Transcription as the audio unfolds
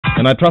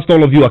And I trust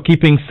all of you are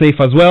keeping safe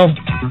as well.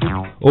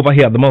 Over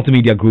here at the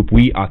Multimedia Group,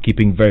 we are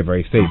keeping very,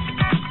 very safe.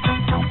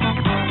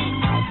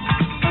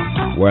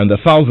 We're in the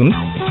thousands,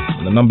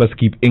 and the numbers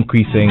keep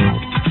increasing,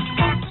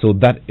 so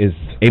that is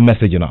a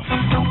message enough.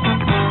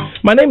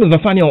 My name is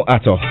Nathaniel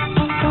Attoh.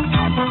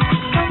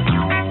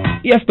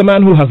 Yes, the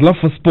man who has love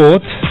for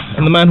sports,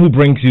 and the man who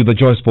brings you the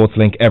Joy Sports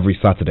Link every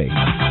Saturday.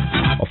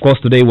 Of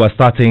course, today we're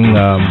starting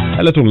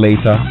a little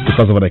later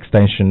because of an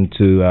extension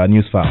to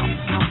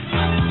Newsfile.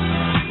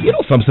 You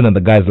know, Samson and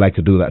the guys like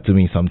to do that to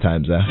me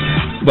sometimes,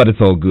 but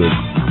it's all good.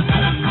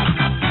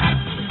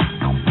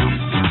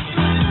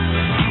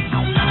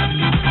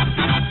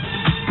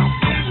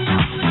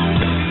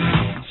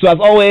 So as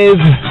always,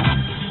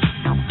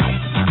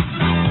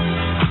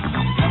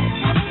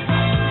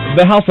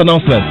 the house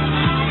announcement.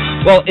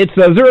 Well, it's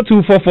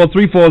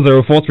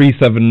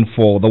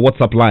 0244340437 the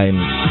WhatsApp line,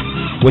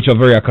 which you're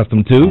very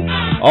accustomed to.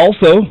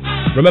 Also,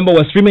 remember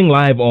we're streaming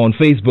live on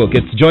Facebook.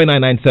 It's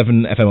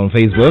Joy997 FM on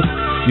Facebook.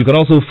 You can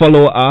also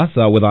follow us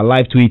with our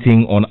live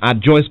tweeting on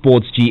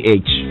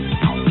 @JoySportsGH.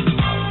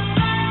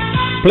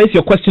 Place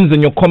your questions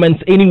and your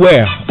comments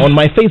anywhere on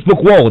my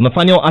Facebook wall,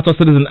 Nathaniel Attoh,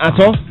 Citizen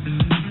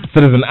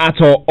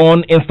Attoh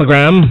on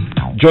Instagram,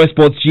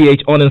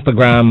 JoySportsGH on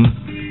Instagram,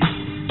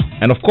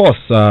 and of course,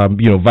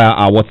 via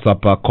our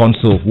WhatsApp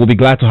console. We'll be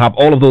glad to have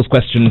all of those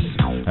questions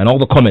and all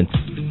the comments.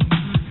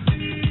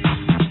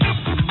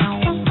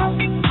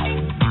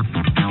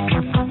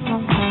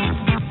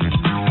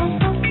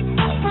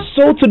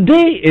 So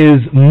today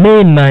is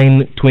May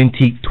 9,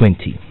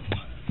 2020.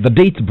 The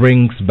date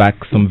brings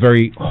back some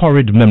very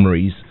horrid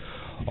memories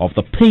of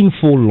the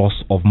painful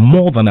loss of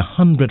more than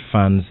 100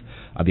 fans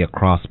at the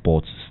Accra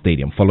Sports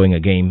Stadium following a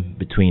game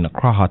between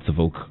Accra Hearts of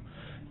Oak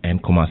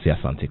and Kumasi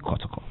Asante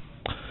Kotoko.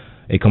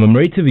 A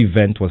commemorative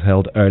event was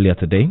held earlier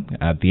today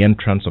at the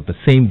entrance of the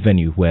same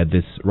venue where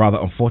this rather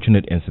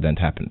unfortunate incident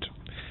happened.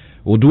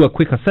 We'll do a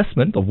quick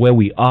assessment of where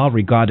we are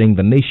regarding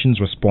the nation's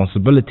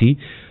responsibility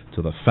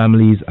to the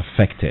families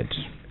affected,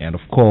 and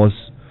of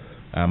course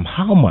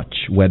how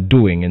much we're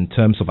doing in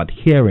terms of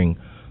adhering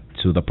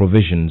to the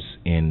provisions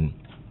in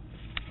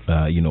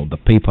the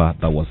paper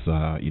that was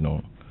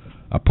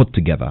put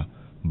together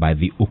by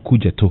the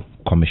Okujeto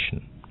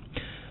Commission.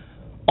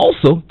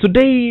 Also,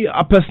 today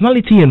our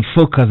personality in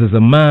focus is a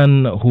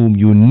man whom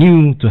you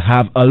knew to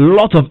have a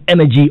lot of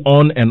energy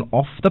on and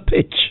off the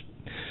pitch.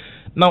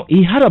 Now,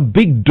 he had a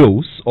big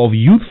dose of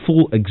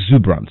youthful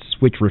exuberance,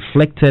 which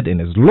reflected in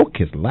his look,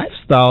 his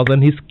lifestyles,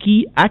 and his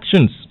key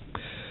actions.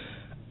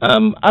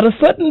 At a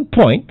certain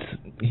point,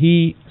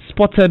 he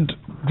spotted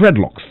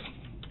dreadlocks.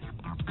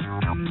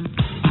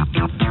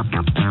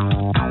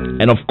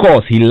 And of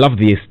course, he loved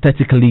the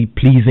aesthetically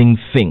pleasing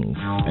things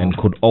and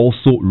could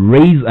also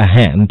raise a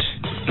hand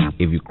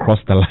if you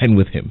crossed the line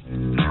with him.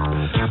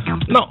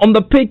 Now, on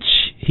the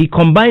pitch, he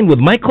combined with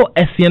Michael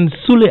Essien,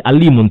 Sule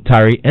Ali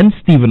Muntari, and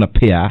Stephen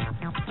Appiah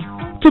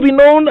to be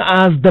known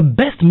as the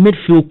best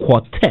midfield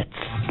quartet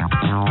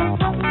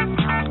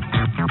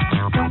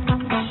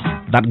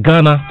that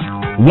Ghana,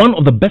 one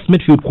of the best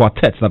midfield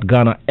quartets that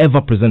Ghana ever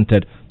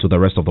presented to the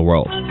rest of the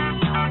world.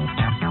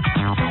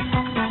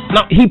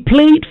 Now, he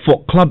played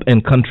for club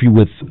and country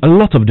with a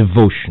lot of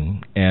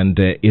devotion and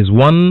is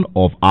one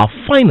of our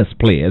finest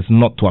players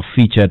not to have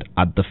featured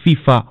at the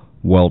FIFA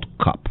World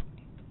Cup.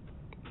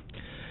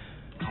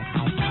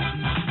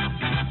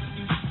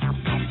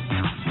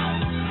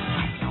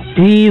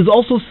 He's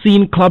also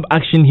seen club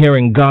action here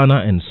in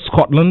Ghana, in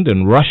Scotland,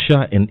 in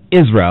Russia, in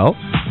Israel,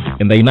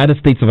 in the United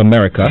States of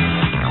America,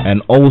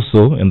 and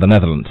also in the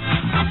Netherlands.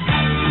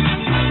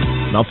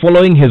 Now,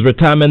 following his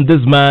retirement,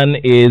 this man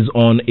is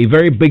on a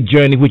very big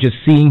journey, which is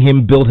seeing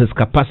him build his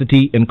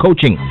capacity in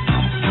coaching.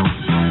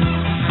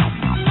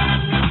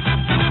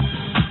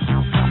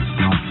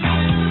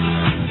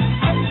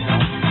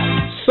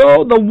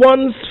 So, the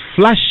once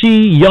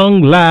flashy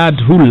young lad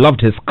who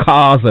loved his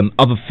cars and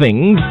other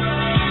things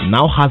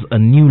now has a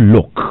new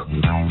look.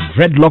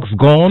 Dreadlocks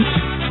gone,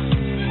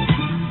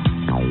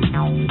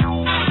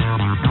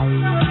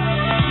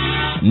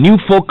 new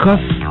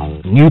focus,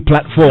 new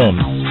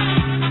platforms.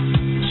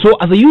 So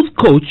as a youth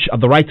coach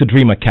at the Right to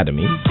Dream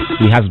Academy,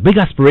 he has big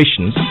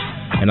aspirations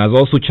and has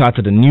also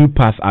charted a new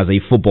path as a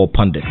football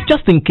pundit.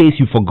 Just in case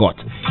you forgot,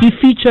 he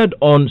featured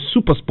on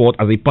Supersport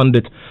as a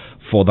pundit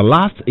for the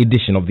last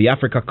edition of the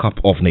Africa Cup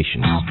of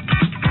Nations.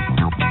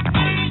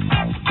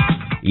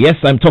 Yes,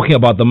 I'm talking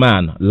about the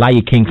man,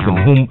 Laryea Kingston,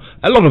 whom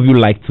a lot of you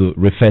like to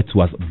refer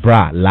to as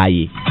Bra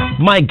Laryea.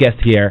 My guest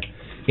here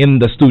in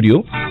the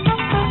studio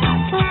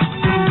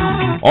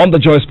on the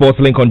Joy Sports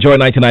Link on Joy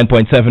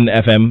 99.7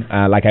 FM.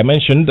 Like I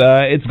mentioned,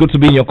 it's good to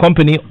be in your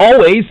company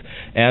always,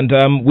 and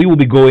we will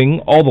be going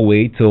all the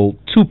way till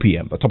 2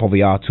 p.m., the top of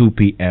the hour, 2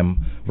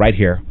 p.m., right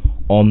here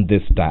on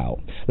this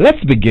dial.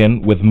 Let's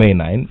begin with May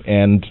 9,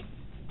 and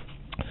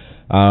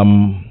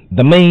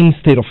the main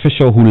state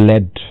official who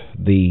led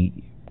the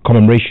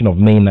commemoration of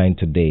May 9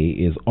 today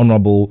is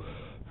Honorable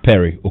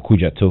Perry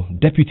Okujeto,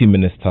 Deputy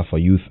Minister for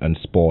Youth and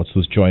Sports,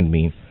 who's joined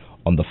me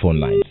on the phone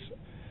lines.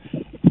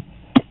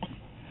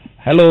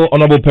 Hello,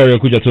 Honorable Perry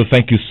Okujato.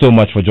 Thank you so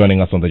much for joining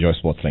us on the Joy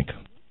Sports Link.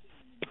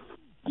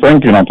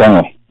 Thank you,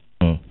 Nathaniel.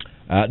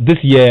 This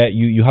year,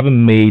 you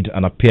haven't made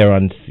an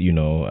appearance, in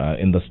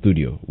the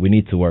studio. We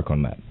need to work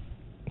on that.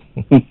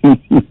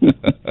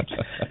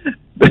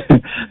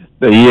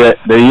 The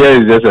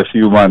year is just a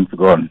few months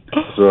gone,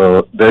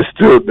 so there's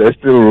still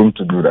room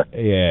to do that.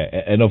 Yeah,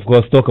 and of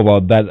course, talk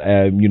about that.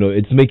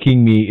 It's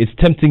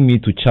tempting me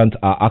to chant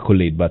our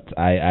accolade, but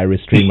I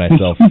restrain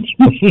myself.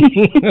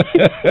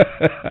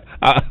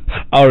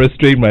 I'll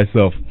restrain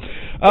myself.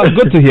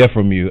 Good to hear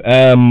from you.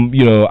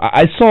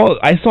 I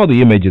saw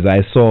the images.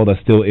 I saw the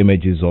still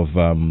images of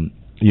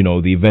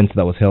the event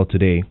that was held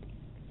today,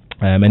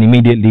 and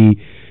immediately,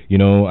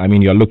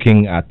 you're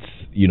looking at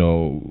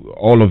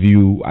all of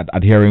you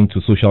adhering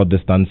to social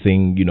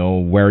distancing,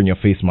 wearing your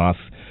face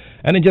masks,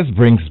 and it just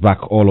brings back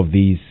all of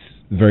these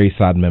very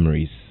sad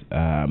memories.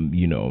 Well,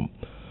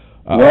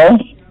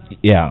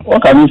 yeah.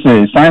 What can we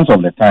say? Signs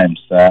of the times.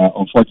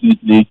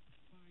 Unfortunately,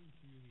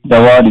 the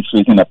world is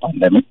facing a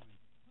pandemic,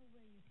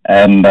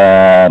 and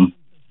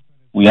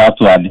we have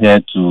to adhere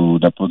to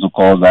the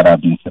protocols that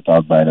have been set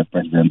out by the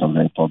President of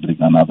the Republic,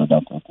 Nana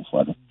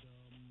Akufo-Addo,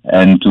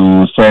 and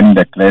to send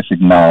a clear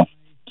signal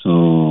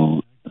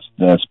to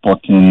the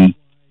sporting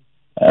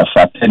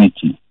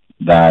fraternity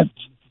that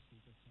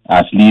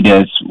as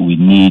leaders we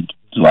need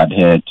to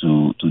adhere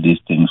to these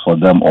things for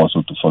them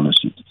also to follow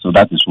suit. So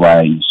that is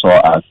why you saw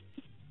us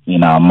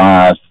in our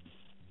masks,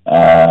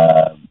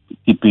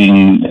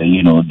 keeping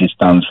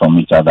distance from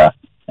each other,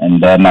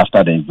 and then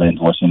after the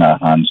event washing our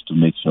hands to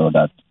make sure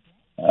that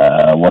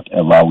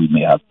whatever we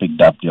may have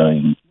picked up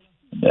during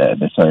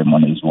the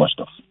ceremony is washed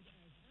off.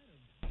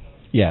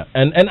 Yeah,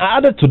 and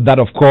added to that,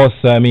 of course,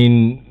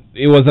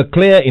 it was a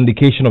clear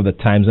indication of the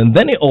times, and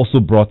then it also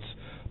brought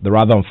the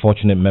rather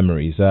unfortunate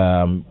memories.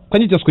 Can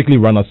you just quickly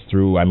run us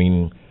through,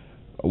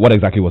 what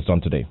exactly was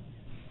done today?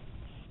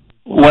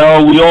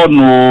 Well, we all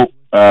know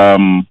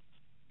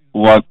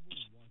what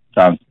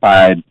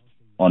transpired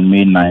on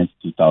May 9th,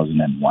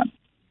 2001.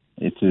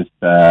 It is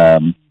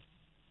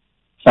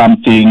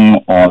something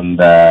on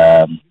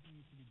the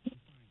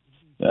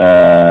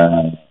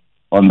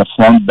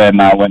front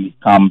burner when it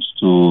comes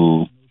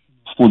to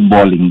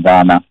football in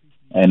Ghana,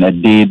 and a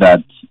day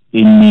that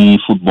any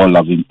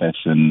football-loving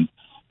person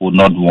would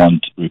not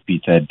want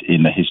repeated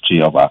in the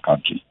history of our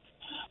country.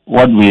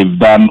 What we've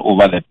done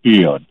over the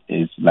period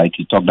is, like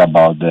you talked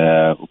about,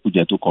 the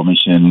Okujato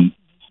Commission,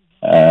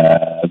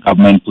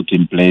 government put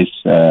in place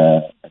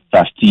a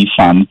trustee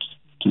fund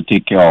to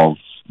take care of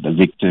the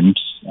victims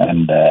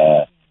and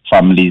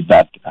families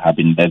that have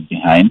been left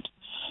behind.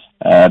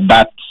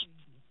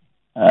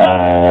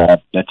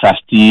 The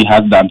trustee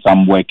has done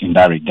some work in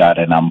that regard,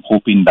 and I'm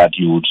hoping that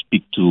you would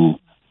speak to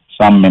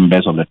some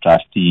members of the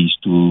trustees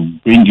to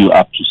bring you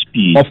up to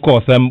speed. Of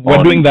course,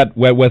 we're doing that.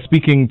 We're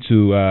speaking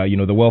to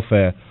the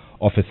welfare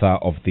officer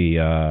of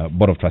the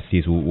board of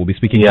trustees. We'll be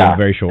speaking to them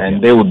very shortly,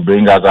 and they would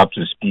bring us up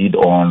to speed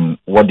on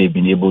what they've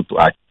been able to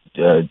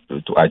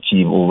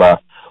achieve over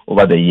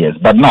the years.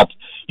 But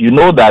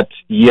that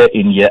year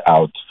in, year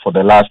out for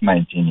the last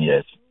 19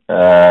 years,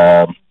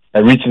 a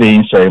wreath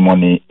laying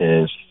ceremony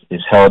is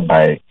held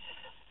by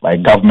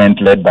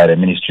government, led by the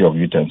Ministry of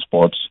Youth and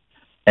Sports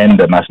and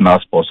the National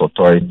Sports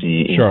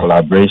Authority in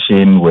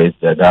collaboration with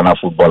the Ghana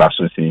Football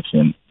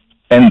Association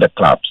and the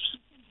clubs.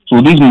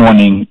 So this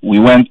morning we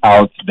went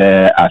out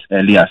there as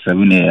early as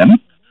 7 a.m.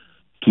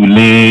 to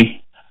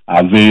lay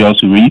our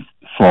various wreaths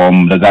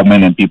from the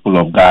government and people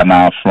of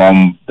Ghana,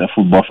 from the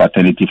football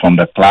fraternity, from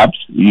the clubs,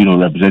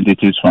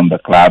 representatives from the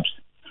clubs,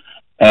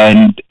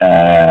 and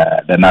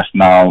the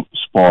National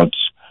Sports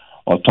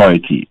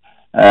Authority,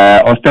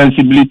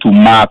 ostensibly to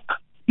mark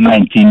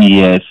 19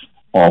 years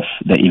of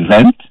the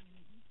event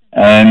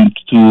and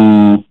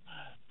to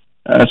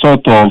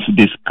sort of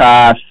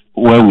discuss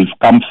where we've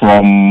come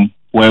from,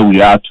 where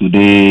we are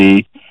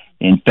today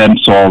in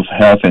terms of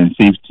health and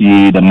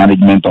safety, the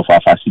management of our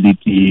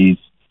facilities.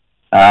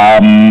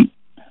 I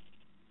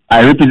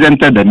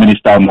represented the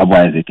Minister, Honorable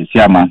Isaac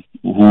Isiama,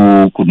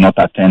 who could not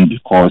attend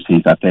because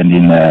he's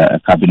attending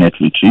a cabinet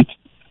retreat.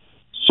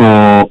 So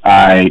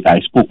I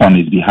spoke on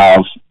his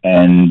behalf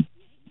and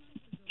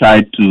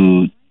tried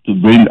to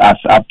bring us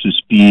up to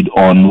speed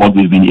on what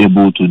we've been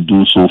able to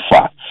do so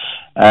far.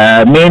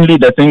 Mainly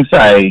the things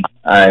I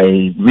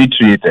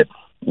reiterated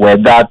were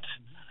that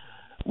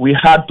we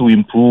had to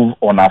improve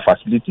on our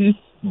facilities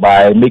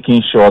by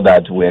making sure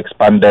that we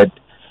expanded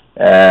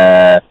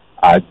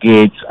our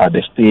gates at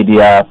the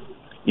stadia.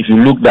 If you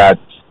looked at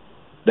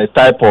the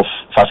type of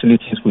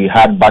facilities we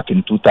had back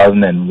in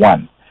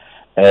 2001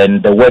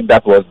 and the work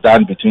that was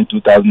done between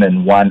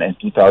 2001 and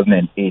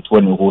 2008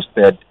 when we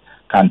hosted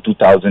CAN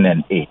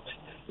 2008.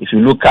 If you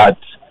look at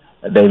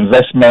the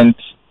investment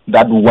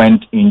that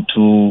went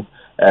into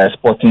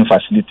sporting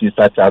facilities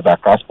such as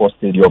Accra Sports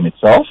Stadium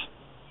itself,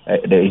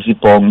 the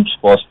Isipong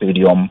Sports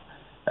Stadium,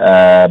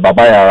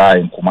 Babayara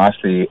in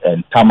Kumasi,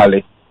 and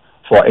Tamale,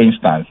 for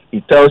instance,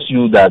 it tells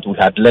you that we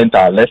had learned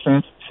our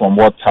lessons from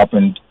what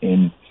happened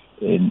in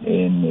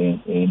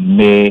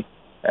May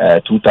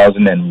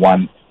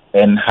 2001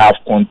 and have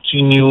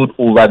continued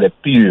over the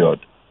period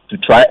to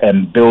try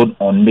and build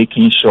on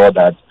making sure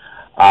that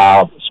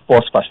our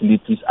sports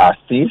facilities are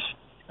safe.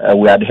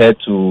 We adhere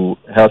to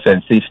health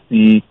and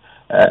safety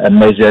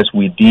measures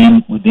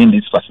within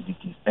these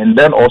facilities, and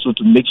then also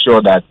to make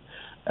sure that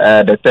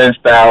the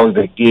turnstiles,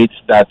 the gates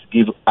that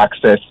give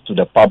access to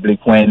the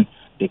public when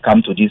they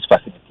come to these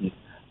facilities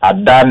are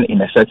done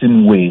in a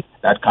certain way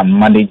that can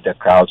manage the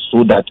crowd,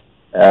 so that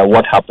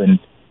what happened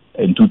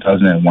in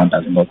 2001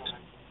 does not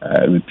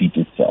repeat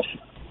itself.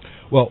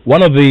 Well,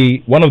 one of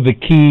the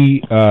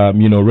key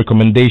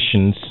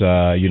recommendations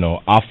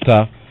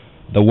after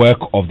the work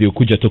of the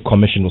Okudzeto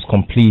Commission was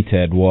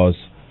completed was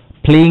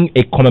playing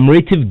a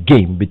commemorative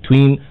game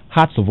between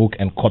Hearts of Oak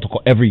and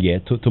Kotoko every year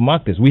to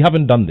mark this. We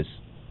haven't done this.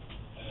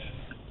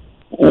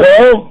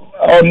 Well,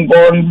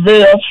 on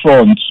various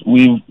fronts,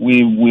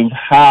 we've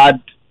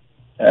had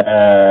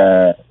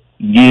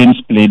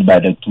games played by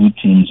the two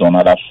teams on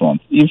other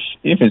fronts. If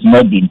it's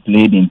not been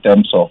played in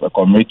terms of a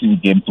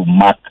commemorative game to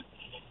mark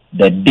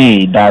the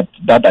day, that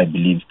I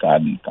believe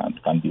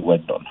can be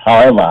worked on.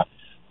 However,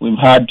 we've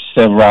had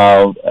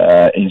several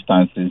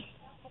instances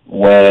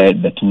where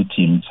the two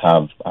teams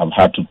have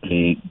had to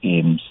play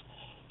games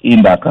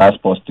in the Accra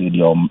Sports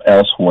Stadium,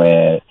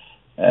 elsewhere,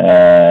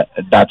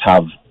 that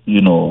have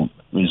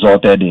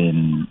resulted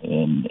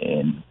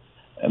in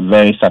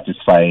very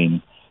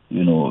satisfying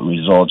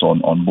results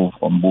on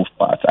both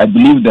parts. I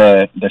believe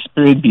the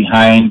spirit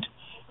behind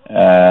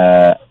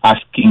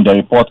the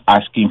report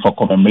asking for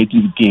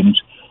commemorative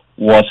games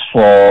was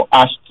for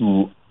us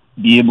to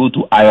be able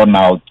to iron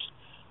out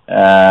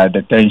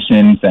the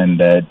tensions and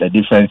the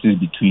differences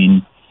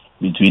between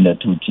the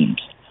two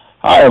teams.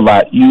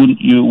 However,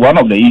 one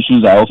of the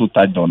issues I also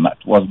touched on that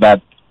was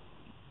that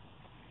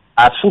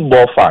as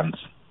football fans,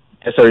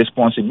 it's a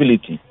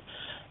responsibility.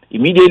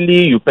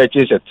 Immediately you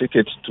purchase a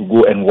ticket to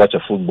go and watch a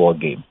football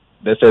game,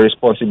 there's a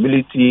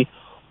responsibility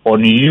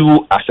on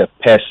you as a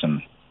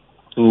person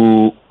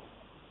to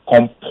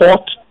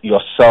comport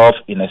yourself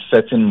in a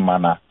certain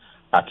manner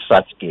at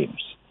such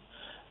games.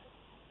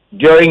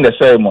 During the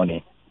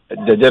ceremony,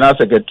 the General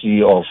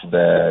Secretary of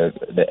the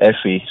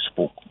FA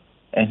spoke,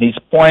 and his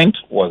point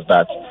was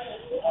that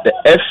the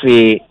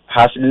FA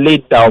has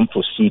laid down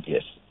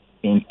procedures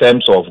in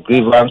terms of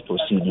grievance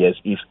procedures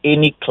if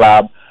any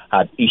club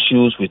had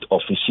issues with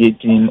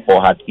officiating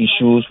or had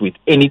issues with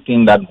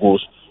anything that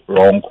goes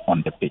wrong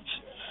on the pitch.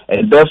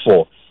 And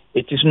therefore,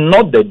 it is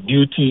not the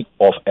duty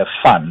of a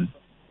fan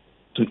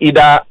to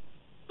either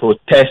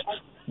protest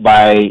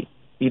by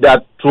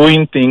either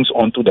throwing things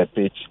onto the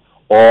pitch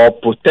or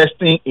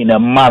protesting in a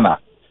manner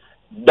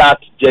that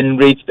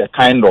generates the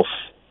kind of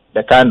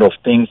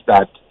things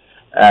that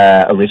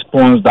a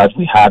response that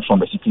we had from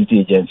the security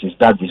agencies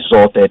that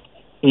resulted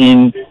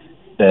in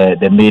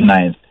the May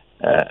 9th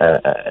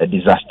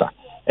disaster.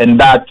 And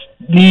that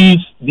these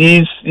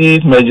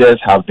measures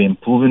have been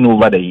proven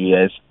over the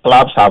years.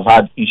 Clubs have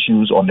had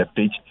issues on the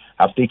pitch,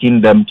 have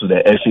taken them to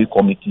the FA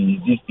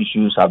committee. These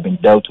issues have been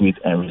dealt with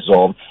and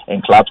resolved,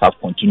 and clubs have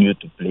continued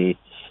to play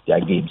their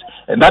games.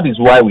 And that is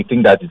why we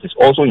think that it is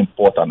also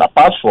important,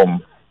 apart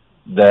from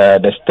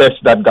the steps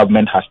that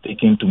government has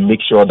taken to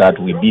make sure that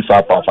we beef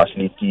up our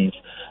facilities,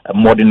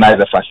 modernize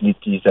the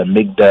facilities, and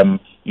make them,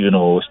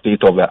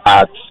 state of the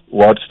art,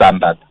 world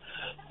standard.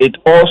 It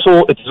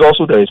is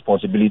also the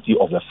responsibility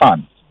of the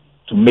fans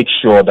to make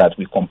sure that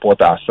we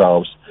comport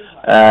ourselves,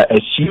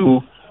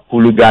 eschew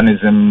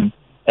hooliganism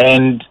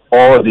and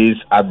all these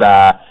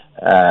other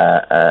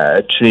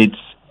traits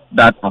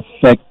that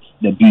affect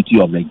the beauty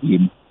of the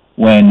game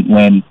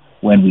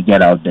when we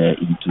get out there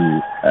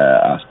into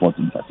our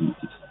sporting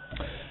facilities.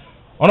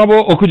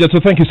 Honorable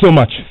Okudzeto, thank you so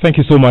much. Thank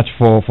you so much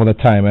for the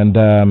time, and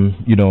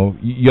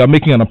you are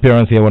making an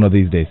appearance here one of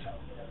these days.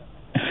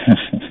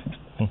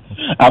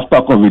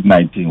 After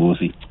COVID-19, we'll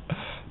see.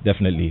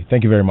 Definitely.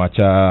 Thank you very much.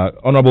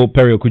 Honorable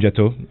Perry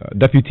Okudzeto,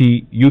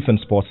 Deputy Youth and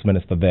Sports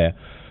Minister there,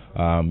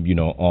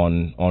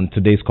 on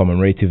today's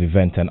commemorative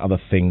event and other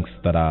things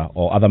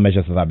or other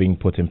measures that are being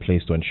put in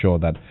place to ensure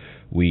that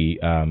we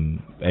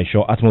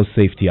ensure utmost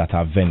safety at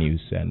our venues,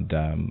 and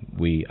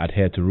we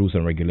adhere to rules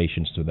and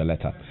regulations to the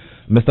letter.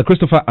 Mr.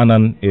 Christopher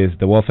Annan is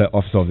the Welfare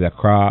Officer of the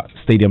Accra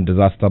Stadium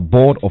Disaster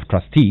Board of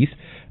Trustees,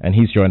 and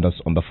he's joined us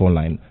on the phone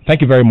line.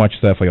 Thank you very much,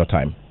 sir, for your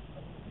time.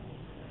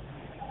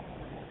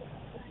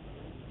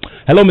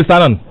 Hello, Mr.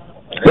 Annan.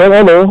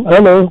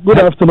 Hello. Good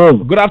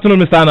afternoon. Good afternoon,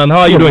 Mr. Annan. How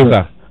are you doing,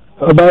 sir?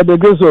 By the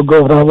grace of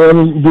God, I'm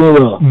doing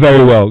well.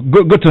 Very well.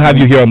 Good to have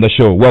you here on the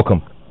show.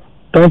 Welcome.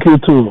 Thank you,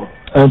 too.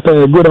 And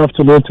good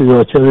afternoon to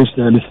your cherished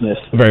listeners.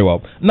 Very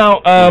well.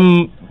 Now,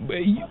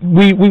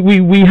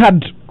 we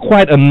had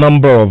quite a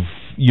number of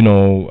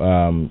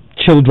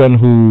children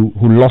who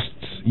lost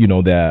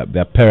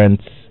their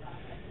parents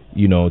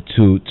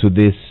to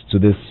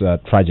this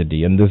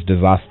tragedy and this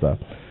disaster.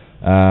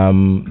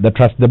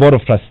 The Board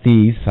of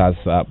Trustees has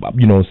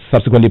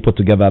subsequently put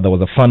together, there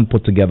was a fund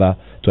put together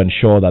to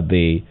ensure that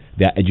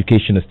their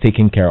education is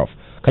taken care of.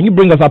 Can you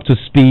bring us up to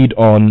speed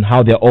on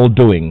how they're all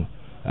doing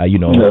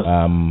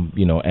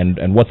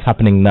and what's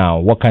happening now?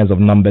 What kinds of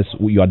numbers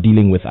you are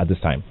dealing with at this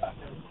time?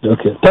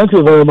 Okay, thank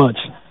you very much.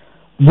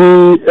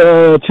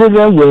 The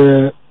children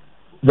were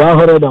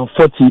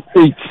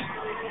 148,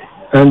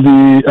 and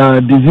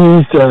the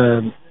diseased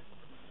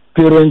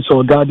parents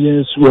or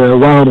guardians were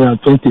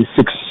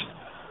 126.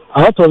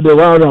 Out of the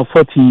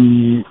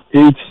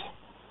 148,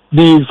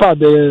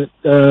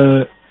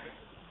 the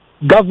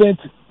government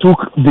took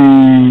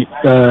the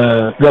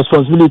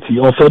responsibility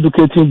of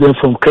educating them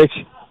from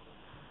crèche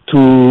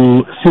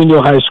to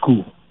senior high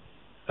school.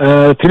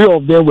 3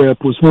 of them were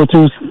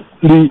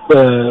postmortemly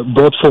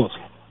brought forth.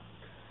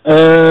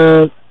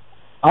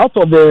 Out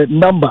of the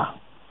number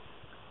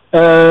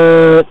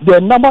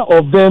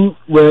of them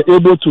were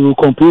able to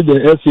complete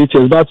the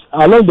SHS, but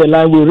along the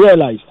line we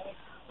realized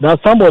that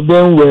some of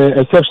them were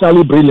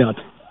exceptionally brilliant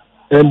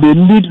and they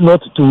need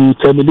not to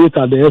terminate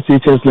at the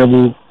SHS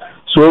level.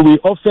 So we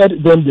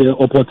offered them the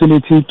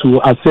opportunity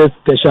to access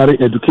tertiary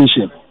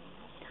education.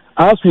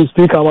 As we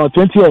speak, about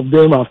 20 of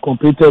them have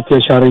completed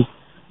tertiary.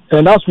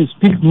 And as we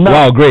speak now,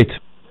 wow, great.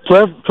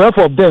 12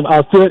 of them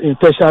are still in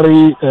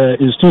tertiary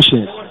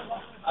institutions.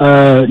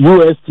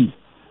 UST,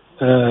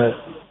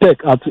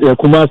 Tech at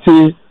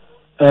Kumasi,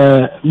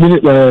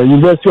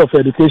 University of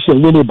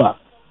Education, Winneba,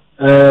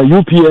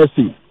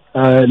 UPSC,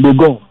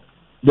 Legon,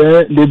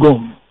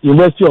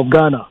 University of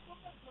Ghana.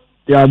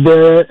 They are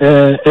there,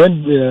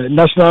 and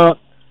National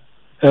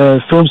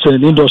Films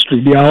and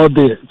Industry. They are all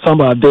there.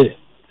 Some are there.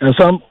 And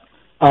some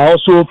are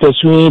also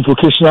pursuing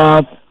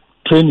vocational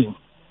training,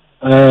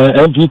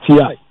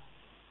 MVTI.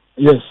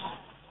 Yes.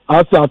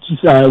 As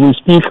we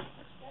speak,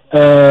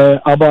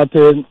 about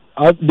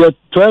the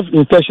 12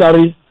 in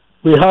tertiary,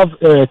 we have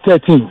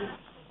 13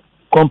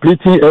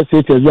 completing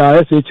SHS. They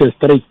are SHS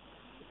 3.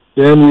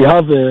 Then we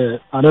have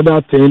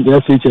another 10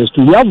 SHS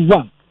 2. We have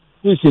one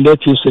who is in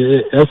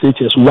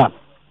SHS 1.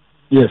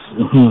 Yes.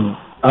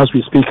 As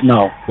we speak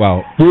now.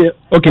 Wow.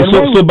 Okay.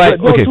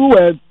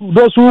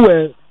 Those who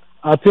were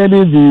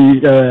attending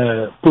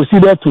the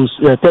proceeded to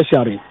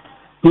tertiary,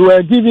 we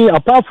were giving,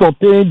 apart from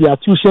paying their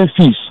tuition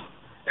fees,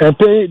 and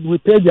we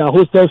paid their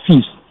hostel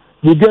fees.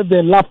 We gave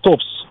them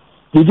laptops.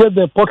 We gave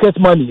them pocket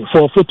money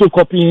for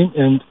photocopying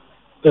and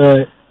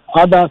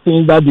other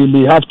things that they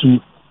may have to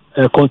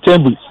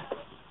contend with.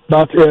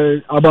 But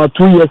about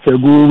 2 years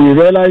ago, we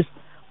realized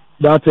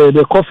that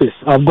the coffers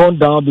have gone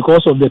down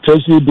because of the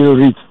treasury bill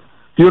rate.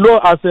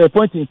 At a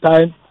point in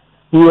time,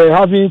 we were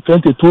having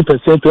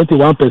 22%,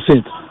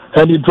 21%,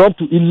 and it dropped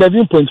to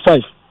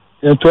 11.5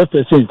 and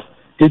 12%.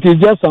 It is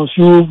just a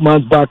few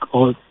months back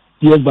or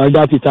years back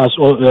that it has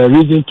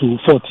risen to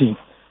 14.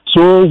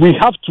 So we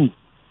have to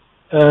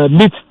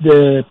meet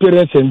the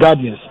parents and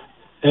guardians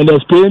and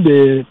explain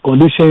the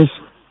conditions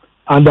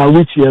under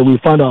which we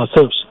find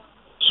ourselves.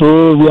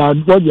 So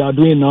what we are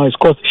doing now is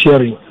cost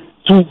sharing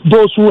to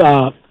those who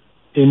are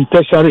in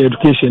tertiary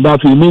education,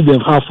 that we meet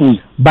them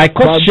halfway. By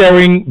cost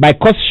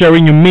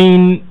sharing, you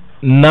mean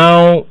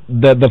now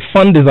the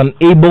fund is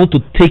unable to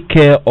take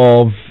care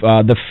of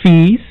the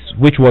fees,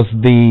 which was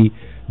the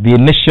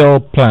initial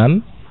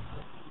plan?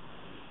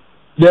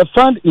 The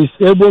fund is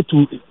able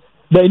to.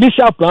 The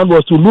initial plan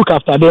was to look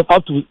after them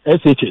up to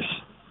SHS.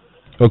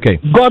 Okay.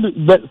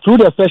 Through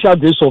the special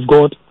grace of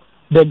God,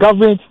 the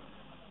government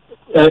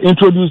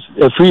introduced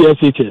a free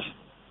SHS,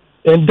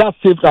 and that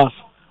saved us.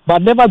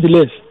 But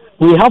nevertheless,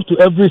 we have to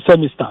every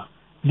semester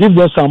give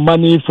them some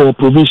money for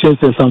provisions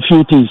and some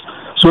few things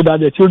so that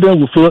the children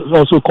will feel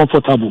also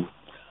comfortable.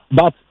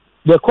 But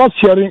the cost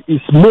sharing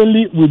is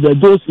mainly with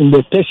those in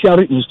the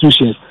tertiary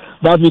institutions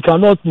that we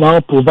cannot now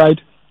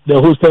provide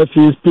the hostel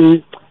fees,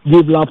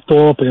 give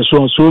laptop and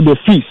so on. So the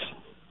fees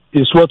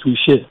is what we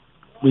share.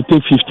 We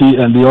take 50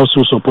 and they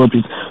also support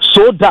it.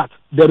 So that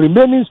the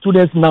remaining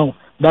students now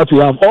that we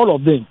have, all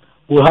of them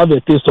will have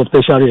a taste of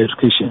tertiary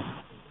education.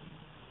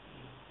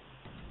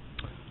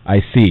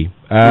 I see.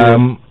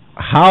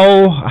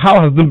 How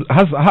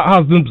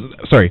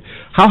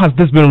has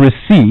this been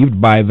received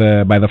by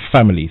the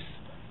families?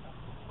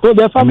 So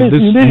the families,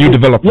 this new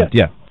development,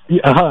 yes.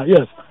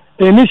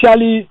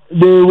 Initially,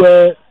 they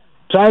were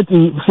trying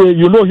to say,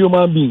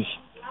 human beings,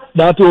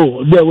 that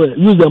they will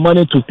use the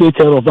money to take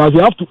care of us.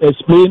 We have to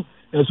explain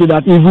so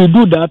that if we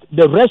do that,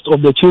 the rest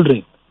of the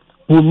children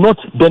will not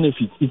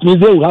benefit. It means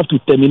they will have to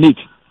terminate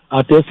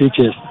at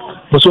SHS.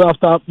 But so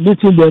after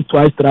meeting them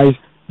twice, thrice,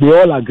 they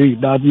all agree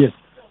that yes,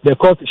 the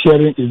cost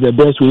sharing is the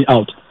best way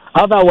out.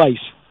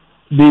 Otherwise,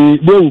 they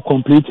will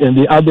complete and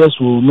the others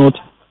will not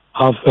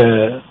have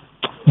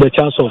the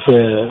chance of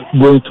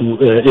going to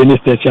any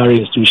tertiary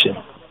institution.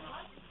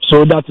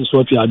 So that is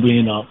what we are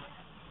doing now.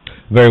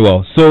 Very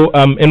well. So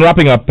in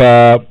wrapping up,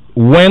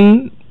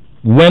 when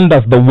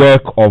does the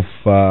work of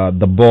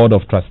the Board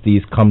of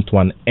Trustees come to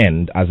an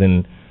end? As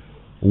in,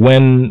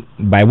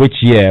 by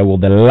which year will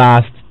the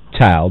last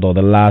child or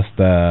the last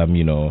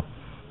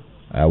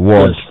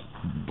ward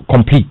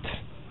complete?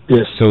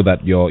 Yes. So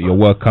that your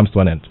work comes to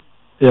an end.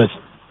 Yes.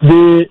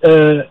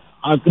 The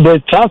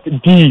trust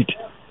deed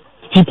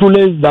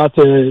stipulates that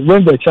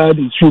when the child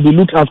should be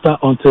looked after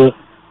until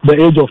the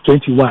age of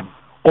 21,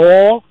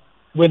 or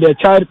when the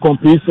child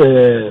completes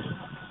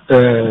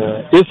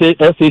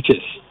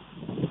SHS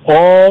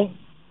or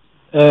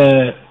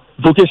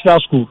vocational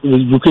school,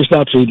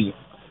 vocational training.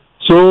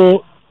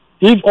 So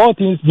if all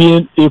things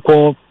being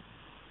equal,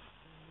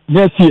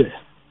 next year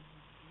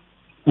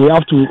we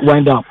have to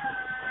wind up.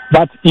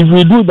 But if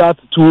we do that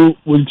too,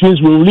 which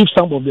means we will leave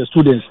some of the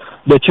students,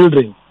 the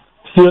children,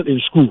 still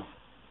in school.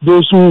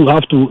 Those who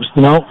have to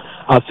now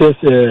access,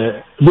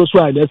 those who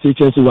are in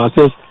SHS will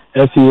access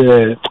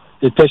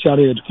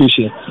tertiary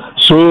education.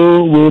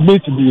 So we'll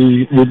meet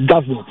with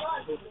government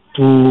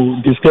to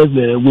discuss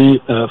the way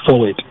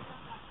forward.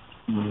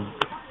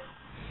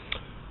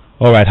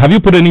 All right. Have you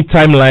put any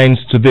timelines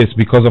to this?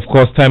 Because of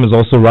course time is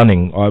also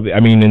running.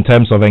 I mean, in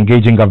terms of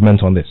engaging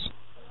government on this.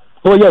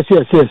 Oh yes.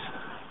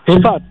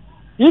 In fact,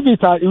 if we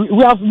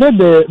have made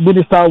the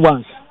minister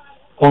once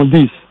on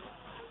this,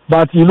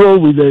 but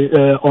with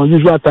the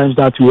unusual times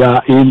that we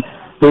are in,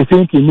 they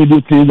think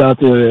immediately that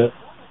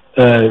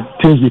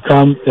things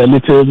become a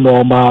little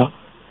normal.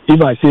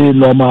 If I say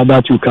normal,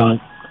 that you can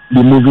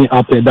be moving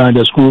up and down,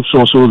 the schools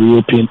also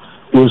reopen.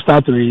 We'll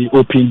start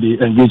reopening the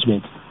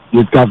engagement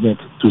with government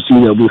to see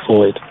the way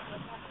forward.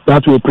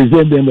 That will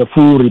present them a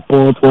full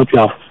report, what we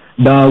have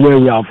done, where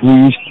we have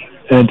reached,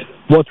 and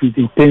what we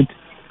intend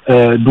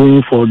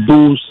doing for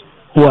those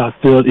who are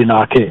still in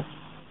our care.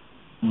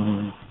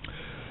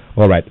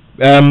 All right.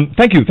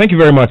 Thank you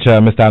very much,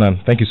 Mr. Annan.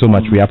 Thank you so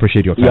much. We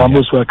appreciate your time. You are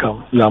most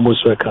welcome.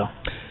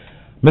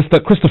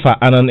 Mr. Christopher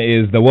Annan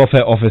is the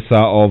welfare officer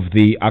of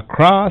the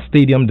Accra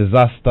Stadium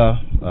Disaster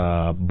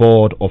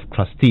Board of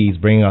Trustees,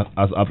 bringing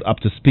us up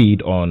to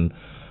speed on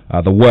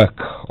the work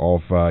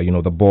of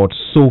the board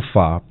so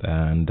far,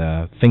 and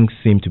things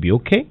seem to be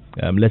okay.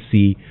 Let's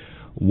see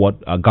what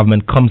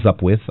government comes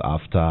up with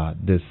after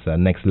this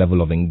next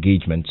level of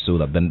engagement, so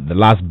that then the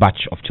last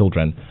batch of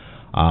children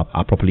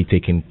are properly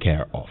taken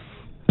care of.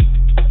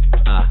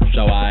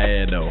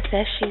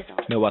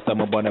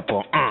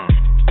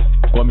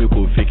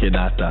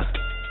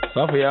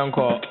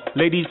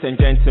 Ladies and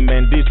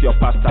gentlemen, this is your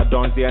Pastor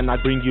Donzi, and I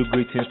bring you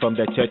greetings from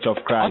the Church of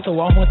Christ. This is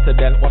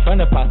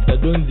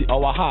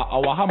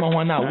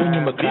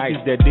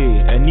the day,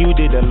 a new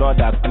day the Lord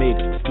has made.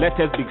 Let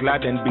us be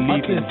glad and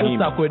believe in Him.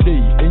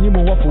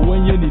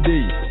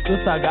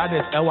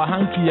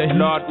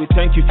 Lord, we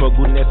thank you for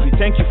goodness, we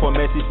thank you for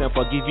mercies and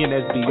for giving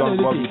us beyond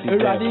what we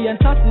deserve.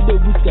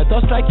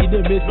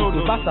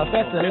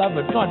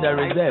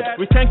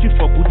 We thank you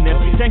for goodness,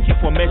 we thank you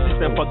for mercies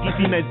and for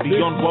giving us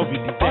beyond what we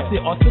deserve. Father,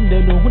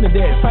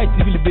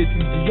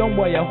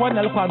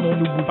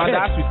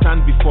 as we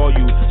stand before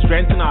you,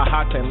 strengthen our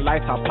heart and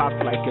light our path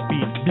like a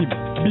beam.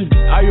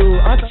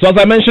 So as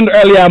I mentioned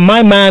earlier,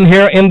 my man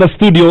here in the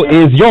studio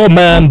is your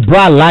man,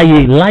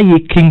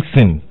 Laryea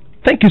Kingston.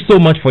 Thank you so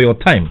much for your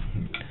time.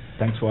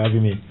 Thanks for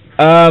having me.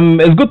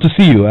 It's good to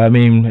see you. I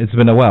mean, it's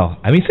been a while.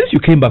 I mean, since you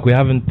came back, we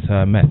haven't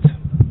met.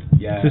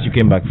 Yeah. Since you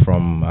came back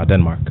from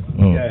Denmark.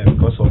 Yeah,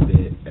 because of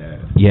the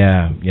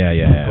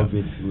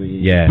COVID,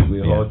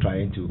 we're all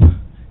trying to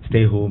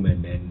stay home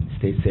and then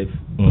stay safe.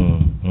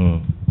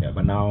 Yeah,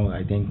 but now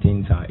I think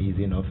things are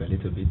easing off a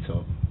little bit,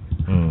 so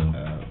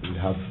we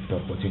have the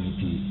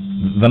opportunity.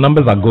 The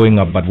numbers are going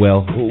up, but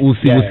we'll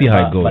see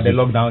how it goes. But the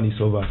lockdown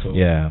is over, so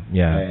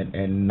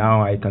and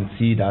now I can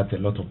see that a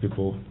lot of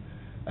people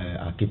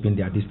are keeping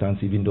their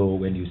distance, even though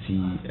when you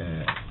see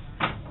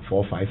 4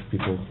 or 5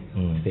 people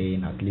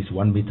staying at least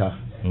 1 meter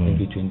in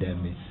between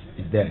them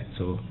is there.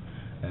 So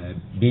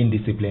being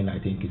disciplined, I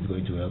think, is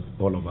going to help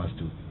all of us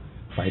to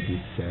fight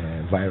this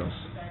virus.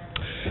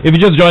 If you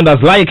just joined us,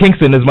 Laryea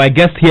Kingston is my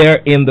guest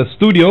here in the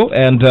studio,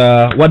 and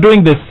we're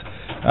doing this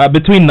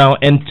between now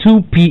and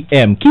 2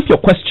 p.m. Keep your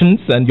questions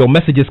and your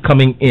messages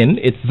coming in.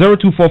 It's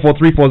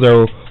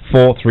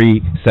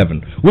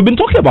 0244340437. We've been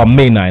talking about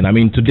May 9. I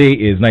mean, today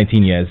is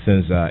 19 years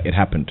since it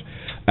happened.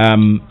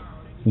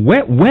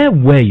 Where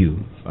were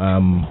you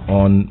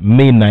on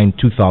May 9,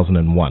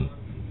 2001?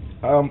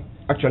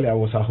 Actually, I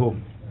was at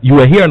home. You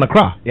were here in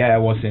Accra? Yeah, I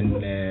was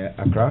in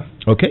Accra.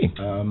 Okay.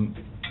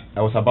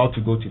 I was about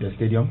to go to the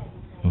stadium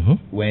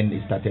when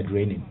it started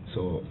raining.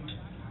 So,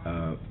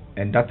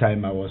 and that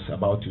time I was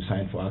about to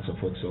sign for Acts of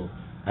Hope. So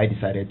I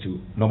decided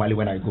to. Normally,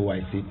 when I go, I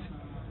sit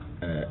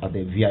at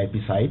the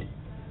VIP side.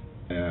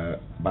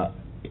 But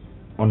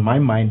on my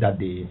mind that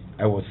day,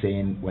 I was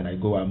saying when I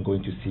go, I'm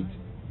going to sit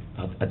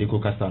at the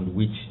Coca stand,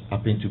 which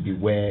happened to be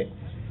where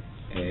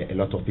a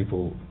lot of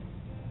people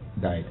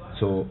died.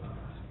 So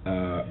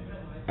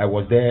I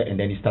was there, and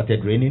then it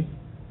started raining,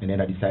 and then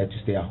I decided to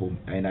stay at home.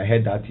 And I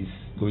heard that is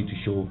going to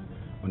show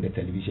on the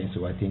television,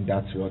 so I think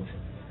that's what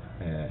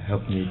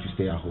helped me to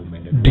stay at home.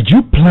 And did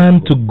you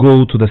plan to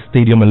go to the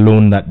stadium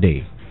alone that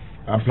day?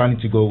 I'm planning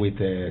to go with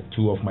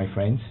 2 of my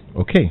friends.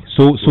 Okay,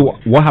 so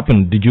what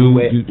happened? Did you?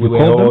 We were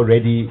all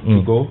ready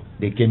to go.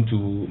 They came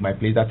to my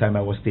place. That time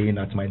I was staying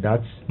at my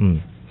dad's.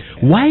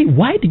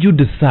 Why did you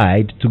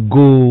decide to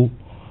go?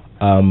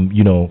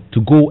 To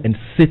go and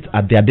sit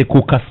at the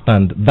Adekoka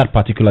stand that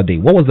particular day?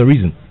 What was the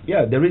reason?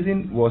 Yeah, the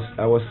reason was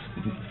I was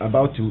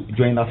about to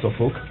join Acts of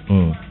Folk,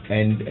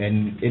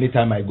 And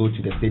anytime I go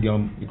to the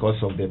stadium, because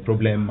of the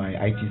problem, my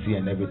ITC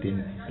and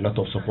everything, a lot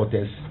of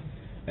supporters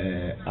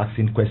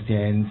asking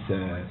questions.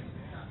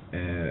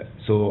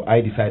 So I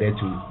decided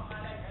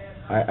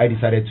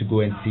to go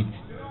and sit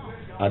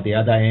at the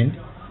other end,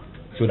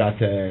 so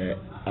that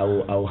I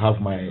will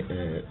have my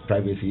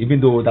privacy. Even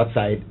though that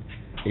side,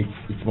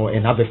 it's more,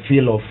 and have a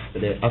feel of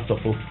the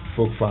Attoh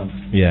folk fans,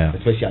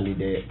 especially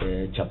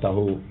the chapter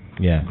whole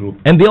group.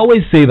 And they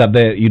always say that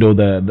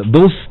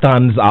those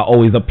stands are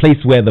always a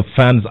place where the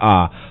fans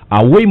are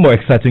way more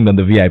exciting than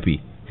the VIP.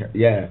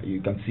 Yeah,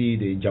 you can see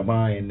the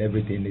Jama and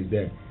everything is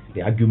there,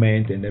 the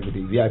argument and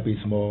everything. VIP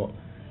is more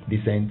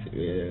decent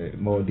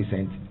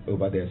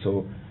over there.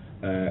 So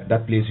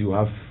that place you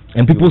have.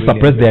 And people really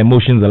suppress their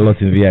emotions a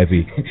lot in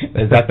VIP.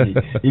 Exactly.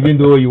 Even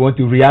though you want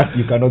to react,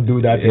 you cannot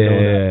do that.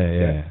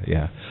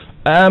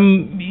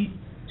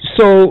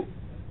 So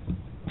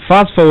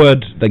fast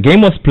forward, the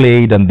game was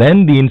played, and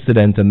then the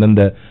incident, and then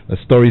the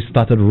story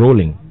started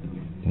rolling.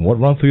 What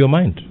ran through your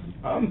mind?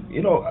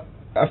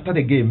 After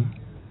the game,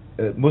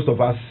 most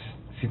of us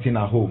sitting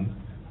at home,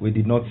 we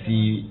did not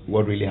see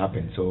what really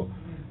happened. So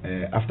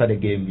after the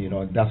game,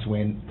 that's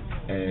when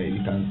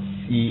you can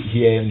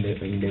hear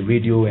in the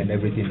radio and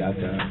everything that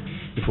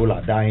people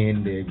are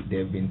dying.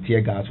 They've been tear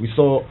gas. We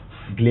saw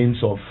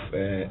glimpses of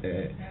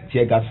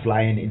tear gas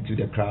flying into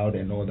the crowd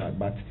and all that,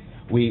 but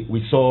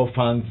we saw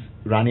fans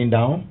running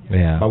down.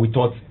 But we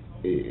thought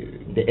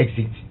the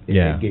exit is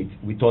the gate.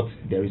 We thought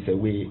there is a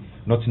way,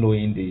 not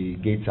knowing the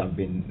gates have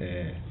been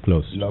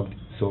closed, locked.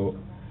 So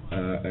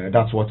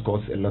that's what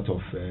caused a lot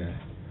of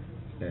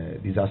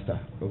disaster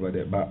over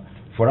there. But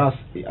for us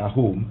at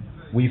home,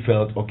 we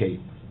felt okay.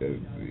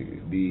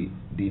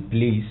 The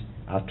police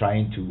are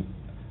trying to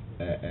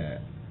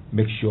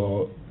make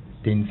sure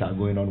things are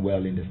going on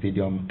well in the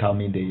stadium,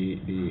 calming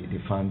the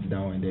fans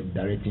down, and then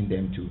directing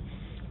them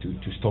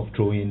to stop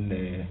throwing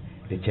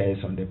the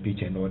chairs on the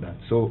pitch and all that.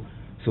 So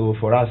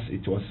for us,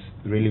 it was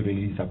really,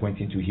 really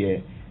disappointing to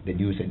hear the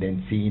news and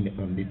then seeing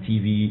on the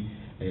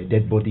TV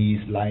dead bodies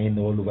lying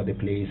all over the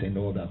place and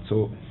all that.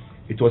 So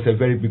it was a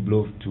very big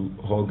blow to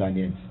all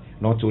Ghanaians,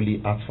 not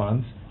only Arts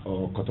fans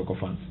or Kotoko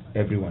fans,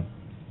 everyone.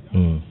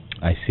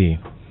 I see.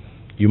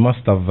 You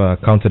must have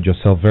counted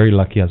yourself very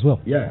lucky as well.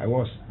 Yeah, I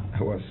was,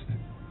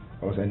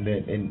 and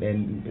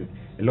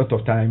a lot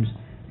of times,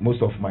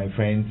 most of my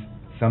friends,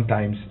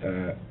 sometimes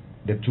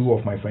the two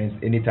of my friends,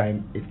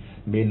 anytime it's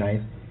May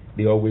 9th,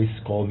 they always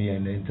call me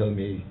and then tell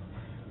me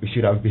we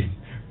should have been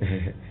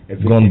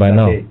gone by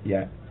now.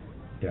 Yeah.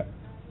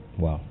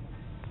 Wow.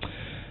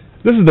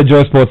 This is the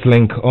Joy Sports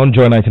Link on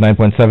Joy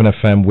 99.7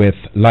 FM with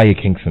Laryea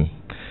Kingston,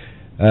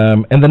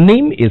 and the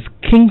name is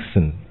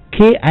Kingston.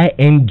 Kingsson,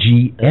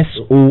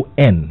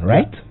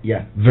 right?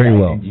 Yeah. Very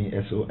well.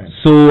 Kingsson.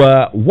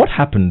 So what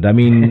happened? I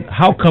mean,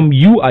 how come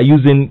you are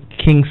using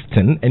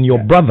Kingston and your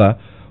brother,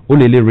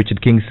 Olele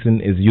Richard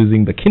Kingston, is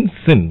using the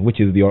Kingston, which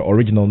is your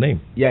original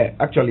name? Yeah,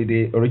 actually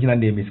the original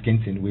name is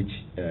Kingston, which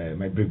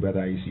my big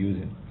brother is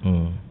using.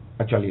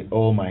 Actually,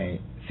 all my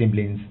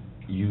siblings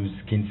use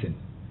Kingston,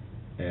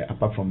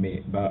 apart from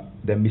me. But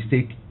the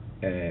mistake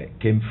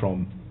came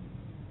from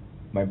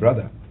my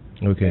brother.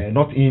 Okay.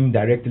 Not him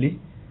directly,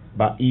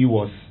 but he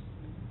was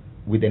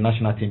with the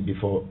national team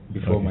before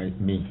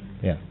me.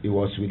 Yeah. He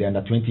was with the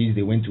under-20s.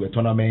 They went to a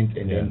tournament,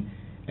 and then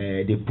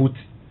they put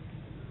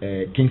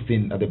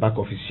Kingston at the back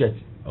of his shirt.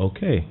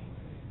 Okay.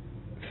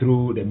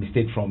 Through the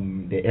mistake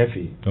from the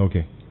FA.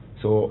 Okay.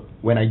 So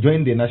when I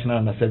joined the national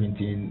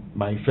under-17,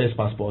 my first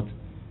passport,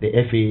 the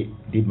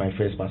FA did my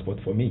first passport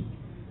for me.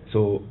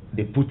 So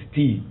they put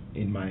T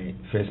in my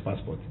first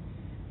passport,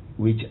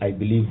 which I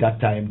believe that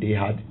time they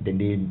had the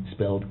name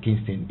spelled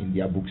Kingston in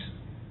their books.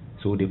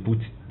 So they put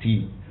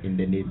T in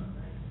the name.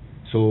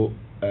 So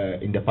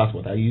in the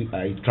passport,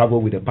 I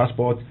travel with the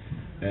passport.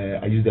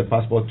 I use the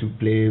passport to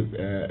play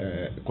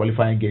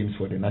qualifying games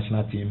for the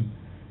national team.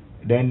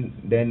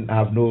 Then I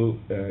have no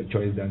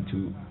choice than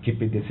to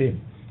keep it the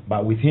same.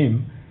 But with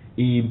him,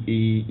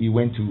 he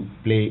went to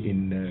play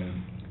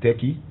in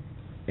Turkey,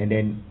 and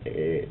then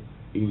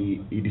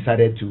he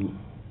decided to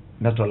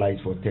naturalize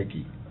for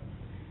Turkey.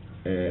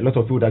 A lot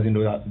of people doesn't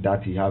know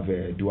that he have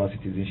a dual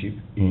citizenship.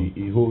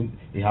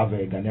 He have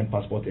a Ghanaian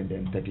passport and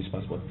then Turkish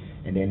passport,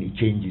 and then he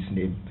changed his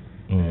name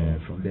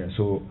from there.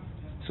 So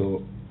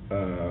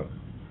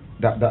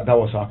that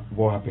was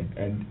what happened.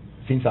 And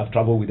since I've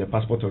traveled with the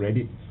passport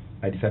already,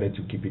 I decided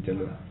to keep it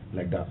alone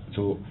like that.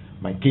 So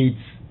my kids,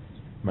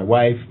 my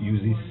wife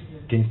uses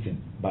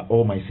Kingston, but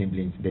all my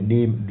siblings, the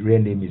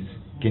real name is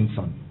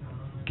Kingston,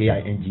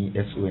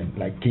 Kingsson,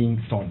 like King's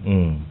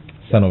son.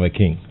 Son of a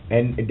king.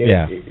 And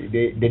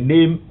the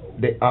name,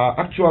 our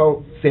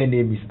actual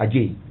surname is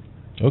Ajay.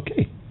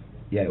 Okay.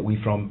 Yeah, we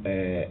from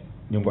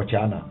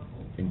Nyongwachana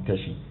in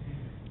Teshi.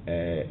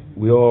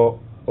 We all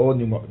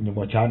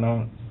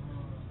Nyongwachana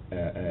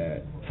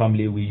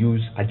family, we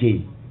use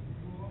Ajay.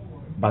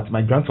 But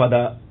my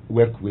grandfather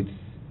worked with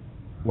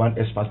one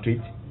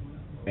expatriate,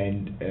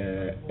 and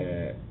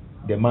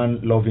the man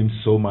loved him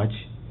so much,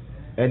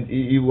 and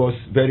he was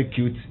very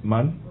cute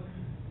man.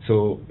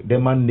 So the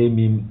man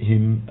named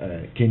him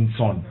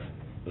Kingston,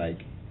 like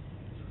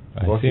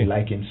because he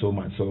liked him so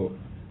much. So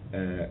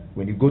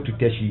when you go to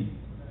Teshi,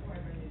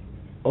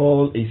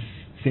 all his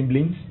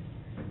siblings,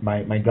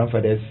 my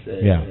grandfather's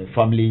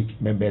family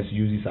members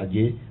use this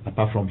Ajay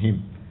apart from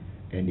him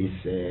and his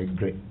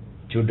great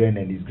children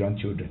and his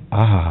grandchildren.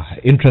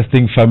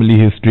 Interesting family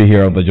history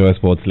here on the Joy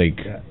Sports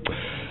League.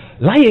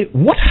 Laryea,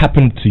 what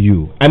happened to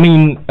you? I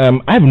mean,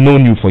 I've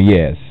known you for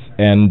years,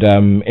 and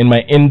in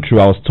my intro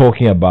I was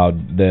talking about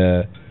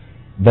the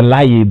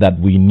Laryea that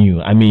we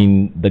knew. I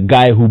mean, the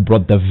guy who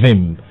brought the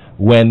vim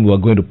when we were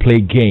going to play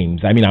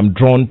games. I mean, I'm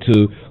drawn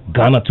to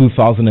Ghana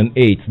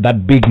 2008,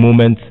 that big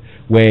moment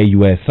where you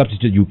were a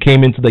substitute, you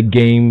came into the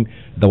game,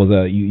 there was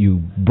you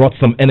brought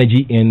some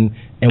energy in,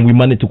 and we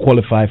managed to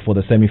qualify for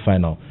the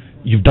semi-final.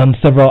 You've done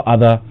several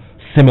other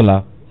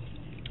similar,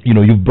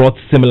 you've brought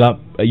similar,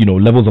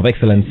 levels of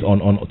excellence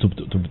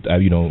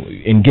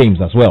in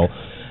games as well.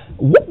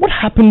 What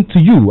happened to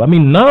you? I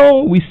mean, now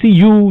we see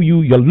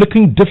you're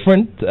looking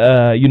different.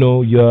 I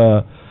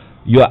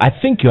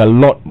think you're a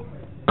lot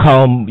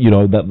calm.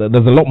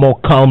 There's a lot more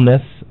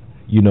calmness.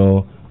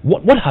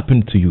 What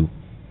happened to you?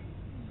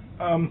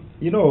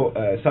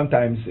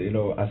 Sometimes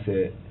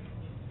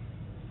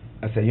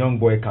as a young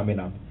boy coming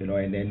up,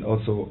 and then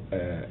also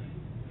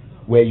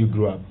where you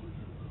grew up.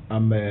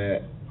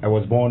 I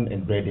was born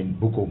and bred in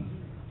Bukom,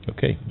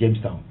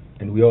 Jamestown,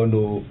 and we all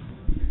know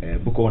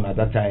Bukom at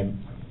that time.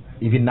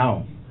 Even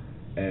now,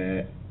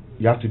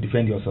 you have to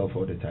defend yourself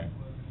all the time.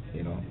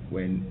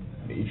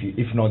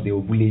 If not, they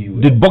will bully you.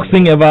 Did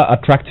boxing ever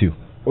attract you?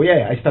 Oh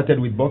yeah, I started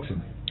with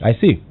boxing. I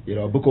see.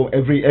 Bukom,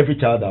 every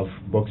child I've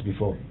boxed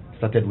before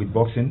started with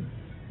boxing,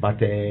 but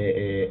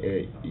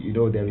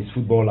there is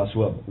football as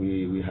well.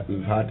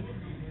 We've had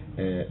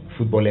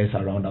footballers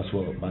around as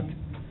well, but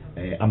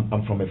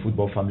I'm from a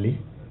football family,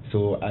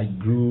 so I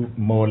grew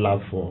more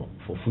love for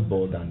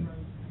football than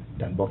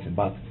boxing.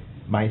 But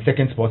my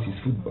second sport is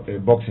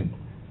boxing.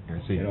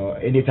 I see.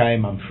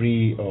 Anytime I'm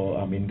free or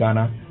I'm in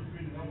Ghana,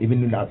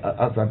 even at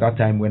that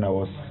time when I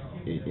was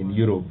in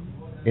Europe,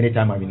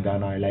 anytime I'm in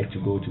Ghana, I like to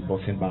go to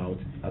boxing bout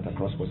at a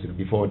cross boxing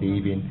before they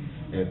even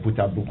put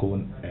up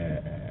Bukom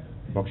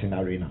boxing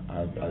arena.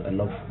 I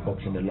love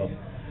boxing a lot,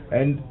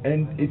 and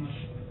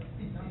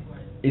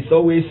it's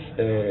always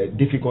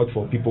difficult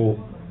for people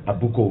at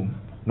Bukom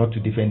not to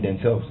defend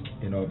themselves,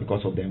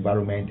 because of the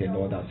environment and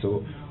all that.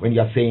 So when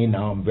you are saying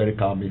now I'm very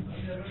calm, it's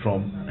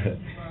from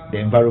the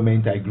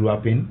environment I grew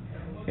up in,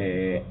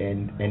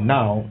 and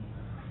now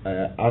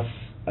as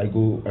I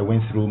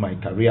went through my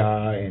career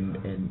and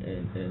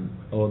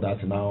all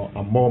that. Now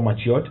I'm more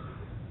matured.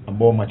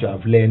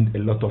 I've learned a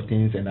lot of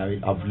things, and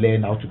I've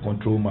learned how to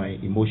control my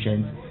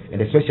emotions,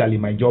 and especially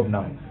my job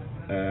now.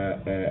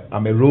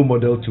 I'm a role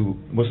model to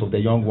most of the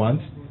young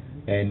ones,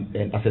 and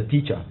as a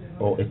teacher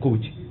or a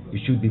coach, you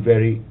should be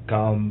very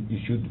calm. You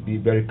should be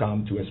very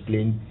calm to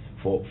explain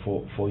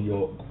for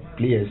your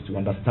players to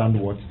understand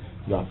what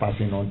you are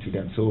passing on to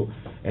them. So,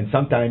 and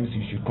sometimes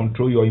you should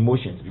control your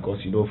emotions,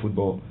 because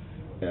football,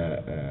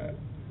 the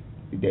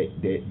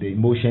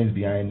emotions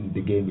behind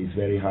the game is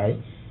very high.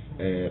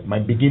 My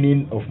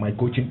beginning of my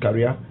coaching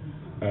career,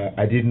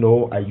 I didn't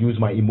know I use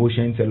my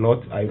emotions a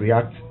lot. I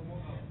react,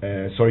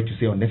 sorry to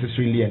say,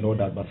 unnecessarily and all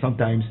that. But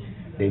sometimes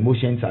the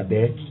emotions are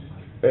there,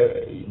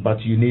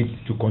 but you need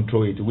to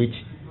control it, which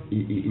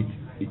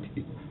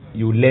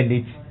you learn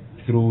it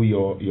through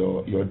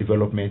your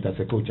development as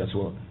a coach as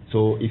well.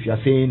 So if you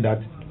are saying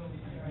that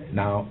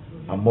now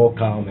I'm more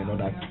calm and all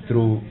that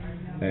through,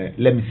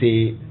 let me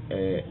say,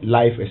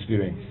 life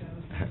experience,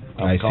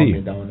 I'm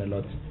calming down a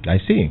lot. I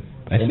see.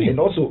 And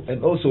also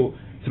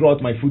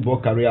throughout my football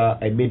career,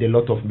 I made a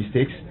lot of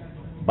mistakes.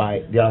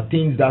 There are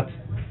things that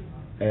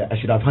I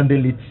should have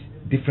handled it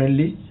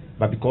differently,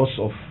 but because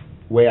of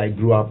where I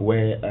grew up,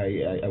 where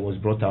I was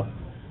brought up,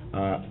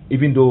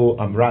 even though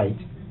I'm right,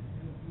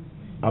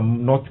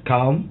 I'm not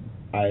calm.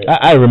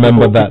 I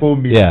remember that.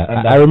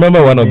 I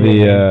remember one of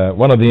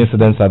the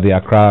incidents at the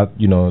Accra,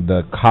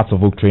 the Hearts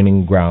of Oak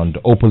training ground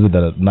opposite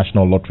the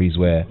National Lotteries,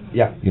 where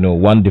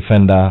one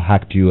defender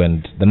hacked you,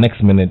 and the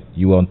next minute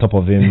you were on top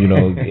of him. That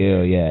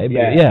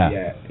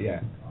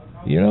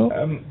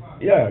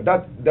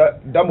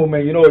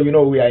moment,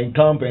 we are in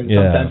camp and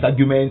sometimes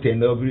argument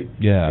and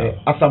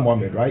Hassan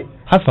Mohammed, right?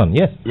 Hassan,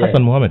 yes.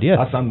 Hassan Mohammed, yes.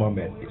 Hassan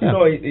Mohammed.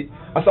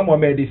 Hassan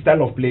Mohammed, his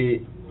style of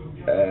play,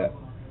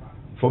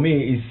 for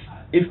me is.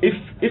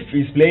 If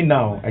he's playing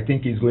now, I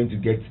think he's going to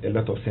get a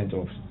lot of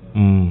send-offs.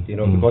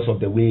 Because of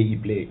the way he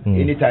plays.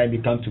 Anytime he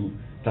comes to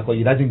tackle,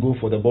 he doesn't go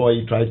for the ball.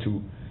 He tries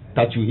to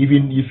touch you,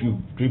 even if you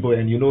dribble.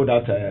 And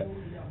that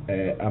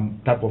I'm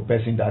type of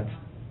person that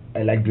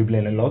I like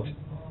dribbling a lot,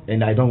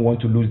 and I don't want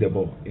to lose the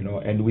ball.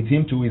 And with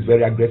him too, he's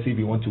very aggressive.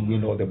 He wants to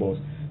win all the balls.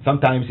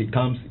 Sometimes he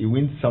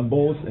wins some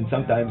balls, and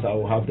sometimes I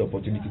will have the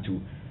opportunity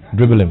to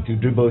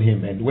dribble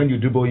him. And when you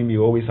dribble him,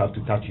 you always have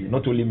to touch you.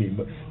 Not only me,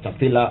 but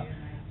Taylor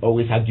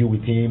always argue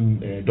with him,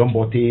 Don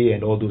Bote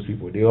and all those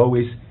people. They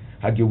always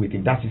argue with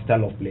him. That's his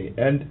style of play.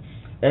 And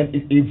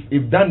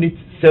he's done it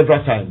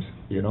several times,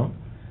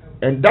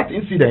 And that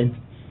incident,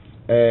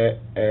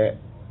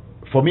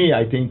 for me,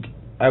 I think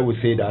I would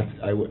say that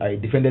I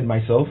defended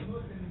myself,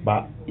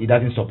 but it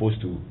doesn't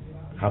supposed to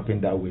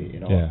happen that way.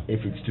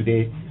 If it's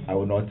today, I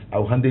will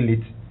handle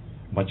it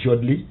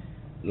maturely.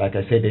 Like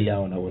I said earlier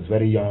on, I was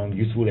very young,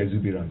 youthful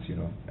exuberance,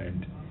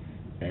 and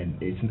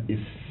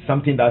it's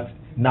something that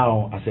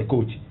now as a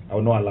coach I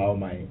will not allow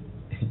my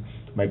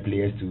my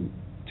players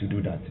to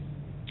do that.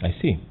 I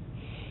see.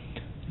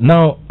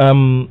 Now,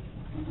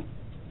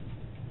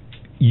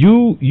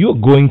 you're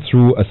going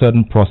through a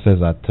certain process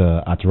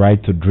at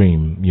Right to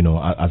Dream,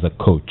 as a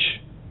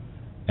coach,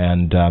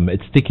 and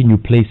it's taking you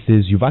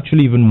places. You've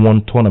actually even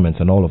won tournaments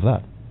and all of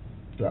that.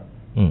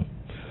 Yeah.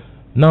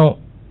 Now,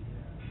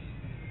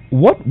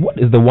 what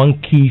is the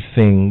one key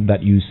thing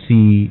that you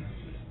see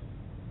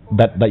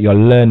that you're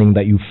learning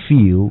that you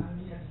feel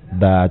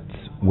that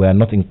we're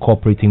not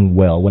incorporating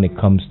well when it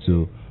comes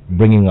to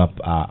bringing up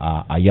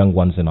our young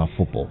ones in our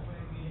football?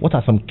 What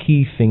are some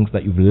key things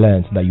that you've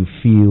learned that you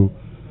feel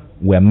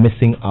we're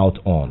missing out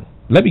on?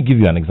 Let me give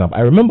you an example.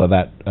 I remember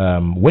that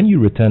when you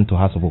returned to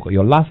Hearts of Oak,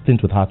 your last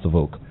stint with Hearts of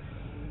Oak,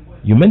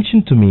 you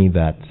mentioned to me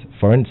that,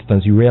 for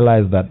instance, you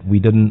realized that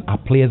our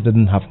players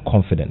didn't have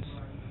confidence,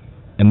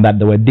 and that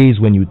there were days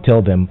when you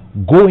tell them,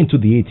 go into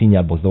the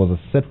 18-yard box. There was a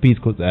set piece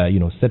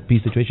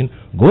situation.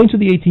 Go into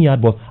the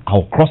 18-yard box.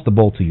 I'll cross the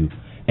ball to you.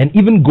 And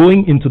even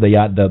going into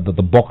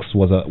the box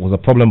was a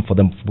problem for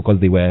them because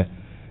they were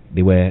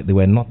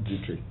not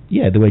jittery.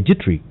 Yeah, they were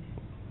jittery.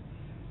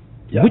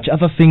 Yeah. Which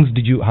other things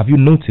have you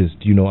noticed,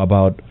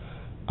 about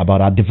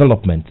our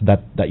development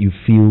that you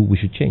feel we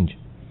should change?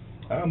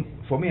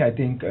 For me, I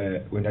think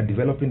when you're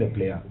developing a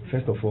player,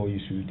 first of all, you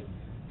should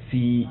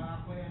see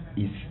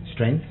his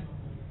strengths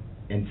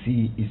and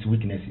see his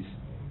weaknesses.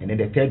 And then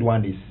the third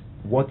one is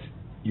what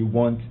you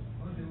want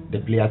the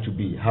player to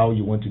be, how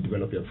you want to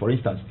develop it. For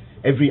instance,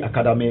 every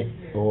academy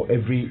or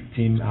every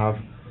team have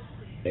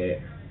a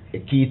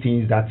key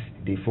things that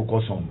they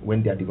focus on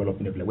when they are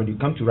developing a player. When you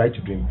come to Right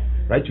to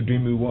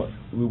Dream, we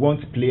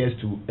want players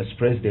to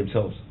express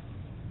themselves.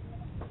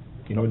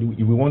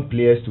 We want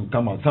players to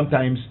come out.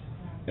 Sometimes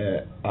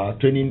our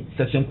training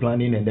session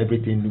planning and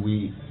everything,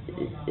 we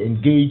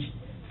engage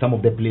some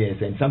of the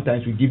players, and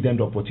sometimes we give them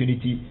the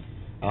opportunity.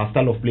 Our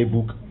style of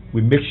playbook,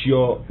 we make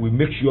sure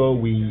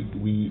we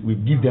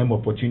give them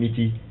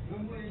opportunity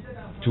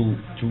to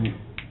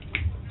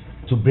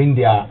bring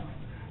their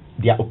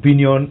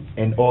opinion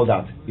and all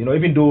that.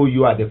 Even though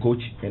you are the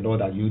coach and all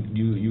that,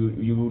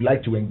 you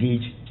like to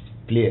engage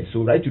players.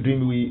 So Right to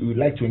Dream, we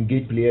like to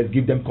engage players,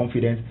 give them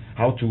confidence,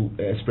 how to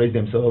express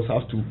themselves,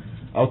 how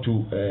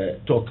to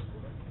talk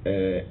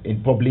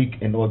in public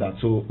and all that.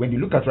 So when you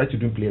look at Right to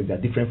Dream players, they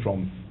are different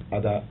from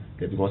other,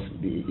 because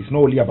it's not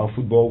only about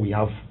football. We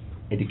have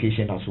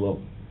education as well.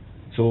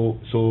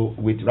 So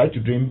with Right to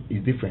Dream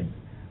is different,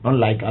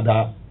 unlike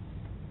other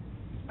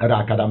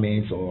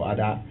academies or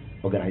other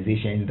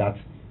organizations that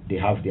they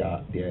have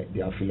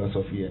their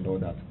philosophy and all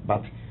that.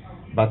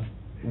 But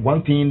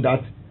one thing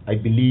that I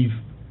believe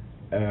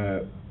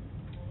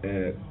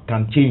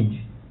can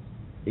change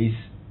is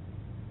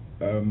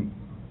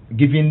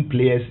giving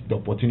players the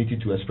opportunity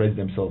to express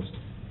themselves.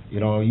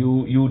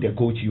 You the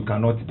coach, you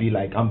cannot be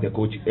like, I'm the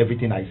coach,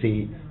 everything I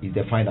say is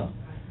the final.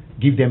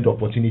 Give them the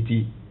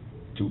opportunity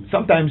to.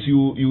 Sometimes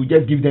you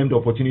just give them the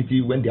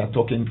opportunity when they are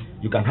talking.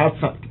 You can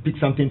pick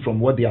something from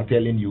what they are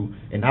telling you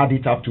and add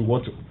it up to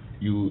what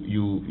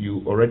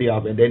you already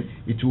have, and then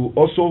it will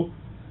also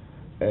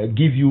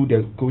give you,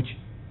 the coach,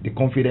 the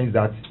confidence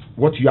that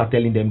what you are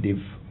telling them,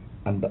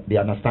 they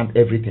understand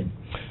everything.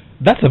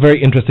 That's a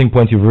very interesting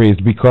point you've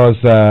raised, because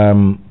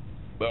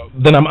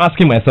then I'm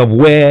asking myself,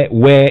 where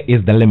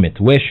is the limit?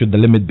 Where should the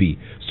limit be?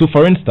 So,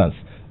 for instance,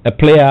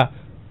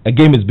 a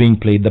game is being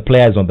played, the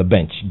player is on the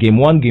bench. Game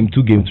 1, Game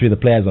 2, Game 3, the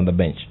player is on the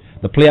bench.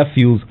 The player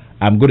feels,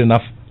 I'm good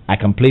enough, I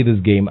can play this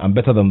game, I'm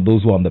better than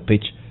those who are on the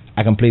pitch,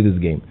 I can play this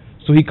game.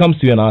 So he comes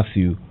to you and asks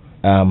you,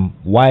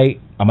 why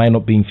am I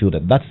not being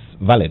fielded? That's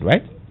valid,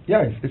 right?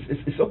 Yeah,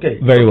 it's okay.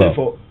 Very well.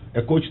 For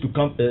a coach to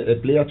come, a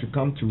player to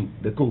come to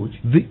the coach,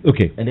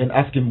 okay, and then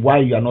ask him why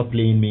you are not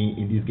playing me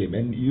in this game.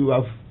 And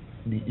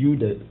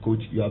the coach,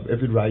 you have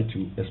every right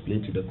to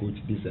explain to the coach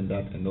this and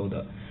that and all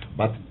that.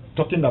 But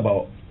talking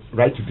about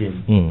Right to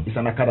Dream, it's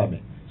an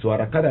academy. So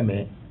at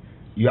academy,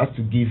 you have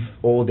to give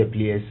all the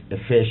players a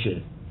fair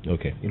share.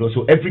 Okay.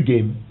 So every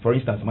game, for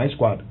instance, my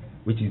squad,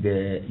 which is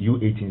the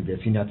U18, the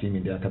senior team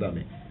in the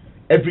academy,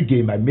 every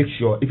game I make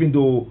sure, even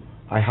though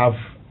I have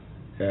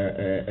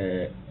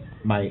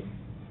my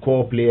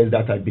core players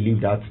that I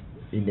believe that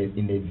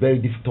in a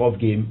very tough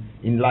game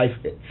in life,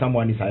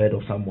 someone is ahead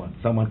of someone.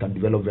 Someone can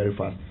develop very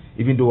fast.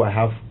 Even though I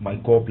have my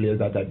core players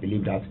that I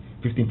believe that,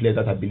 15 players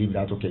that I believe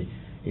that, okay,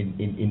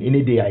 in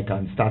any day I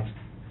can start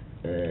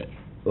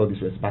all this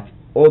ways. But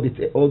all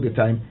the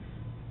time,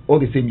 all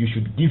the same, you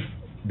should give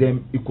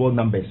them equal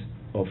numbers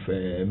of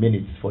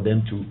minutes for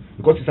them to,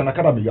 because it's an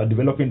academy, you are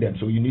developing them,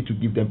 so you need to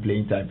give them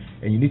playing time,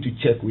 and you need to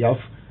check. We have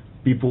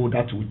people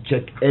that will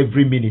check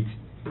every minute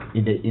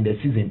in the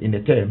season, in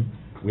the term.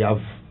 We have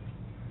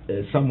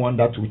someone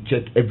that will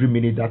check every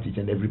minute that each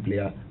and every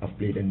player have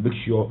played and make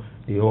sure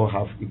they all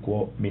have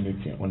equal minutes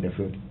on the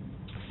field.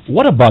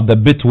 What about the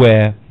bit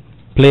where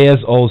players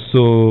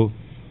also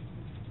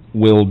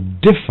will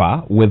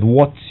differ with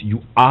what you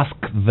ask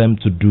them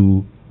to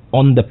do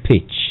on the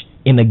pitch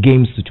in a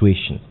game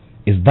situation?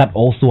 Is that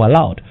also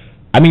allowed?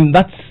 I mean,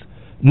 that's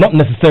not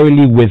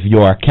necessarily with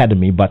your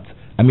academy, but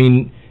I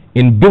mean,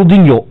 in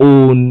building your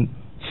own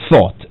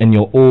thought and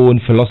your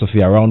own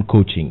philosophy around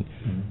coaching,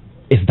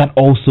 is that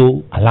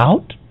also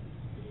allowed?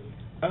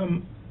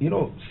 You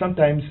know,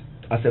 sometimes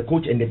as a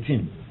coach and the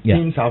team,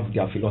 teams have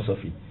their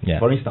philosophy.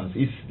 For instance,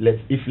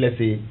 if let's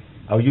say,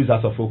 I'll use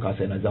House of Folk as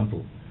an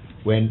example.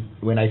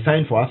 When I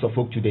signed for House of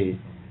Folk today,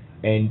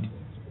 and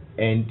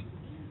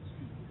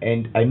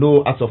I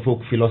know House of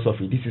Folk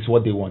philosophy, this is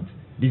what they want.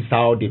 This is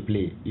how they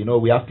play. You know,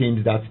 we have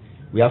teams that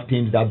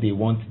they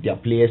want their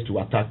players to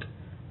attack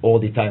all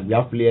the time. We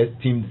have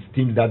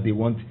teams that they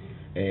want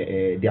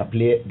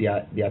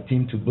their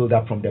team to build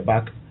up from the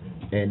back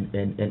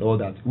and all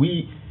that.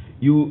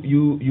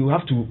 You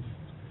have to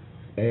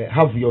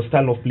have your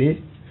style of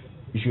play.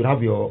 You should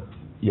have your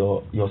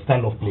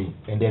style of play,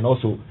 and then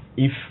also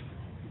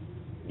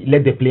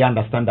let the player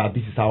understand that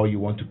this is how you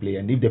want to play.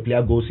 And if the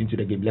player goes into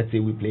the game, let's say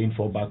we're playing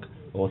 4 back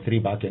or 3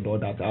 back and all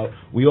that,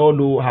 we all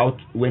know how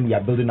when we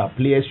are building up,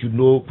 players should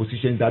know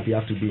positions that they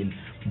have to be in.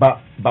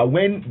 But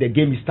when the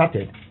game is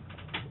started,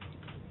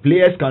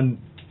 players can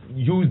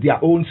use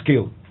their own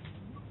skill.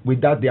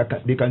 With that,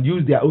 they can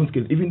use their own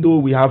skill, even though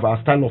we have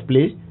our style of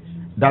play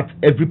that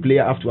every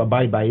player have to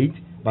abide by it.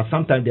 But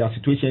sometimes there are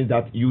situations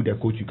that you, the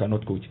coach, you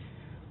cannot coach.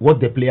 What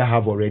the player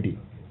have already,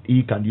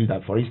 he can use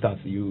that. For instance,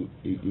 you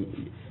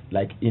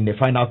like in the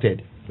final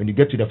third, when you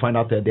get to the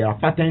final third, there are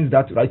patterns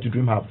that Right to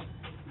Dream have.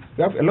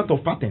 We have a lot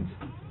of patterns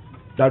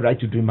that Right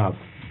to Dream have.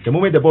 The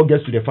moment the ball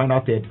gets to the final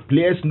third,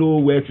 players know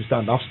where to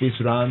stand. Half space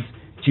runs,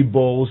 cheap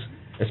balls,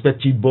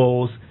 expect cheap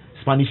balls,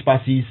 Spanish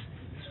passes.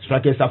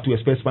 Strikers have to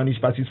expect Spanish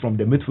passes from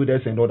the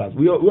midfielders and all that.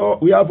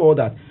 We have all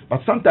that.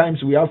 But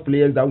sometimes we have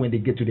players that when they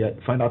get to the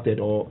final third,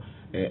 or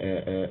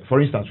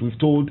for instance, we've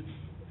told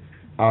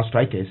our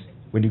strikers,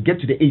 when you get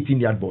to the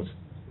 18-yard box,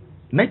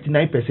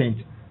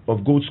 99%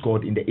 of goals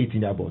scored in the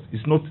 18-yard box.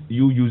 It's not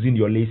you using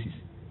your laces.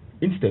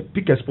 Instead,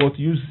 pick a spot,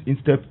 use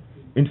instep,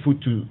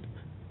 in-foot to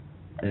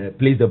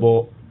place the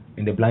ball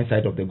in the blind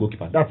side of the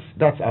goalkeeper.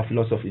 That's our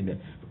philosophy in there.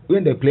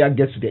 When the player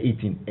gets to the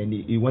 18 and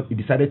he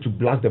decided to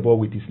blast the ball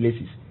with his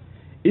laces,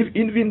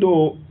 even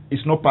though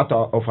it's not part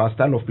of our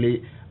style of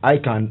play, I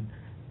can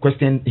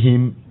question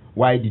him,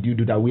 why did you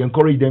do that? We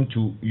encourage them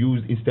to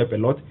use instep a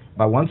lot,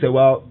 but once in a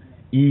while,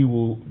 he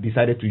will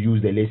decided to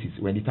use the laces.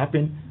 When it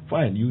happened,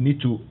 fine, you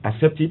need to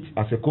accept it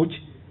as a coach,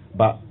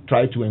 but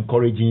try to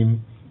encourage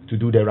him to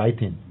do the right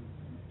thing.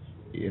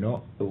 You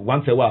know,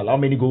 once in a while, how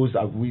many goals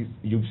have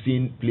you've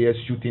seen players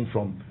shooting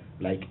from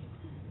like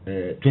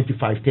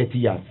 25, 30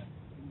 yards?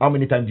 How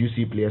many times do you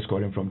see players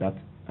scoring from that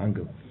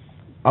angle?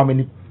 How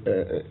many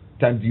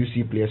times do you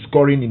see players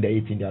scoring in the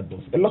 18-yard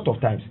box? A lot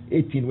of times.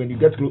 18, when you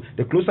get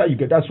the closer you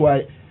get. That's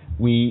why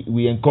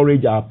we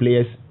encourage our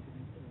players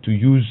to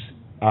use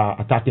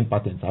attacking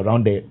patterns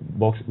around the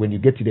box. When you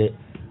get to the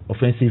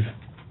offensive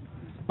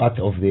part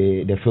of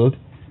the field,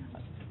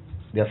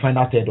 the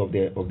final third of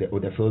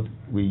the field,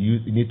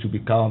 we need to be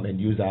calm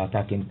and use our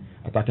attacking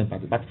pattern.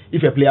 But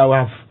if a player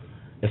have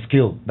a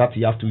skill that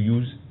you have to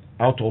use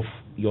out of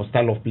your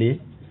style of play,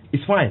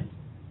 it's fine,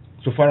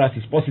 so far as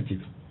it's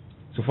positive,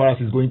 so far as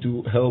it's going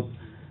to help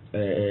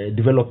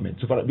development.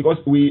 So far, because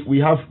we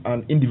have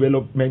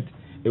individual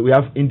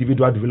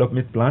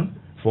development plan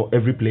for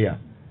every player.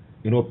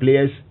 You know,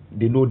 players,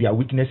 they know their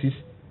weaknesses,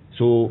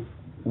 so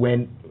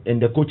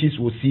and the coaches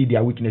will see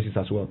their weaknesses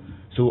as well.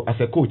 So as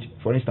a coach,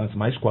 for instance,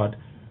 my squad,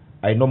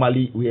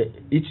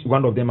 each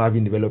one of them have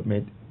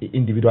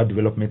individual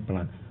development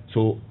plan.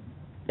 So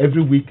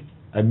every week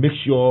I make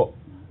sure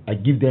I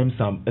give them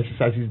some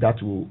exercises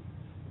that will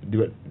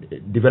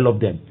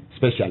develop them,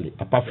 especially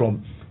apart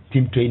from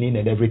team training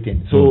and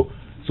everything.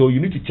 So you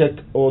need to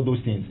check all those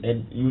things,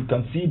 and you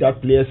can see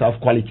that players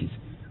have qualities.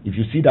 If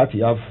you see that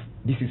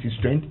this is his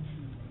strength,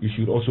 you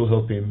should also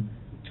help him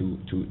to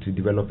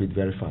develop it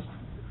very fast.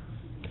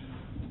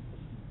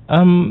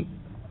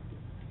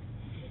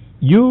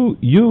 You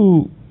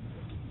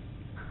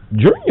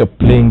during your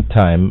playing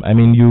time, I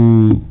mean,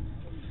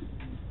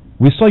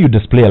 we saw you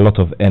display a lot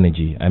of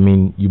energy. I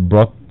mean, you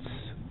brought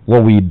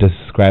what we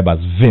describe as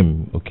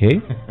vim,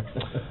 okay?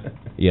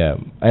 Yeah,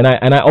 and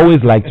I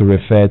always like to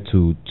refer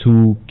to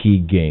 2 key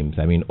games.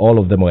 I mean, all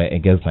of them were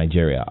against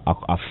Nigeria.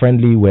 Our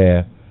friendly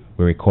where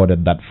we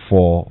recorded that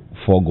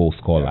 4-goal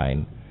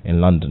scoreline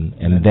in London,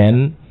 and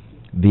then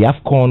the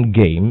AFCON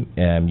game,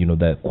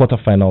 the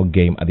quarterfinal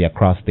game at the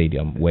Accra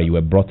Stadium, where you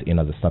were brought in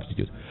as a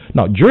substitute.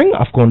 Now, during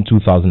AFCON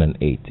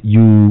 2008,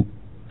 you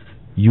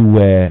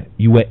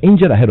were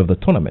injured ahead of the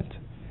tournament.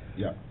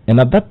 Yeah. And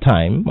at that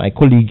time, my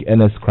colleague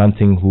Ernest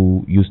Cranting,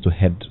 who used to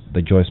head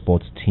the Joy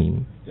Sports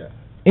team,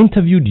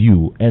 interviewed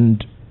you,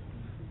 and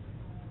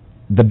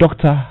the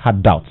doctor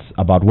had doubts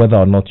about whether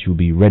or not you'll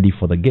be ready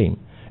for the game.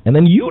 And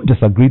then you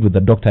disagreed with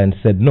the doctor and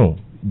said, no,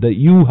 that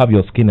you have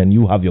your skin and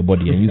you have your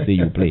body and you say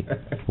you play.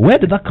 Where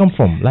did that come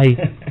from? Like,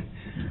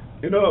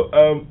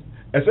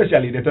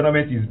 especially the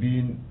tournament is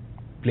being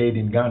played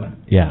in Ghana.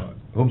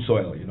 Home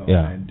soil.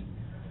 And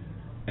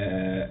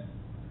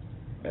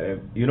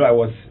I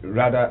was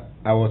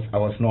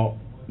not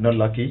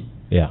lucky.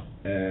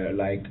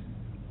 Like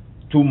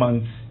 2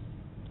 months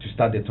to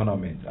start the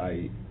tournament,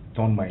 I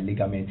torn my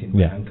ligament in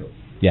my ankle.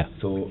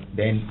 So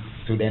then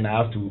I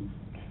have to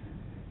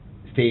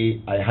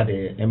stay. I had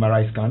a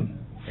MRI scan,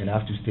 and I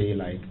have to stay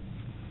like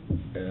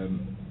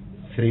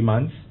 3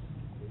 months.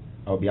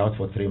 I'll be out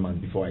for 3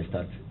 months before I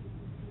start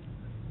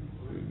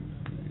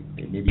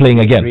maybe playing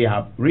again.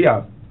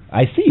 Rehab.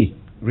 I see.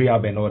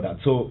 Rehab and all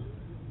that. So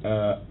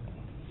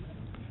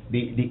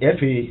the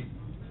FA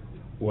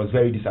was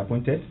very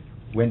disappointed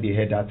when they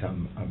heard that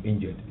I'm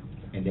injured,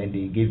 and then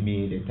they gave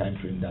me the time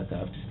frame that I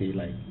have to stay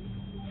like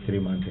 3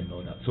 months and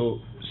all that.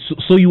 So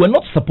you were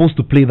not supposed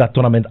to play that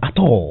tournament at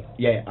all.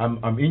 Yeah,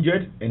 I'm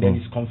injured, and then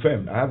it's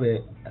confirmed. I have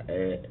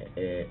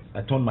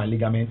I torn my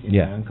ligament in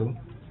my ankle.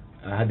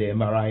 I had the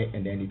MRI,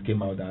 and then it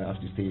came out that I have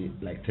to stay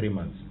like 3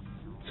 months.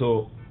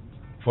 So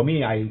for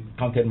me, I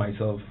counted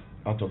myself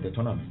out of the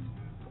tournament.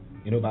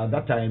 But at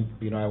that time,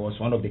 I was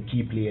one of the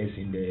key players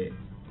in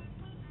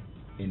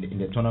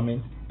the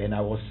tournament, and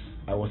I was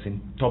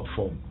in top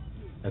form.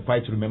 I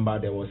quite remember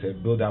there was a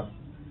build-up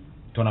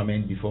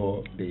tournament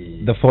before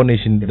the Four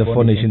Nation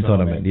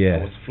tournament. Yeah,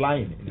 I was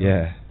flying.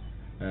 Yeah,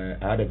 I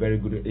had a very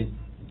good.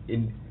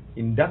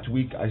 In that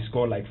week, I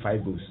scored like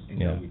 5 goals in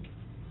that week,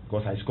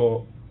 because I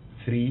scored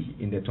 3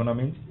 in the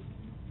tournament.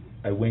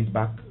 I went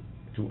back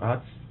to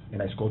Arts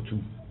and I scored 2.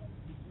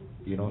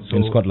 So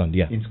in Scotland,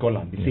 in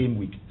Scotland, the same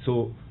week.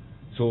 So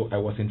I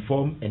was in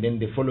form, and then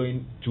the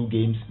following 2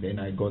 games, then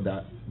I got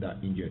that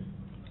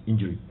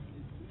injury.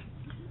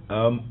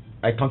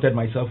 I counted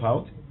myself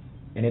out,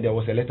 and then there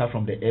was a letter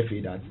from the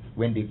FA that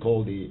when they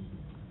called they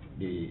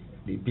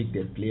picked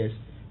the players,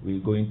 we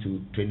were going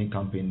to training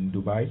camp in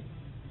Dubai,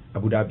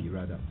 Abu Dhabi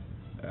rather.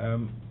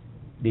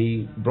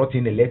 They brought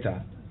in a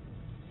letter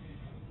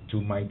to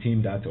my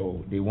team that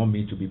they want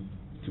me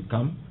to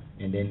come,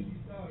 and then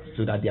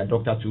so that their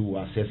doctor too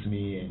will assess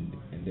me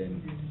and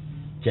then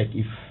check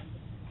if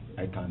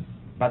I can.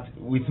 But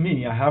with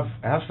me, I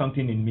have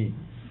something in me.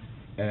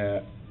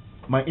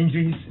 My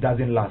injuries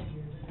doesn't last.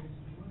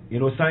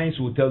 Science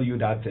will tell you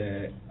that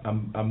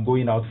I'm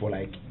going out for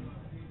like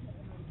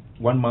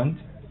 1 month.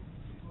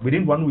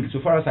 Within 1 week, so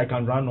far as I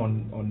can run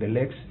on the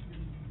legs,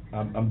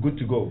 I'm good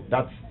to go.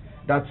 That's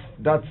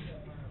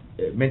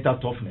mental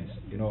toughness.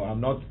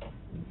 I'm not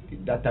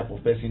that type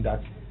of person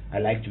that I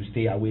like to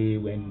stay away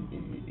when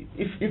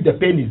if the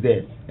pain is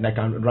there and I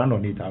can run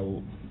on it, I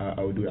will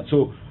do that.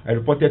 So I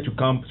reported to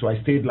camp. So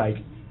I stayed like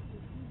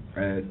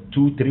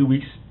 2-3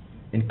 weeks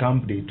in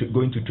camp. They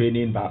going to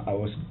training, but I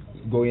was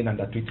going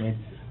under treatment.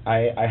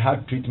 I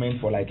had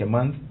treatment for like a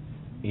month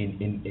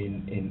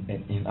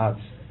in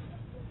Arts,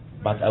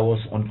 but I was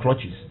on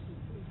crutches.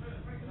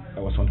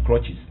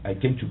 I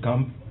came to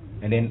camp,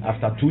 and then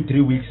after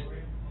 2-3 weeks,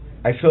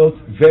 I felt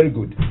very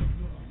good.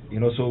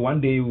 So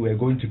one day we were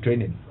going to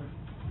training,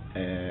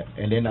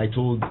 and then I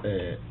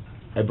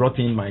brought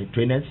in my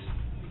trainers,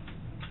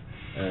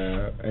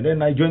 and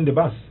then I joined the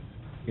bus.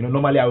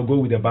 Normally I would go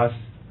with the bus,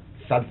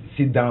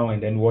 sit down,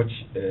 and then watch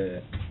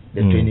the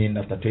training.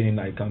 After training,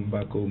 I come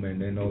back home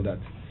and then all that.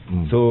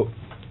 So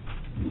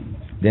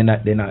then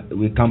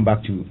we come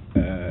back to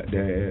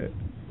the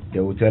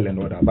hotel and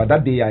all that. But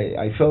that day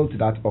I felt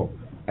that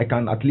I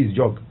can at least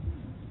jog.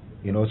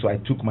 So I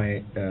took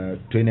my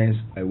trainers.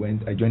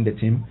 I joined the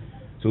team.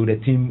 So the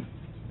team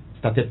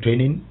started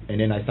training, and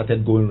then I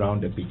started going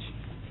around the pitch.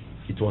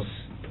 It was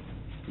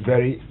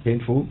very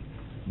painful,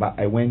 but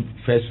I went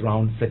first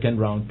round, second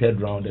round, third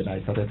round, and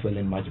I started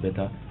feeling much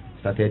better.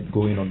 Started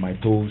going on my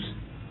toes.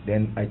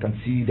 Then I can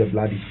see the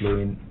blood is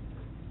flowing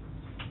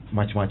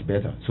much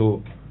better.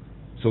 So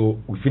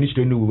we finished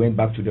training. We went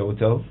back to the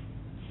hotel,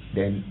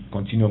 then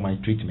continued my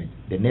treatment.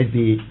 The next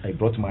day I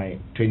brought my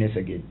trainers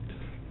again.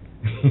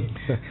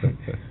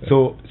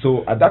 so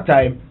at that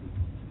time,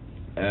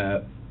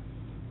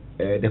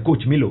 the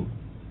coach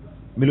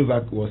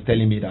Milovac was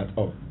telling me that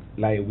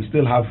we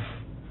still have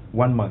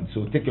 1 month,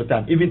 so take your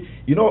time. Even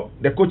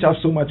the coach has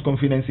so much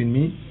confidence in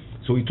me,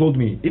 so he told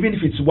me even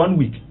if it's 1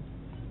 week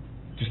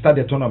to start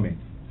the tournament,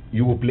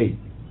 you will play.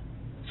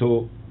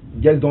 So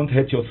just don't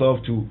hurt yourself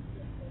to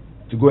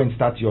go and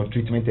start your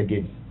treatment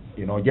again.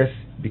 Just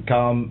be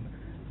calm,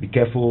 be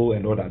careful,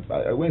 and all that.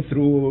 I went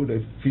through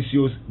the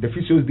physios. The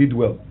physios did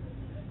well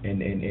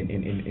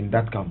in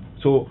that camp.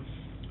 So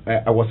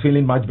I was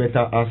feeling much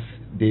better as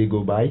they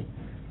go by,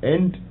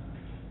 and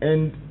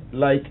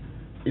like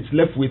it's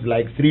left with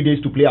like 3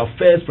 days to play our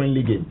first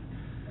friendly game.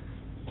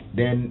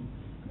 Then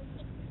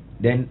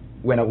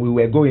when we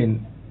were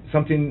going,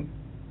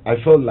 I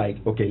felt like,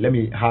 okay, let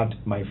me have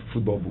my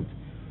football boot.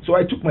 So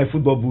I took my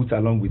football boots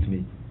along with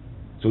me.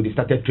 So they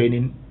started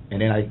training,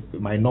 and then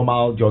my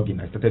normal jogging,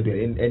 I started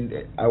doing, and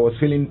I was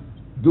feeling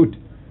good.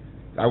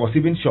 I was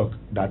even shocked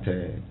that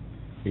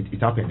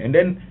it happened. And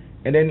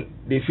then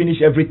they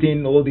finished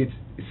everything, all this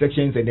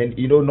sections, and then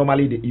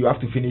normally you have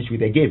to finish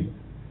with a game,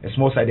 a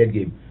small-sided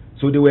game.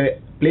 So they were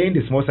playing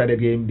the small-sided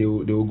game. They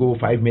will go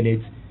 5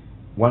 minutes,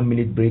 1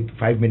 minute break,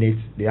 5 minutes.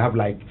 They have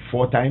like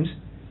 4 times.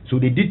 So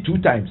they did 2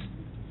 times.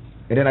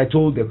 And then I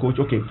told the coach,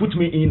 okay, put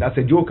me in as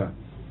a joker.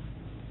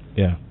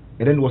 Yeah.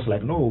 And then it was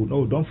like, no,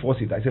 don't force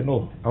it. I said,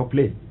 no, I'll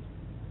play.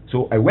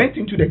 So I went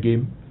into the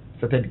game,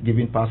 started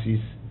giving passes,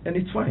 and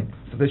it's fine.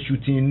 Started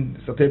shooting,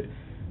 started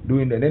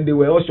doing, and then they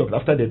were all shocked.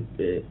 After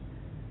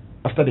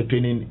the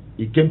training,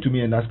 he came to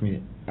me and asked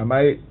me, am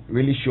I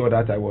really sure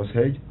that I was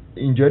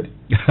injured?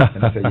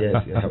 And I said, yes,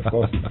 of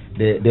course.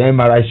 The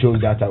MRI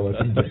showed that I was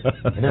injured.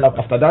 And then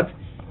after that,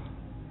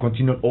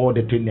 continued all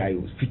the training. I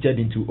was featured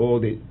into all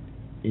the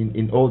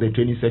in all the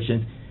training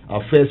sessions.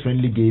 Our first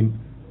friendly game,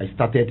 I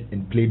started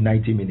and played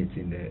 90 minutes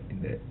in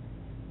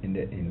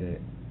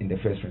the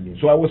first friendly.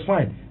 So I was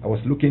fine. I was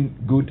looking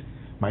good.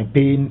 My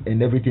pain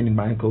and everything in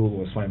my ankle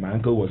was fine. My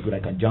ankle was good. I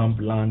can jump,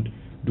 land,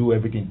 do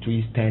everything,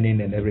 twist, turning,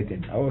 and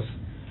everything.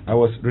 I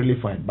was really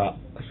fine. But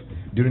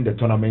during the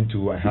tournament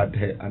too, I had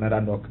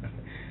another knock,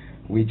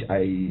 which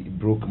I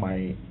broke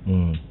my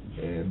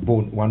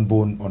one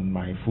bone on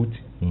my foot.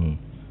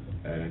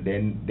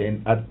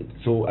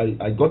 So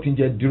I got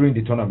injured during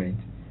the tournament,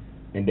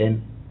 and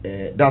then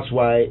that's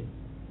why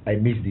I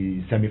missed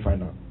the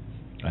semi-final.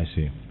 I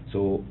see.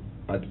 So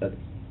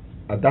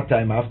at that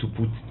time, I have to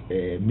put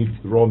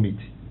raw meat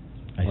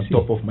on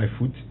top of my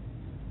foot,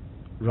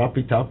 wrap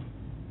it up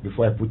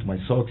before I put my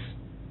socks,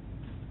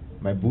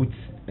 my boots,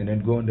 and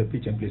then go on the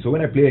pitch and play. So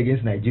when I play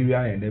against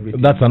Nigeria and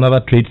everything, that's another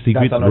trade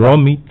secret. Raw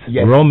meat.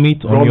 Yes. Raw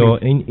meat on your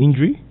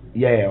injury.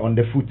 Yeah, on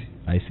the foot.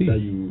 I see.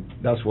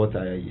 That's what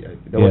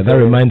that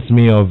reminds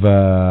me of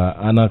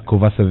Anna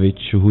Kovacevic,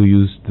 who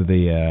used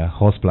the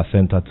horse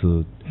placenta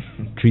to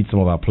treat some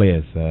of our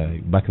players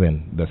back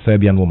then, the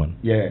Serbian woman.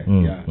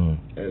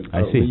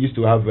 I see. We used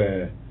to have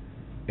a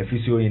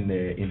physio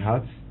in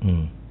Hearts.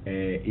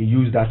 He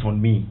used that on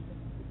me.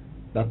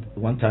 That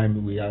one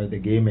time we had the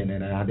game, and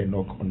then I had a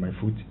knock on my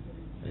foot,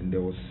 and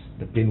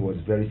the pain was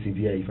very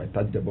severe if I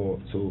touched the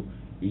ball. So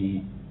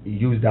he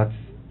used that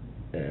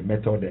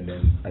method, and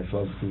then I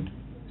felt good.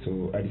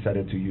 So I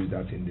decided to use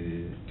that in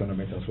the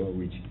tournament as well,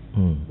 which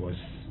was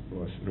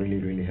really,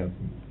 really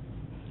helping.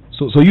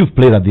 So you've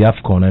played at the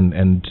AFCON,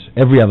 and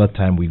every other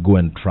time we go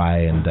and try,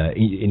 and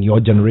in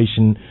your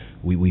generation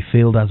we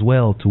failed as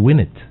well to win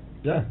it.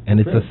 Yeah. And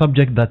it's a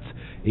subject that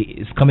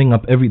is coming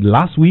up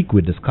last week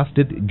we discussed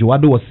it.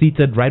 Joado was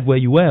seated right where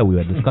you were. We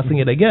were discussing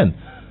it again.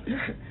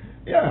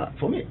 Yeah.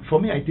 For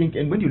me, I think,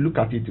 and when you look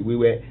at it,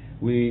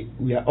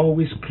 we are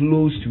always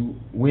close to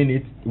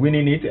winning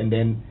it, and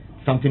then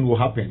something will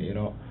happen.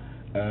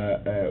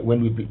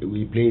 When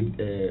we played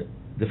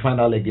the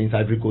final against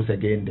Ivory Coast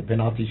again, the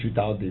penalty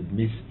shootout, they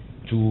missed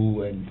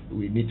 2, and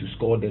we need to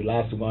score the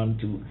last one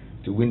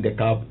to win the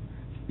cup.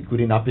 It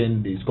couldn't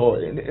happen. They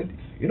scored, and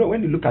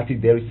when you look at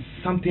it, there is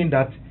something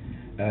that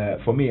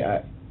for me,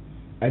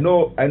 I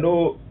know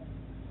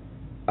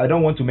I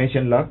don't want to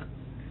mention luck,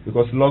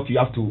 because luck, you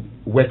have to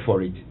work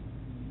for it.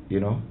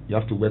 You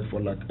have to work for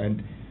luck,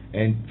 and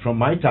from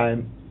my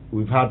time,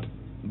 we've had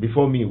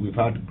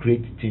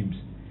great teams.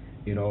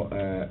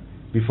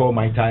 Before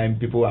my time,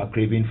 people are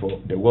craving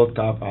for the World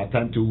Cup. Our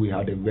time too, we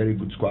had a very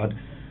good squad.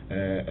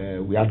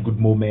 We had good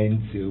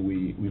moments.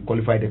 We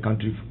qualified the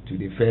country to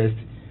the first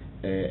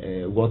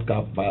World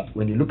Cup. But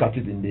when you look at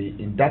it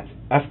in that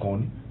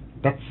AFCON,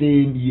 that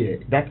same year,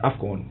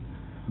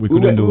 we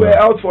were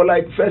out for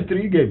like first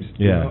 3 games.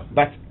 Yeah.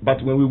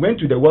 But when we went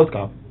to the World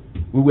Cup,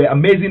 we were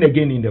amazing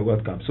again in the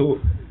World Cup. So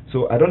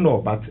I don't know,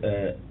 but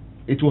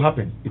it will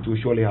happen. It will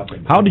surely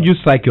happen. How did you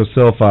psych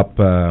yourself up?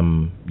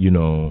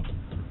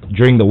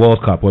 During the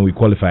World Cup when we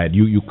qualified,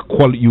 you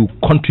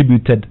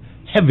contributed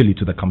heavily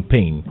to the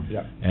campaign,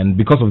 and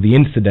because of the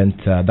incident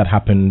that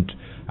happened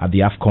at the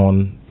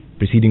AFCON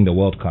preceding the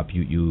World Cup,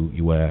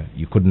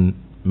 you couldn't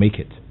make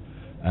it.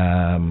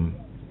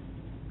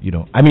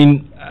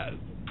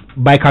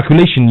 By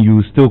calculation,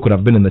 you still could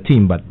have been in the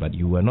team, but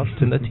you were not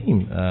in the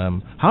team.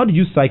 How did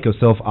you psych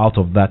yourself out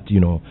of that?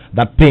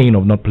 That pain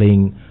of not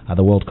playing at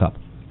the World Cup.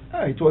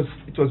 It was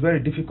very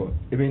difficult.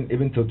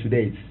 Even till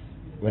today,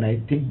 when I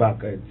think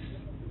back,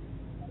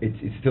 it's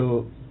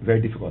still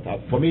very difficult.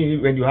 For me,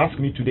 when you ask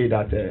me today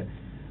that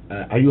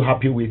are you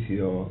happy with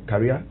your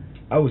career,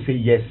 I would say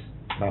yes.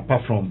 But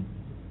apart from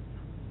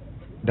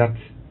that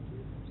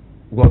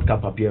World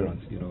Cup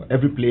appearance,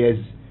 every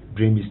player's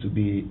dream is to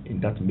be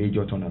in that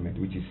major tournament,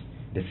 which is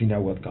the Senior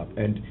World Cup.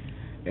 And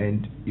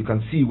you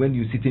can see when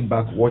you're sitting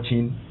back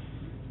watching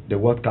the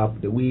World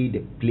Cup, the way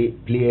the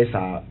players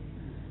are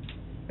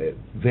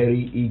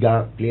very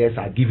eager, players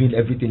are giving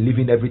everything,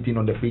 leaving everything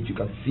on the pitch. You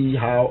can see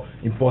how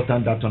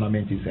important that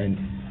tournament is, and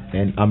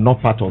I'm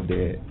not part of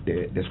the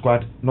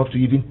squad, not to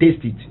even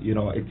taste it.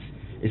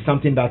 It's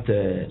something that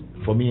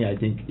for me, I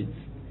think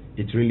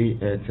it's really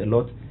it's a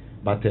lot.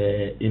 But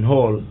in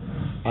whole,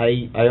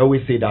 I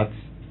always say that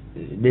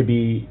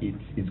maybe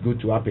it's good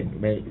to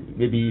happen.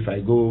 Maybe if I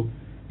go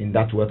in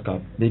that World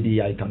Cup, maybe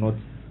I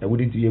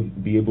wouldn't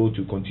be able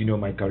to continue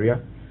my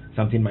career.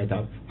 Something might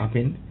have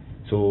happened.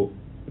 So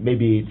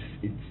maybe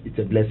it's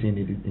a blessing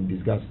in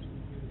disguise.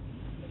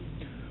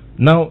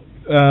 Now,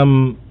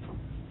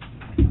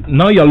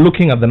 now you're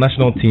looking at the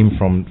national team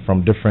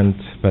from different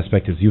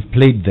perspectives. You've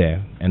played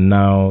there, and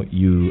now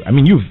you've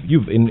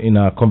in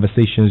our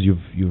conversations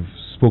you've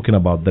spoken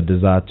about the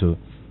desire to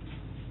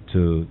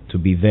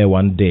be there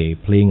one day,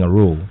 playing a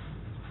role.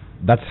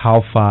 That's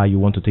how far you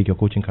want to take your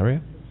coaching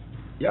career?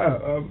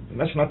 Yeah,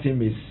 national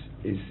team is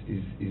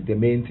the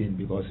main thing,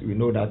 because we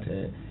know that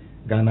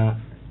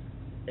Ghana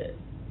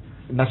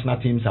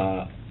national teams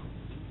are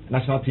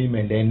national team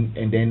and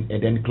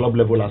then club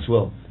level as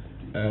well.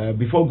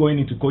 Before going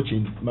into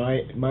coaching,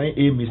 my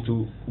aim is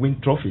to win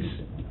trophies.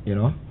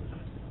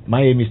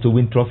 My aim is to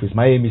win trophies.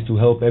 My aim is to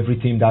help every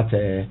team that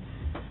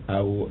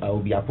I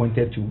will be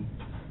appointed to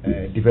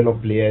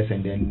develop players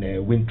and then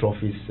win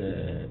trophies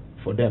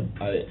for them.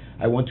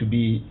 I want to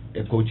be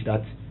a coach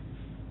that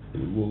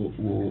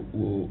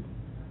will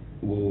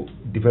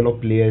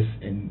develop players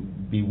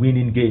and be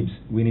winning games,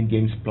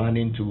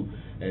 planning to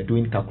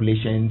doing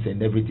calculations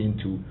and everything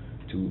to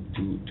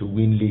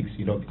win leagues.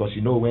 Because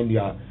when you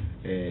are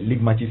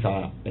league matches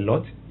are a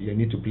lot, you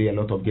need to play a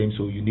lot of games,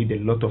 so you need a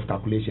lot of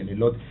calculation,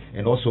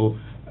 and also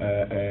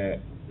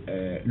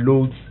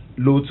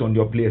loads on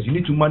your players. You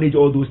need to manage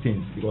all those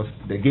things, because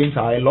the games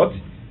are a lot,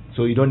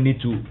 so you don't need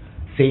to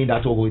say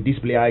that, oh, this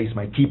player is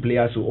my key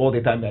player, so all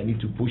the time I need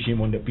to push him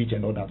on the pitch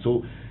and all that.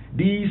 So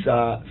these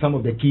are some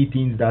of the key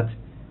things that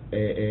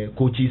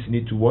coaches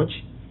need to watch: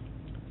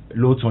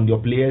 loads on your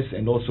players,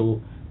 and also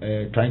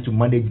trying to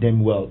manage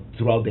them well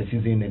throughout the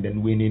season, and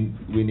then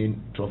winning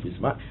trophies.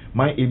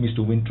 My aim is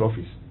to win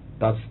trophies.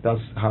 That's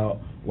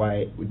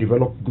why we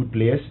develop good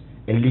players,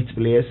 elite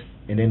players,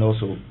 and then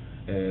also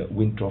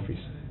win trophies.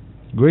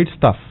 Great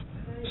stuff.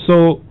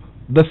 So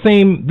this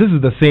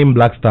is the same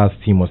Black Stars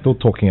team we're still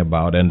talking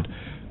about, and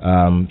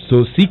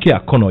so C.K.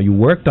 Akono, you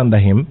worked under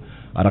him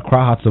at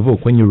Accra Hearts of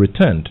Oak when you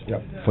returned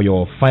for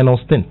your final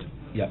stint.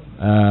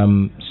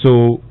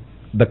 So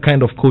the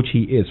kind of coach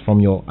he is, from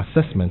your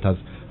assessment as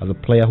a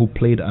player who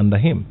played under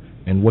him,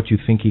 and what you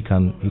think he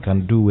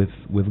can do with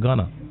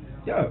Ghana.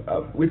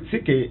 With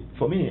CK,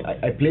 for me,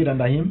 I played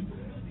under him,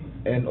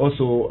 and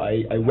also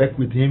I worked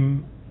with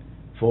him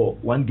for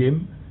one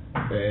game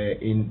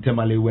in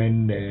Temale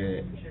when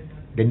the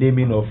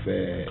renaming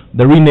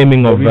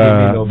of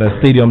the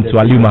stadium to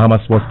Ali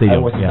Muhammad Sports Stadium.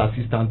 I was his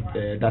assistant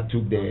that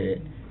took the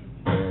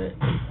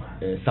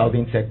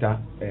Southern Sector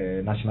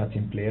national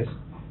team players.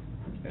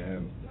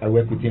 I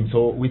work with him.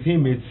 So with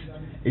him,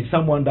 it's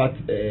someone that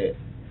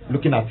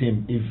looking at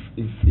him,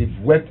 if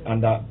worked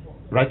under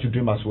Right to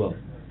Dream as well.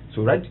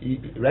 So Right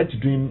to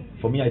Dream,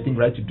 for me, I think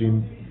Right to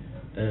Dream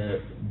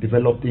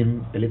developed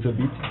him a little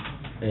bit.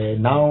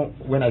 Now,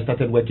 when I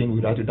started working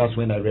with Right to, that's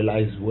when I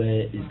realized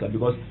where he's going.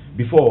 Because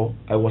before,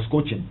 I was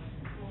coaching.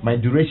 My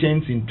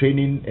durations in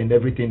training and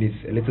everything is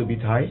a little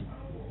bit high.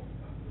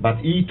 But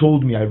he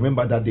told me, I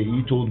remember that day,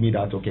 he told me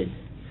that, okay,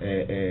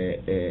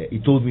 he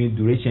told me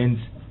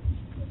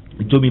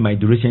my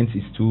durations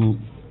is too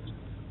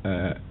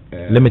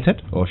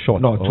limited or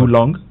short? No, too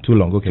long. Too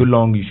long, okay. Too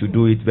long, you should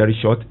do it very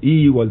short.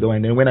 He was the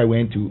one, and when I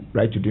went to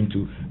Right to Dream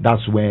too,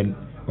 that's when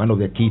one of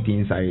the key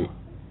things I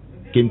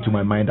came to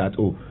my mind that,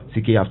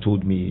 CK have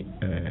told me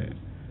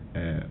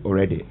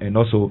already. And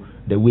also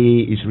the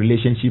way his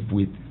relationship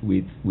with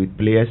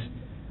players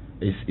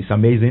is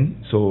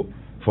amazing. So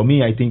for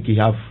me, I think he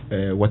have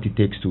what it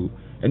takes to,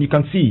 and you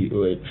can see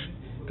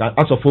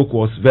Attoh Folk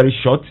was very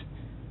short,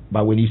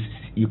 but when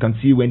you can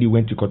see when he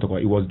went to Kotoko,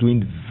 he was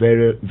doing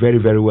very, very,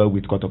 very well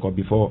with Kotoko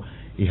before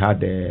he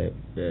had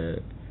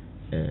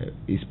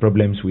his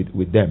problems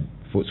with them.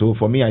 So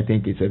for me, I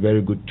think it's a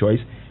very good choice.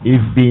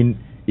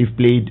 He's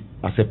played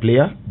as a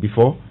player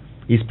before.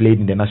 He's played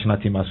in the national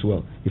team as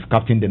well. He's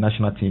captained the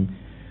national team,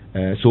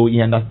 so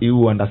he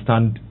will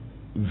understand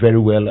very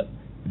well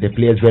the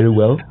players very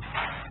well.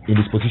 In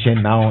his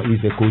position now,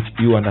 he's a coach.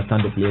 He will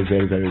understand the players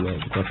very, very well,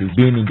 because he's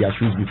been in their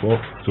shoes before.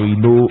 So he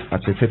know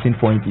at a certain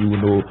point he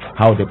will know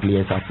how the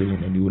players are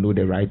feeling, and he will know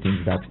the right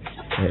things that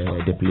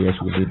the players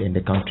will need and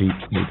the country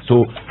needs.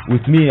 So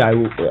with me, I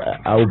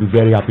will be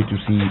very happy to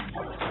see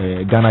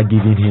Ghana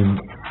giving him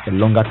a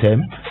longer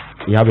term.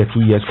 He have a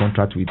 2 years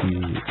contract with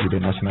the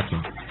national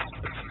team.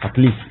 At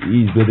least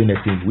he is building a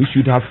team. We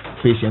should have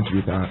patience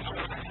with our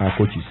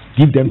coaches.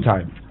 Give them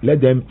time.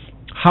 Let them.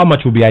 How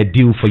much would be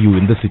ideal for you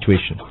in this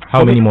situation?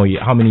 How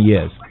many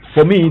years?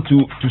 For me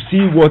to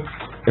see what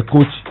a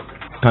coach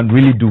can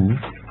really do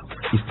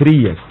is 3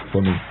 years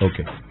for me.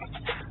 Okay.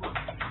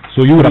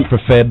 So you would have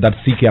preferred that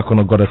CK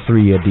Akono got a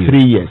 3-year deal?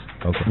 3 years.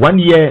 Okay. 1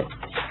 year,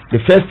 the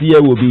first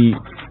year will be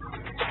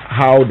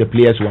how the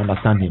players will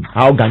understand him,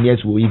 how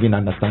Ghanaians will even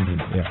understand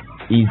him. Yeah.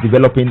 He's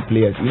developing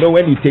players.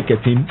 When you take a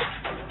team,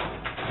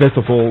 first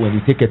of all, when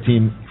you take a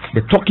team,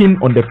 the talking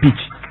on the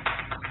pitch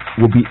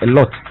will be a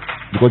lot,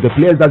 because the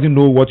players doesn't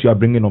know what you are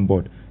bringing on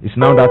board. It's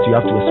now that you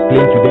have to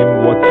explain to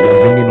them what you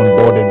are bringing on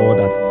board and all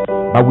that.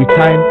 But with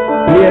time,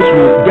 players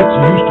will get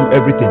used to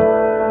everything.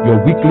 Your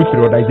weekly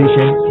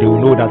periodization, they will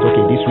know that,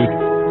 okay, this week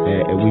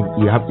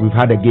we've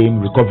had a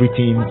game, recovery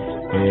team,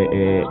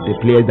 the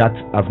players that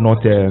have not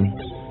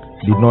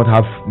did not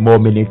have more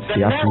minutes.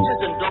 They have to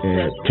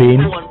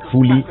train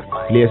fully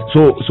players.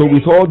 So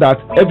with all that,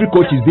 every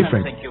coach is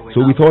different.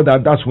 So with all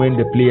that, that's when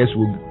the players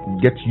will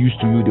get used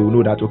to you. They will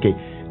know that, okay,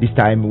 this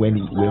time when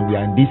we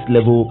are in this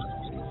level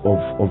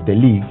of the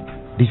league,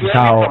 this is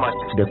how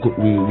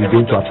we're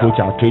going to approach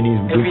our trainings,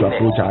 we're going to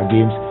approach our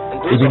games.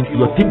 Even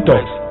your team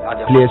talks,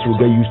 players will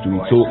get used to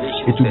it. So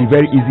it will be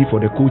very easy for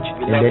the coach,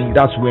 and then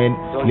that's when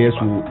players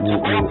will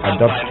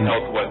adapt to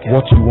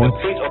what you want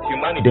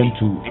them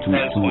to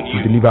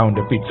deliver on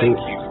the pitch. So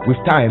with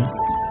time,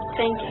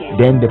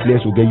 then the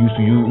players will get used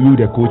to you. You,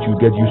 the coach, will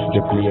get used to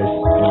the players.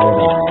 And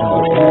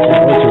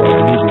also, I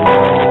believe in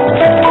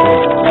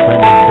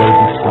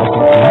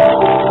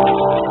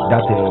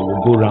that will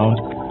go around,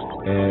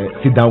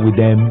 sit down with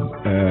them,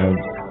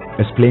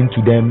 explain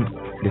to them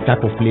the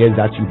type of players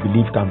that you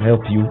believe can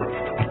help you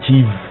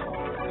achieve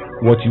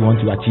what you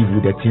want to achieve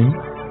with the team,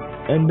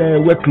 and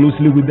work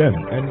closely with them.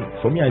 And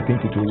for me, I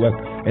think it will work.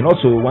 And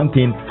also, one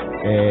thing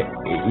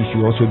you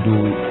should also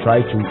do,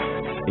 try to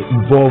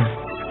involve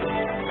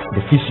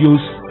the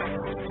physios,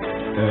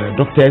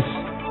 doctors,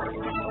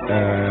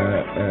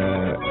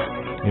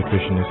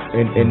 nutritionists,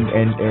 and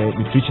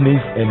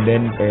nutritionists, and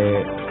then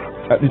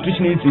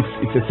nutritionists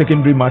it's a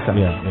secondary matter.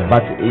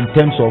 But in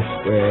terms of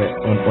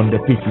on the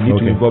pitch, you need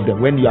to involve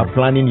them. When you are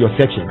planning your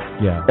section,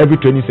 every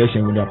training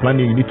session, when you are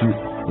planning, you need to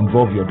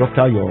involve your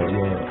doctor, your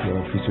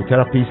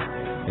physiotherapist,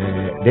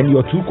 then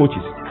your two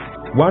coaches,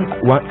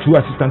 two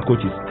assistant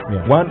coaches.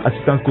 One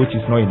assistant coach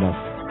is not enough.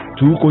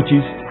 Two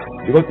coaches,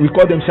 because we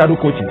call them shadow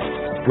coaches.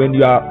 When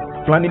you are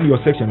planning your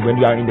section, when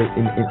you are in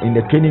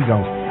the training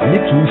ground, you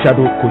need two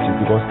shadow coaches,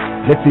 because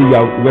let's say you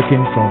are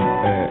working from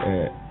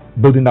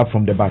building up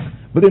from the back.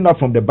 Building up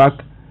from the back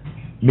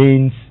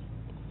means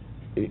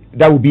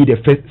that will be the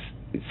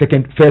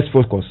first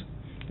focus.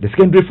 The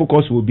secondary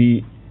focus will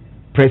be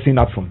pressing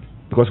up front,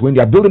 because when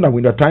you are building up,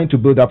 when you are trying to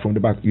build up from the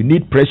back, you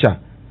need pressure.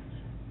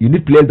 You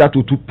need players that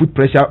will put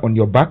pressure on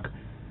your back,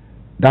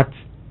 that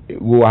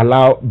will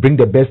bring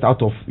the best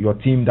out of your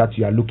team that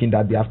you are looking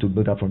that they have to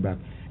build up from back.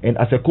 And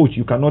as a coach,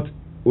 you cannot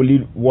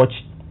only watch.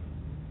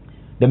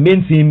 The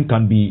main team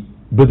can be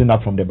building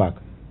up from the back,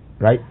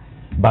 right?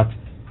 But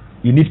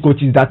you need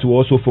coaches that will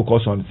also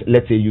focus on,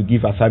 let's say you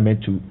give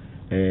assignment to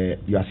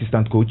your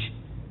assistant coach.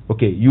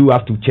 Okay, you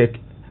have to check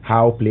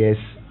how players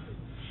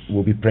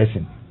will be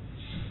pressing.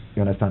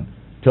 You understand?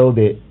 Tell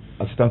the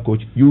assistant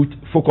coach, you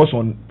focus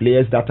on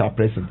players that are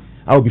pressing.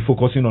 I will be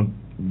focusing on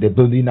the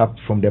building up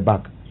from the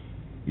back.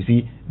 You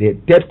see, the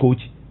third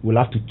coach will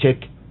have to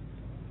check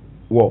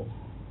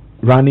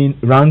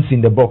runs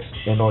in the box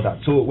and all that.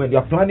 So when you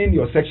are planning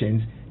your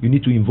sections, you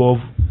need to involve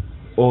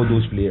all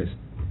those players.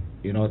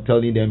 You know,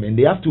 telling them, and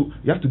you have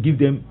to give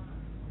them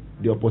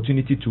the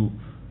opportunity to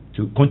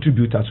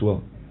contribute as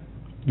well.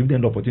 Give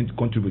them the opportunity to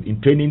contribute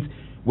in trainings.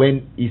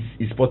 When he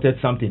spotted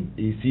something,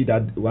 you see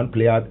that one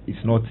player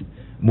is not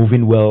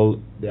moving well,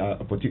 there are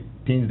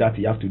things that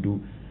he has to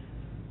do.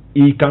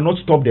 He cannot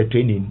stop the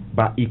training,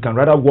 but he can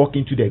rather walk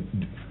into the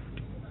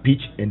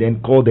pitch and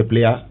then call the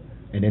player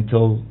and then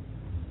talk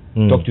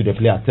to the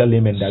player, tell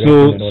him and direct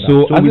him and all that.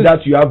 So with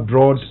that, you have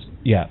broad.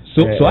 Yeah.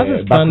 So as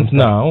it stands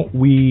now,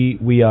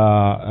 we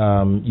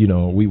are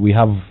we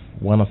have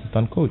one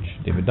assistant coach,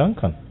 David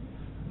Duncan.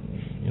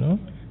 You know.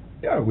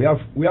 Yeah, we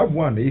have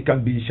one. He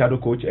can be shadow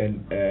coach,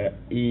 and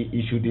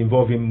he should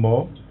involve him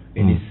more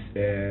in his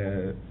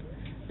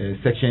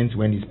sections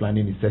when he's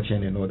planning his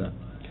section and all that.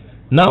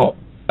 Now,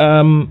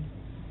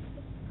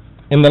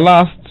 in the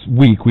last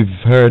week, we've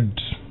heard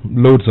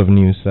loads of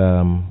news.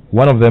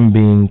 One of them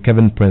being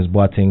Kevin Prince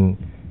Boateng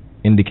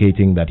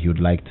indicating that he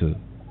would like to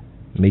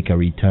make a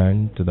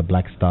return to the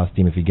Black Stars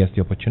team if he gets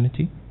the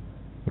opportunity.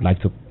 Would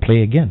like to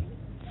play again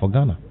for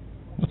Ghana.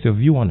 What's your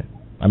view on it?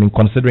 I mean,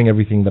 considering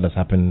everything that has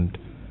happened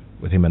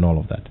with him and all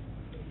of that.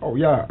 Oh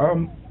yeah,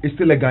 he's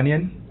still a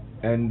Ghanaian,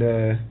 and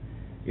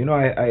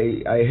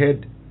I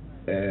heard,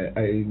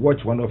 I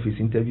watched one of his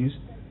interviews.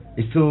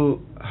 He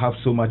still have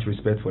so much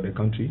respect for the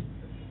country,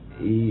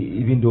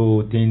 even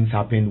though things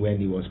happened when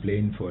he was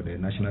playing for the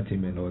national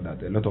team and all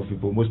that.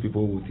 Most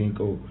people will think,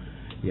 oh,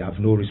 he have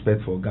no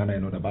respect for Ghana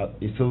and all that, but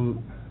he's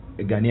still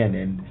a Ghanaian.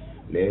 And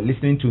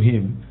listening to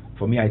him,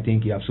 for me, I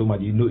think he have so much.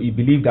 He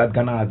believed that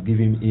Ghana has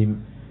given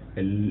him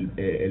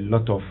a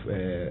lot of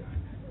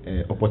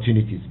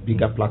opportunities,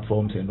 bigger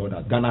platforms and all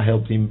that. Ghana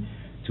helped him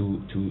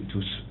to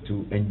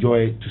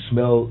enjoy, to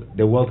smell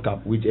the World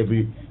Cup, which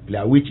every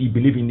player, which he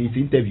believed in his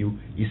interview.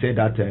 He said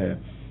that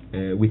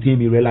with him,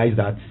 he realized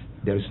that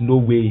there is no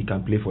way he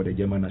can play for the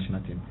German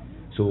national team.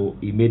 So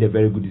he made a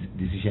very good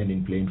decision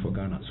in playing for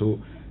Ghana. So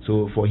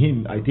for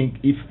him, I think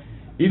if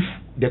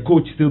the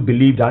coach still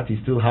believes that he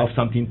still has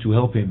something to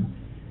help him,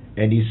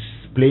 and he's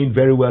playing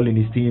very well in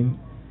his team,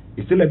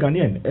 he's still a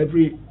Ghanaian.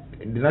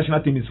 The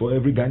national team is for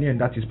every Ghanaian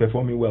that is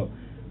performing well.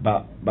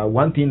 But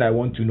one thing I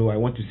want to know, I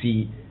want to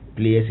see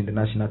players in the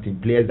national team,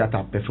 players that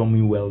are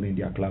performing well in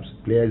their clubs,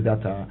 players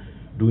that are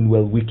doing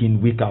well week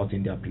in, week out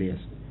in their players,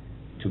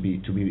 to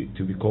be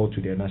called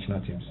to their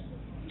national teams.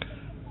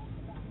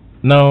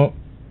 Now,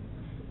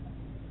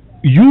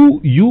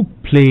 you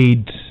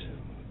played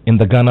in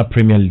the Ghana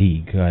Premier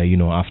League.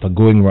 After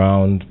going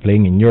around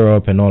playing in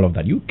Europe and all of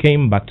that, you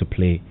came back to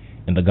play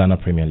in the Ghana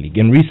Premier League.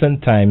 In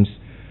recent times,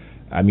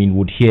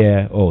 would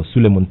hear,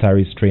 Sule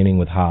Muntari is training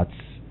with Hearts.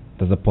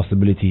 There's a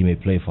possibility he may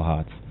play for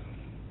Hearts.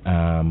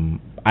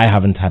 I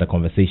haven't had a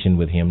conversation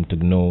with him to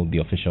know the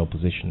official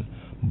position,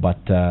 but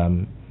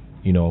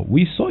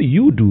we saw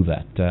you do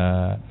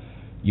that.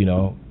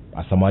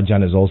 Asamoah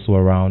Gyan is also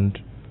around.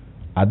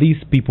 Are these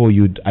people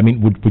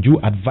would you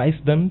advise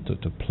them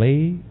to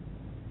play,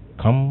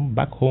 come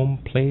back home,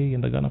 play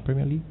in the Ghana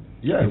Premier League?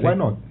 Yeah, why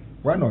not?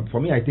 Why not? For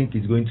me, I think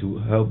it's going to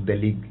help the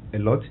league a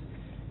lot.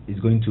 It's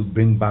going to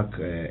bring back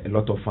a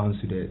lot of fans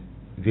to the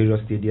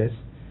various stadiums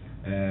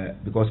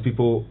because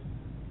people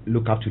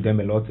look up to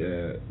them a lot.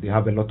 They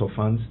have a lot of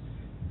fans.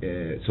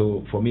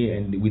 So for me,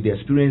 and with the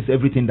experience,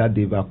 everything that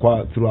they've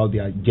acquired throughout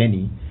their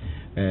journey,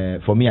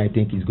 for me, I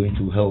think it's going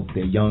to help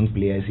the young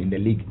players in the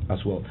league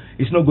as well.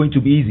 It's not going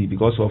to be easy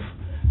because of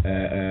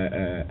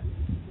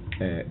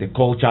the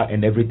culture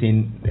and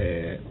everything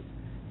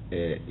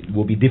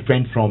will be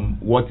different from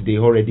what they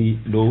already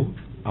know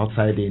out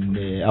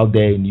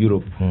there in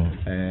Europe.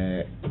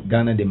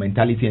 Ghana, the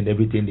mentality and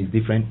everything is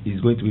different. It's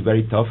going to be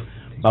very tough.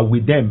 But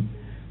with them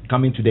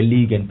coming to the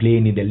league and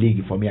playing in the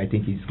league, for me, I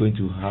think it's going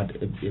to add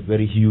a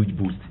very huge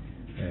boost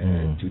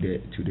to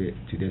the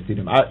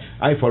stadium.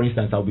 I, for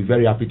instance, I'll be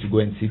very happy to go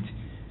and sit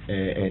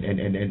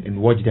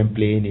and watch them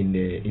playing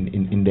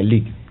in the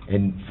league.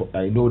 And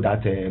I know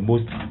that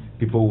most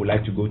people would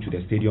like to go to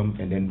the stadium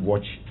and then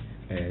watch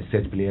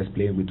set players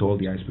playing with all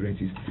their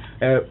experiences.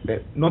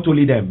 Not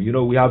only them,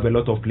 we have a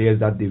lot of players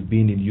that they've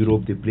been in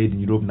Europe, they played in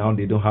Europe, now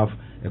they don't have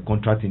a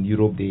contract in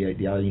Europe,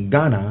 they are in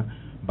Ghana,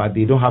 but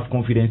they don't have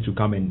confidence to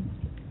come and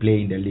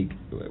play in the league.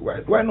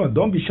 Why not?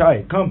 Don't be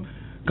shy. Come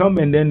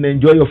and then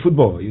enjoy your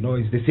football.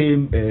 It's the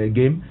same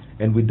game,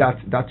 and with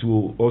that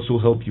will also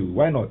help you.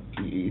 Why not?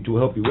 It will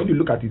help you. When you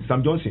look at it,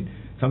 Sam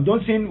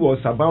Johnson was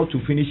about to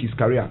finish his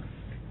career.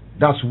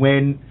 That's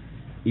when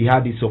he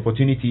had this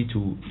opportunity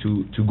to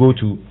go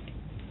to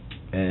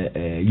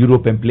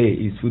Europe and play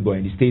his football,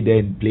 and he stayed there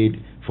and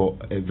played for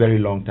a very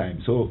long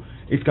time. So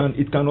it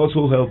can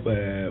also help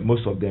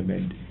most of them,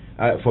 and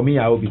for me,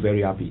 I will be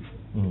very happy.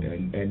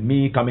 And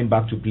me coming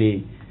back to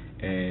play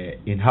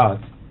in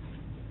Hearts,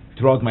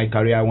 throughout my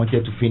career, I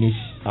wanted to finish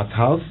at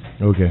Hearts.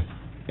 Okay.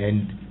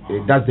 And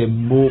that's the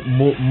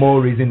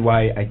more reason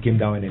why I came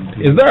down and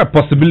played. Is there a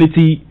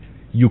possibility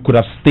you could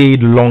have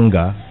stayed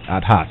longer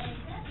at Hearts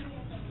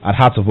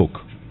of Oak?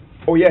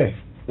 Oh yeah,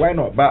 why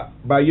not? But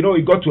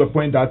it got to a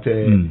point that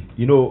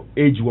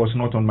age was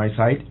not on my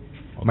side.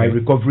 Okay. My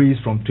recoveries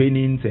from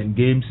trainings and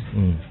games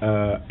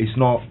is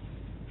not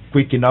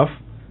quick enough.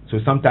 So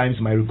sometimes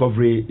my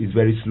recovery is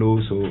very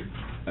slow. So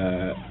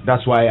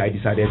that's why I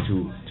decided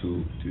to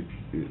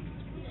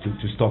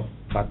stop.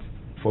 But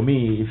for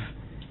me,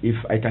 if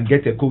I can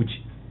get a coach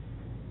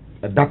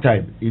at that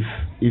time, if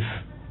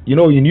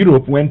in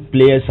Europe when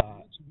players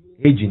are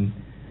aging,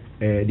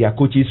 their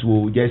coaches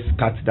will just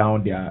cut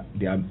down their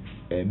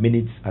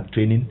minutes at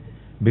training,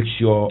 make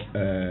sure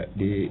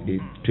they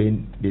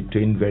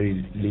train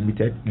very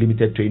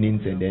limited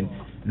trainings, and then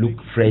look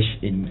fresh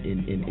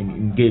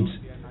in games.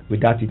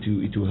 With that,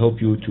 it will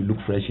help you to look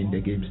fresh in the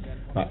games.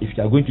 But if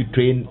you are going to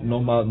train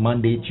normal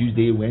Monday,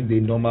 Tuesday, Wednesday,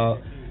 normal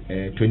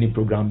training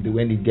program,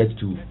 when it gets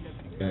to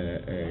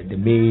the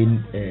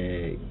main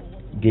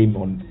game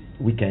on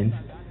weekends,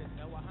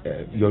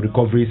 your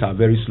recoveries are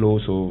very slow,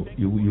 so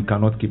you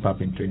cannot keep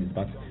up in training.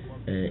 But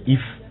if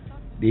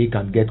they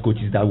can get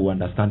coaches that will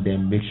understand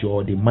them, make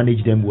sure they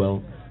manage them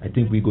well, I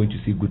think we're going to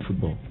see good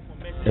football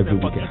every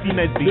weekend.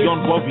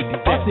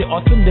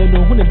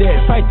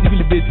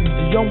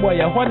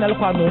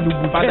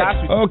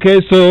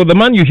 Okay, so the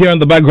man you hear in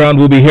the background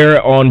will be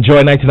here on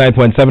Joy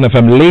 99.7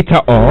 FM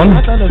later on.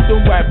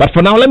 But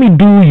for now, let me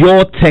do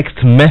your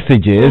text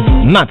messages.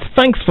 Nat,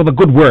 thanks for the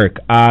good work.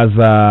 As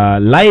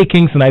Laryea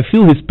Kingston, I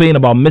feel his pain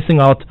about missing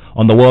out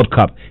on the World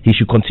Cup. He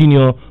should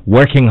continue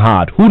working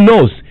hard. Who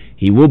knows?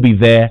 He will be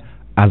there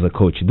as a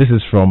coach. This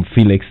is from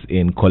Felix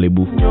in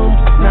Kolebu.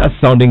 That's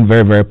sounding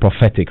very, very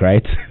prophetic,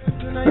 right?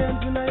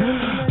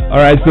 All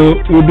right, so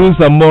we'll do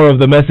some more of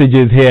the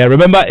messages here.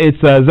 Remember, it's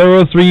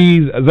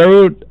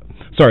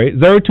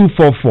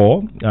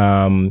 0244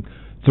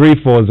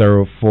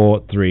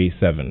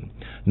 340437.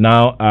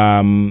 Now,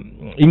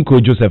 Inko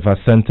Joseph has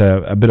sent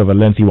a bit of a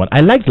lengthy one. I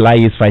liked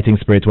Laryea's fighting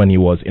spirit when he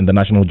was in the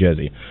national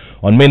jersey.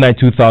 On May 9,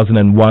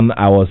 2001,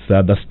 I was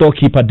the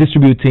storekeeper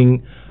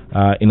distributing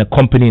in a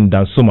company in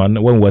Dansuman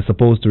when we were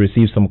supposed to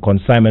receive some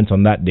consignments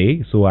on that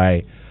day. So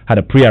I had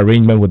a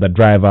pre-arrangement with the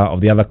driver of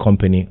the other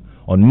company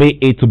on May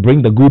 8 to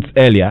bring the goods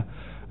earlier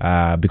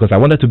because I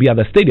wanted to be at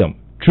the stadium.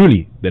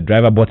 Truly, the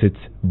driver brought it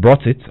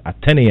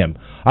at 10 a.m.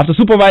 After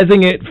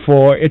supervising it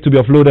for it to be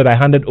offloaded, I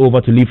handed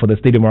over to leave for the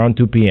stadium around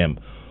 2 p.m.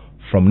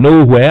 From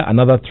nowhere,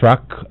 another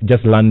truck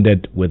just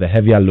landed with a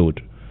heavier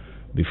load.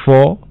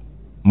 Before,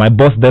 my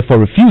boss therefore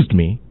refused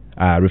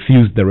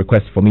the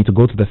request for me to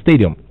go to the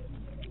stadium.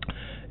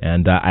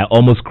 And I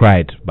almost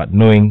cried, but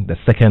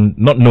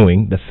not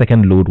knowing the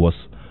second load was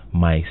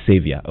my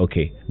savior.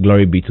 Okay,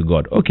 glory be to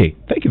God. Okay,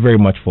 thank you very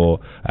much for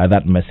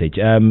that message.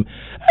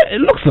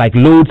 It looks like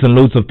loads and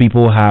loads of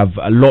people have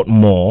a lot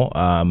more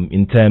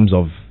in terms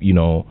of, you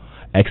know,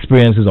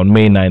 experiences on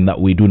May 9 that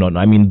we do not know.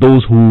 I mean,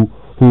 those who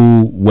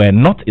were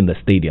not in the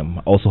stadium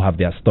also have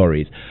their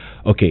stories.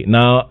 Okay,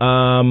 now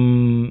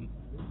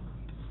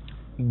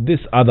this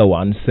other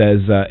one says,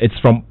 it's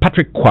from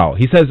Patrick Kwao.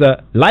 He says,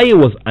 Laryea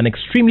was an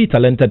extremely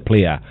talented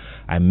player.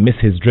 I miss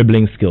his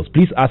dribbling skills.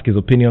 Please ask his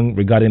opinion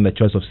regarding the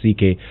choice of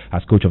CK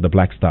as coach of the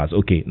Black Stars.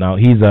 Okay, now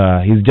he's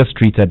just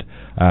treated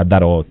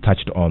that or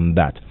touched on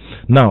that.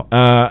 Now,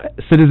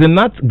 Citizen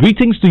Nat,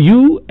 greetings to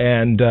you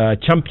and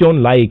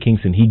champion Laryea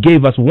Kingston. He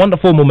gave us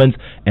wonderful moments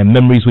and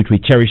memories which we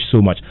cherish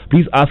so much.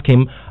 Please ask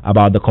him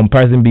about the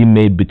comparison being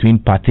made between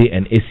Partey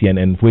and Essien,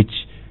 and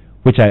which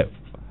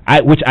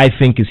I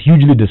think is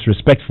hugely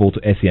disrespectful to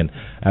Essien.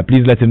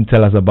 Please let him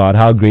tell us about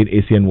how great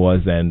Essien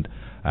was and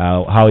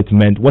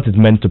what it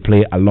meant to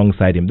play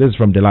alongside him. This is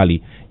from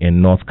Delali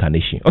in North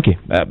Carnation. Okay,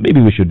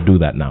 maybe we should do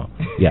that now.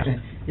 Yeah.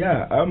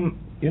 Yeah.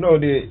 You know,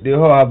 they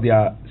all have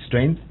their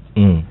strengths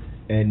and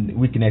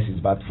weaknesses,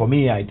 but for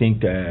me, I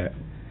think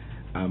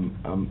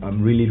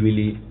I'm really,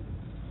 really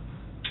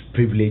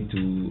privileged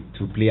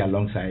to play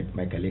alongside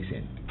Michael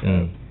Essien.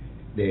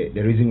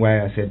 The reason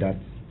why I said that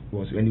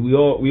was when we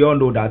all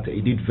know that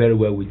he did very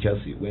well with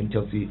Chelsea when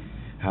Chelsea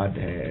had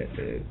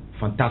a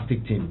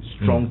fantastic team,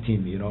 strong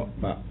team, you know,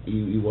 but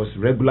he was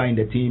regular in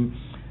the team,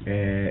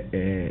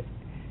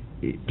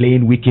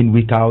 playing week in,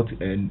 week out,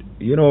 and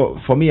you know,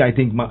 for me, I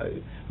think Michael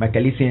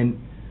Essien,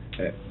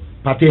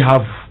 Partey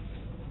have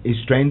his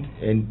strength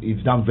and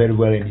he's done very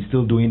well and he's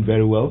still doing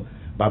very well,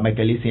 but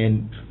Michael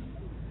Essien,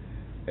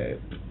 it's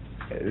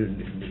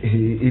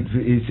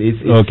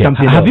okay.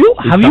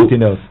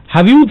 Something else.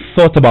 Have you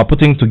thought about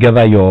putting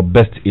together your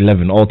best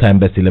 11, all-time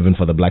best 11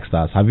 for the Black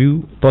Stars? Have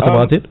you thought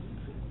about it?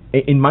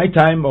 In my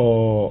time,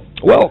 or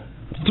well,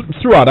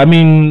 throughout. I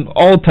mean,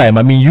 all time.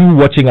 I mean, you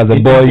watching as a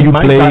boy, you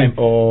play, time,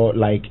 or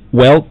like,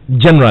 well,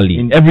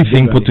 generally,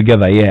 everything put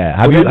together. Yeah.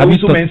 Have you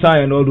Mensah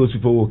and all those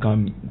people will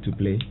come to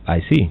play?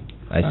 I see.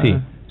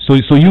 So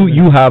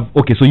you have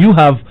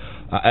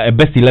a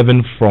best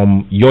 11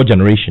 from your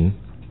generation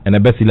and a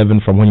best 11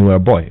 from when you were a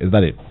boy. Is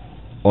that it?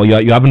 Or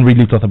you haven't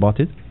really thought about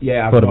it?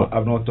 Yeah,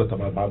 I've not thought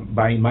about it.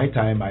 But in my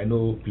time, I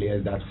know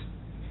players that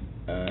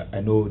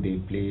I know they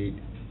played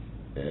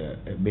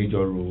a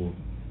major role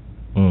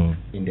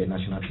in the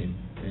national team,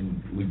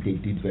 and they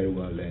did very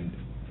well. And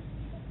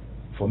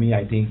for me,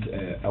 I think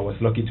I was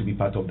lucky to be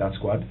part of that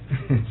squad.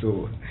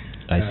 So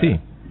I see.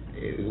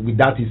 With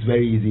that, it's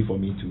very easy for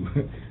me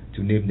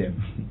to name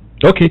them.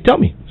 Okay, tell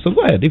me. So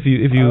go ahead. If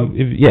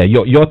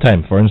your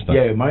time, for instance.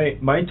 Yeah,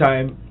 my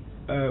time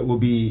will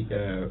be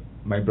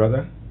my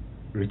brother,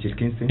 Richard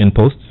Kingston. In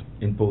post,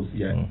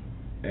 yeah,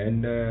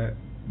 and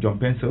John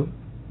Pencil,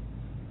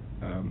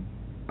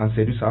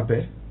 Ansedu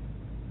Sape,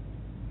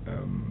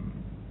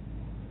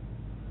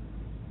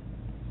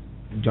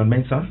 John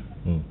Mensah,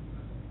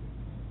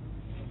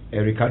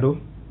 Ricardo.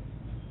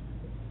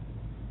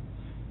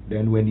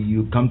 Then when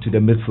you come to the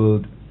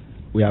midfield,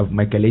 we have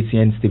Michael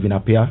Essien, Stephen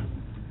Appiah.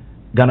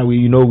 Ghana,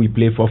 we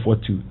play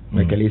 4-4-2.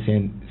 Michael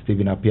Essien,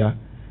 Stephen Appiah.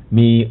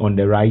 Me on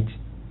the right,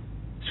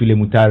 Sule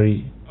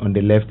Mutari on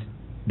the left.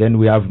 Then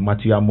we have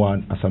Matthew Amwa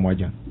and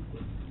Asamoah.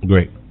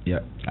 Great.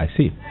 Yeah, I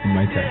see. In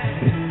my time.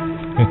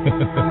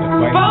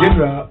 But in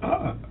general,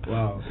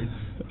 wow,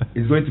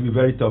 it's going to be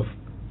very tough.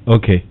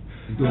 Okay.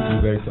 It's going to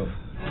be very tough.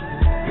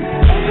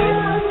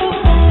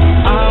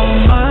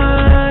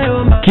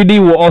 Kiddy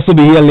will also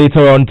be here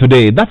later on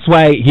today. That's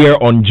why here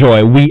on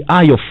Joy, we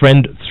are your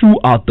friend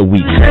throughout the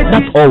week.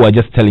 That's all we're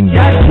just telling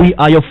you. We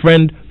are your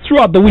friend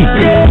throughout the week.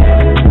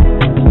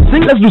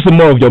 Let's do some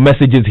more of your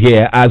messages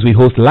here as we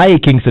host Laryea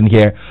Kingston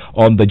here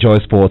on the Joy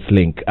Sports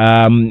Link.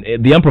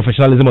 The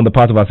unprofessionalism on the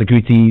part of our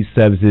security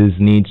services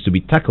needs to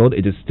be tackled.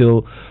 It is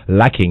still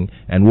lacking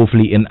and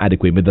woefully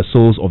inadequate. May the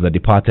souls of the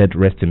departed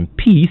rest in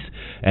peace.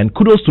 And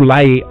kudos to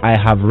Laryea. I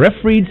have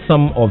refereed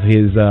some of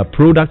his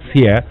products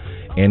here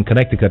in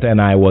Connecticut and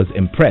I was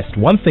impressed.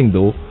 One thing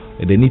though,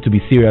 they need to be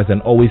serious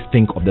and always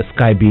think of the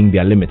sky being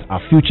their limit.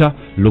 Our future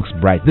looks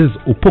bright. This is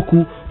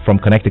Opoku from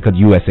Connecticut,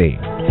 USA.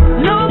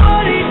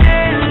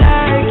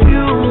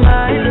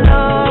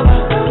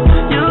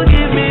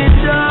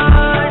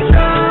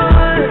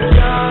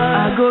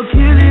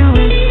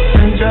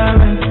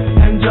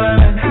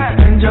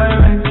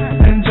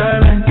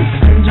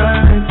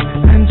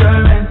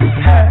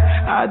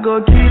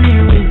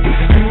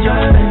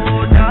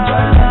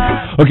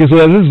 Okay, so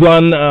there's this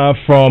one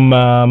from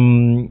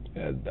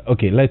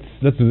okay, let's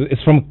do it.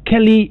 It's from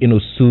Kelly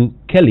Inosu.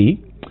 Kelly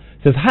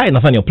says, "Hi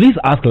Nathaniel, please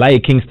ask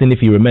Laryea Kingston if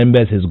he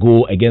remembers his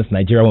goal against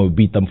Nigeria when we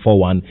beat them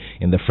 4-1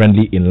 in the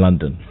friendly in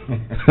London."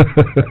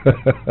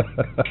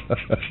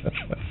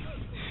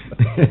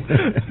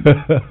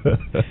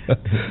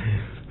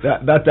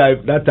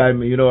 that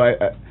time, you know,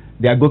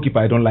 their goalkeeper,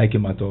 I don't like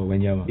him at all.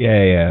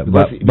 Yeah.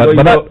 But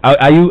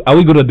are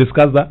we going to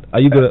discuss that? Are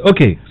you going to?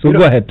 Okay, so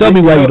go ahead. Tell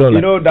me why you don't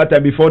like. You know that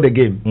time before the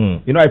game,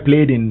 you know, I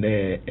played in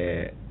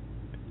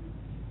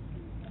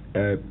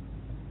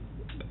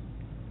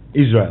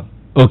Israel.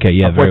 Okay,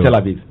 yeah, Hapoel Tel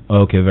Aviv.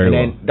 Okay, very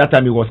well. And then that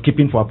time he was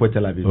keeping for Hapoel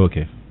Tel Aviv.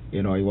 Okay.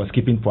 He was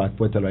keeping for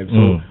Hapoel Tel Aviv.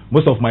 So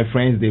most of my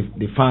friends,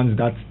 the fans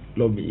that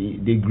love me,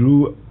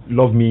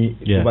 love me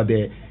over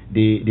there.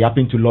 They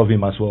happen to love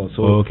him as well.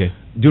 So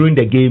during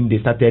the game, they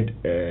started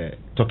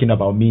talking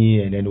about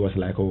me, and then it was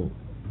like,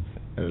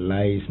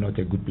 Lai is not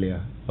a good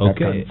player.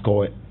 Okay. Can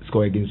score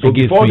again. So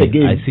before the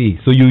game, I see.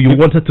 So you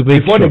wanted to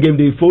make before the game,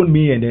 they phoned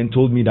me and then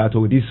told me that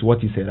this is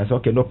what he said. I said,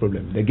 okay, no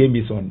problem. The game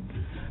is on,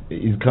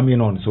 is coming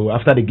on. So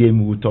after the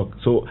game, we will talk.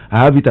 So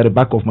I have it at the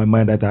back of my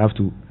mind that I have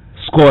to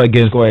score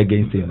against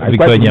him. I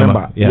quite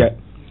remember.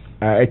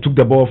 I took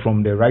the ball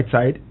from the right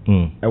side.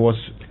 I was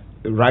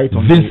right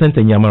on Vincent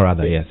Enyama,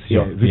 rather. Yes.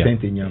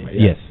 Vincent Enyama.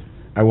 Yes.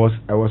 I was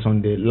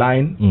on the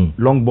line,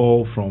 long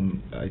ball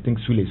from I think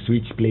Sule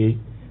switch play.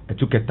 I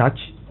took a touch.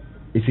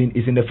 It's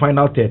in the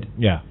final third.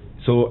 Yeah.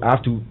 So I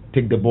have to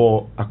take the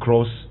ball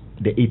across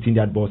the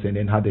 18-yard box and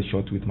then have the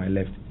shot with my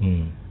left,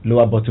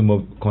 lower bottom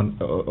of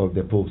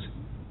the post.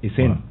 It's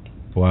in.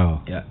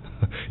 Wow. Yeah.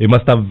 It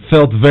must have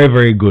felt very,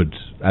 very good.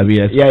 I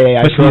mean,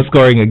 especially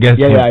scoring against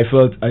him. I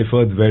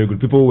felt very good.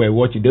 People were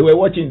watching. They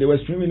were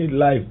streaming it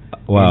live.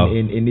 Wow.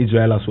 In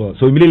Israel as well.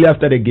 So immediately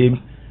after the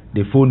game,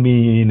 they phoned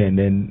me in, and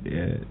then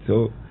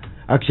so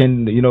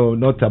action.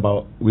 Not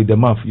about with the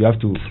mouth. You have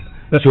to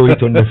show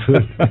it on the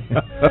field.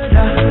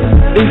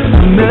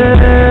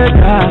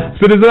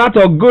 So there's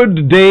a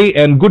good day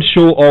and good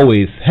show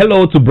always.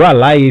 Hello to Bra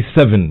Lai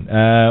 7.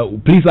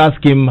 Please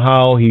ask him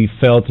how he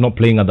felt not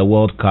playing at the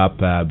World Cup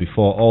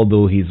before,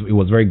 although he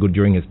was very good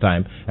during his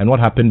time, and what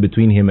happened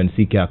between him and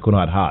CK Akono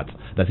at Heart.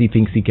 Does he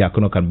think CK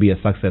Akono can be a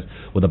success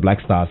with the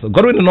Black Stars?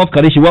 Godwin in North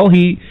Kadeshi, well,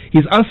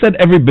 he's answered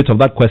every bit of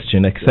that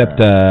question except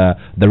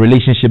the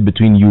relationship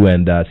between you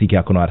and CK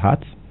Akono at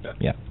Heart.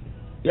 Yeah.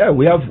 Yeah,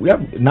 we have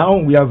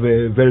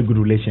a very good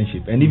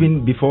relationship, and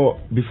even before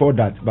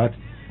that. But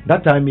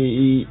that time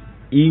he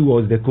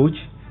was the coach,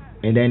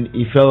 and then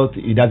he felt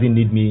he doesn't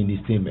need me in his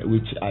team,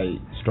 which I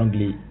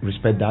strongly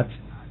respect that.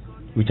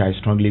 Because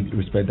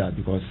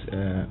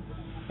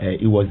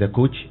he was the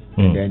coach,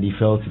 and then he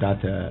felt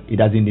that he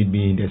doesn't need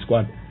me in the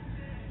squad.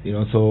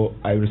 So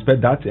I respect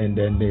that, and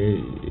then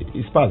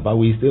it's passed. But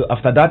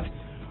after that,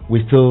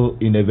 we're still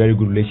in a very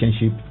good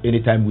relationship.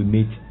 Anytime we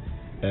meet.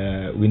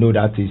 We know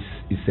that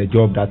it's a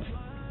job that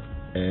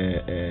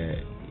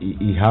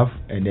he have,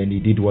 and then he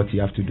did what he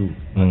have to do.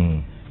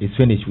 It's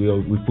finished. We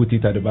put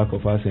it at the back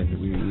of us, and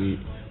we're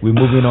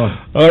moving on.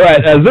 All right.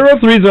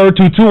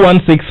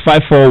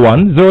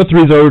 03022165541.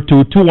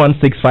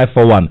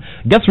 03022165541.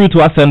 Get through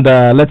to us, and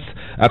let's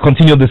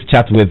continue this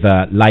chat with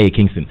Laryea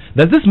Kingston.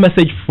 There's this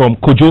message from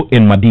Kojo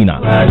in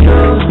Medina.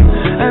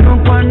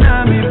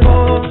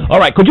 All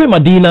right, Kojo in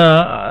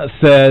Medina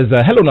says,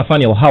 hello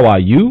Nathaniel, how are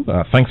you?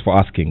 Thanks for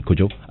asking,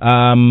 Kojo.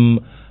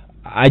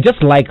 I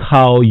just like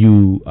how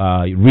you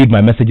read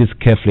my messages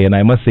carefully, and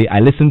I must say I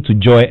listen to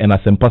Joy and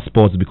Asempa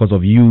Sports because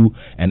of you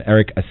and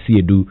Eric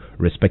Asiedu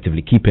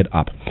respectively. Keep it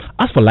up.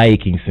 As for Laryea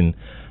Kingston,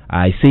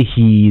 I say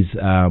he's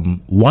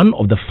one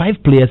of the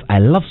 5 players I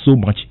love so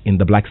much in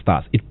the Black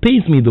Stars. It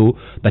pains me though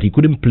that he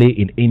couldn't play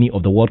in any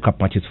of the World Cup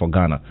matches for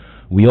Ghana.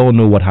 We all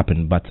know what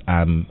happened, but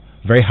I'm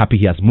very happy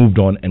he has moved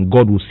on, and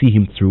God will see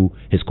him through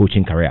his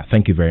coaching career.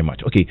 Thank you very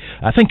much. Okay,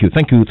 thank you,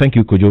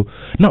 Kojo.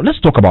 Now let's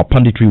talk about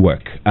punditry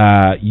work.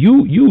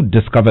 You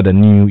discovered a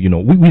new,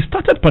 we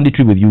started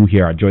punditry with you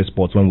here at Joy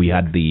Sports when we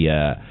had we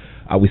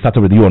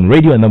started with you on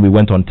radio, and then we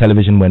went on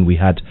television when we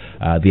had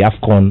the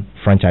AFCON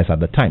franchise at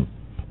the time.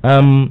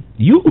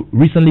 You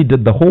recently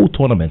did the whole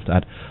tournament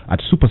at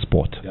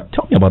SuperSport. Yeah.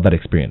 Tell me about that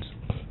experience.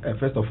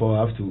 First of all,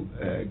 I have to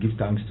give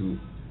thanks to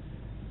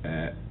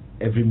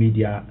every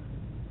media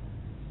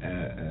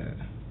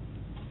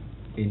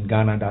in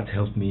Ghana that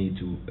helped me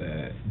to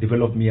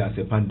develop me as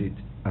a pundit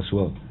as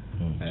well.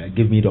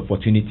 Give me the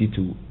opportunity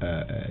to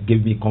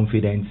give me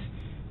confidence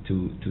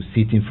to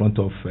sit in front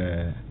of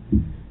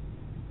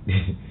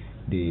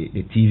the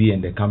TV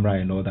and the camera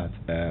and all that.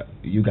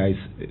 You guys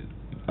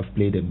have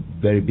played a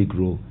very big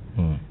role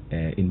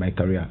in my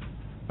career.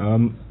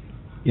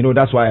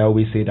 That's why I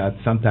always say that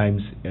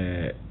sometimes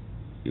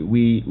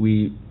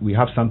we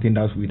have something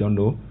that we don't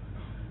know.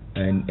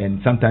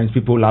 And sometimes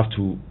people have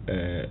to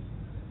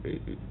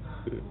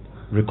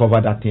recover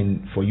that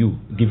thing for you,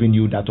 giving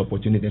you that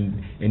opportunity,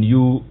 and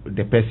you,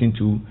 the person,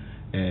 to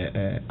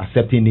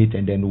accepting it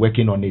and then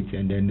working on it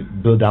and then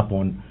build up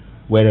on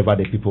wherever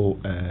the people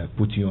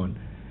put you on.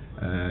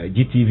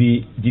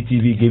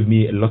 GTV gave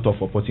me a lot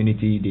of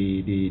opportunity.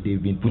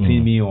 They've been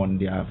putting me on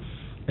their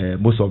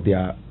most of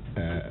their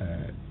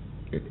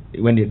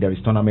when there is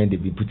tournament,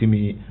 they've been putting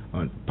me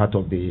on part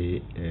of the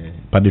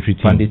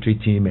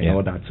punditry team and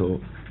all that.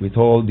 So with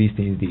all these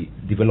things, they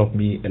developed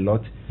me a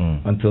lot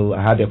until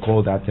I had a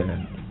call that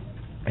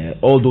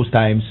all those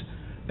times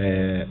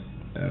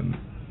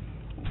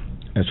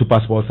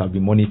Super Sports have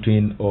been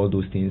monitoring all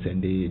those things,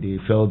 and they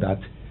felt that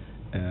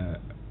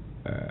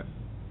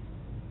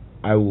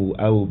I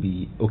will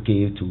be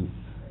okay to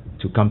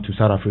come to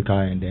South Africa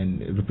and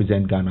then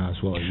represent Ghana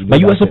as well. But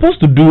you were supposed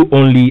to do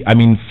only, I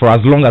mean, for as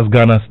long as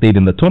Ghana stayed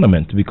in the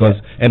tournament, because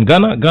and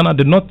Ghana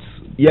did not.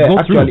 Yeah, go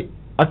actually, through.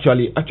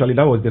 Actually,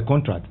 that was the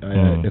contract.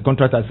 The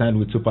contract I signed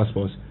with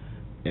SuperSports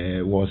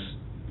was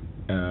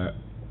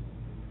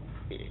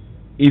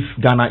if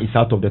Ghana is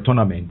out of the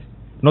tournament,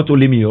 not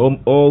only me,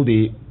 all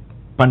the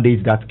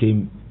pundits that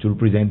came to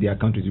represent their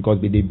countries, because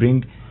they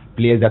bring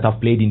players that have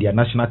played in their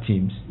national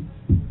teams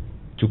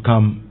to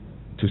come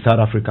to South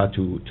Africa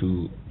to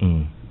do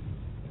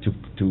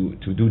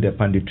the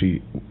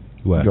punditry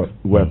work.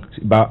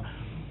 But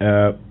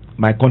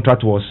my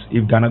contract was,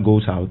 if Ghana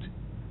goes out,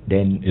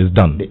 then it's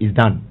done. It's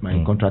done.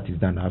 My contract is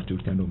done. I have to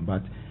return home.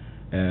 But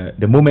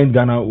the moment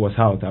Ghana was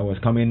out, I was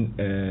coming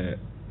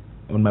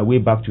on my way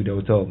back to the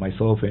hotel,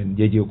 myself and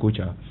JJ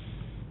Okocha,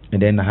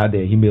 and then I had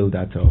an email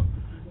that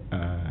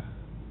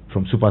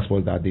from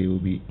SuperSports that they will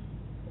be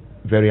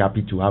very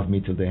happy to have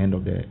me till the end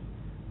of the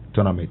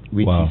tournament,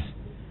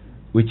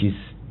 which is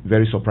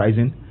very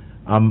surprising.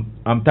 I'm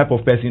type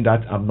of person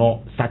that I'm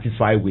not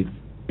satisfied with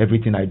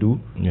everything I do.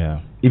 Yeah.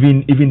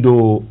 Even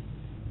though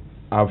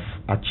I've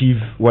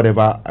achieved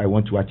whatever I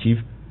want to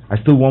achieve, I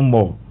still want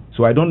more.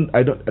 So I don't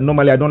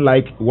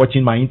like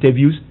watching my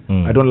interviews.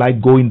 I don't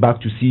like going back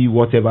to see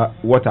what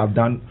I've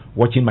done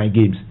watching my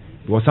games,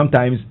 because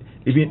sometimes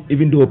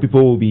even though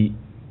people will be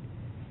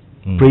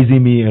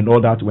praising me and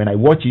all that, when I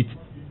watch it,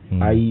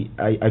 I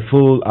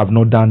feel I've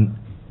not done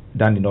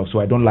enough. So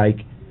I don't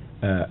like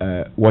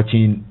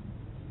watching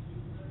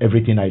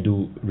everything I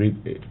do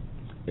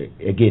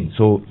again.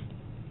 So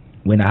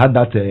when I had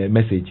that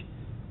message,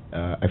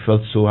 I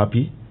felt so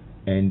happy,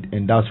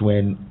 and that's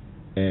when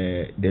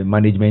the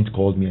management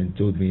called me and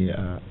told me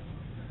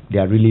they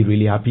are really,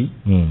 really happy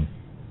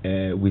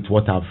with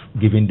what I've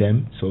given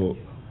them. So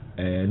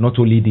not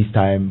only this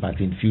time, but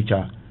in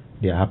future,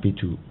 they are happy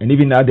too. And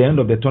even at the end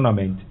of the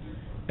tournament,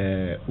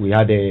 we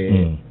had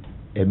a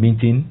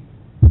meeting.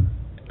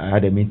 I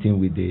had a meeting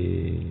with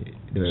the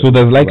so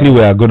there's likely we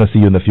are going to see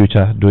you in the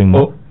future doing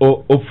more.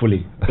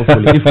 Hopefully,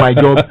 if my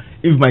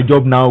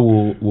job now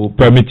will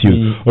permit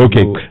you.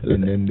 Okay.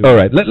 All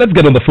right. Let's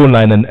get on the phone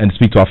line and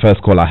speak to our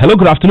first caller. Hello.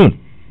 Good afternoon.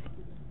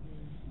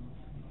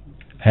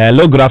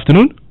 Hello. Good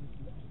afternoon.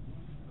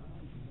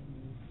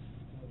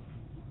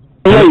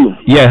 Hello.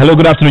 Yeah. Hello.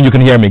 Good afternoon. You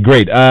can hear me.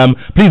 Great.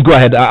 Please go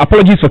ahead.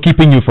 Apologies for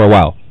keeping you for a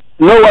while.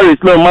 No worries.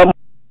 No, ma'am.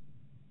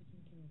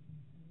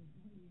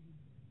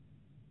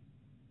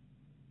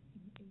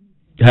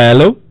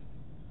 Hello.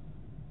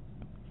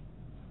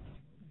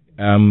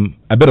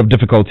 A bit of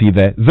difficulty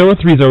there.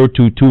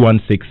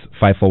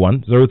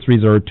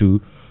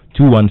 0302-216-541.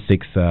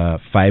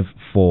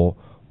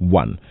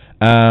 0302-216-541.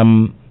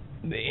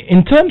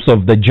 In terms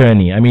of the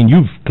journey, I mean,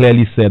 you've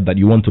clearly said that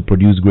you want to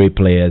produce great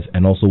players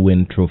and also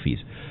win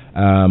trophies.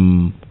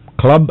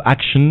 Club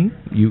action,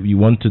 you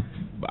want to?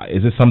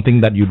 Is it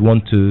something that you'd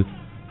want to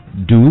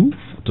do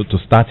to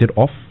start it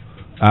off?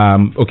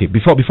 Okay,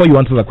 before you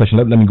answer that question,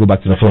 let me go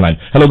back to the phone line.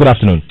 Hello, good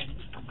afternoon.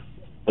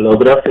 Hello,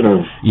 good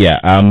afternoon. Yeah,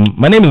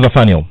 my name is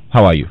Nathaniel.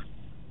 How are you?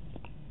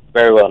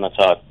 Very well,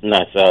 Nathaniel.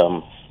 Nice.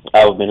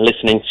 I've been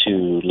listening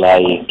to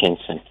Laryea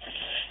Kingston,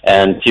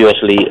 and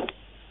seriously,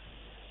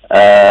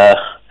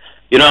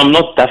 I'm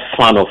not that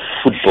fan of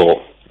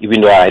football,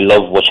 even though I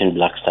love watching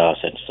Black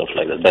Stars and stuff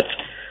like that. But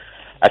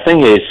I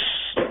think he's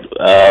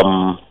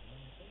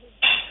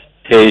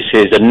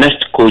the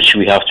next coach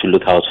we have to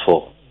look out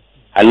for.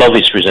 I love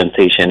his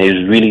presentation.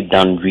 He's really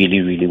done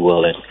really, really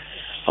well, and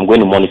I'm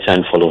going to monitor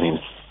and follow him.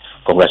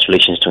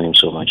 Congratulations to him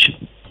so much.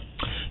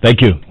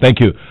 Thank you.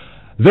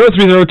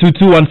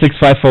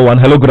 0302-216-541.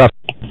 Hello, good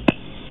afternoon.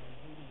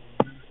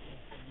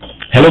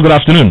 Hello, good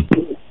afternoon.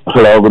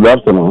 Hello, good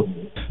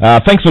afternoon.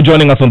 Thanks for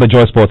joining us on the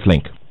Joy Sports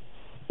Link.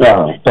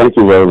 Yeah, thank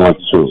you very much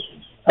too.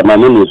 My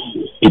name is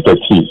Peter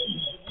T.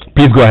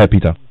 Please go ahead,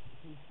 Peter.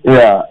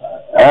 Yeah,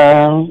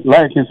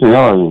 like you say,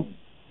 how are you?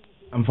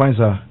 I'm fine,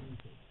 sir.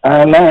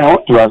 I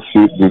want to ask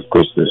you this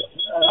question.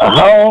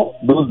 How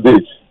those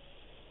days,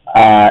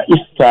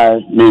 each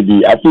time,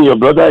 maybe, I think your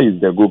brother is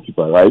the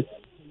goalkeeper, right?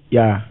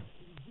 Yeah.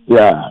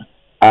 Yeah.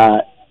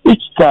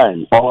 Each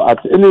time, or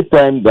at any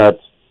time that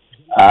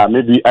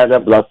maybe either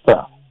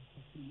Blaster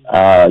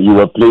you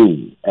were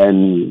playing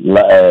and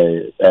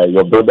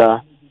your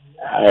brother,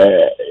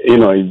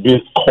 is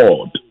being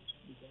scored,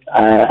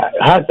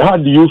 how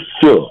do you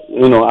feel,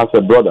 as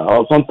a brother?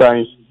 Or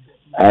sometimes,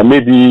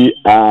 maybe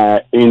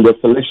in the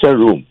selection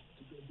room,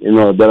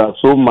 there are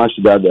so much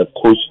that the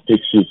coach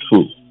takes you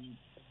through.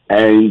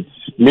 And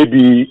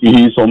maybe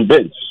he's on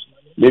bench.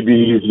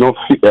 Maybe he's not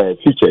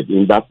featured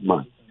in that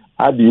match.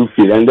 How do you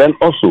feel? And then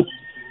also,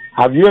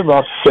 have you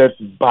ever felt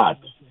bad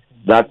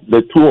that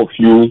the two of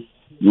you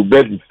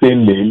bear the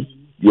same name,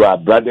 you are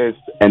brothers,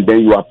 and then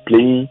you are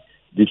playing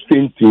the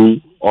same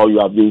team, or you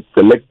have been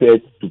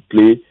selected to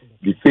play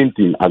the same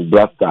team as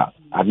Blaster?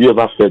 Have you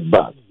ever felt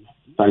bad?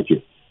 Thank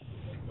you.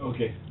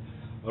 Okay.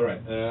 All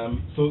right.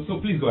 So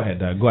please go ahead.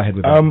 Go ahead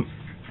with that.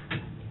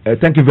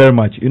 Thank you very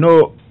much.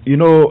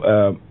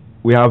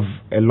 we have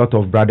a lot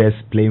of brothers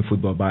playing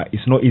football, but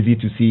it's not easy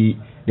to see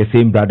the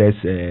same brothers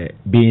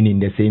being in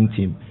the same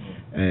team.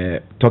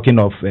 Talking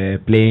of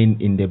playing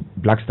in the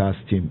Black Stars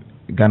team,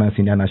 Ghana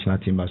senior national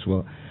team as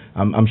well.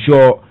 I'm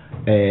sure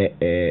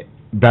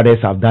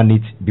brothers have done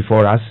it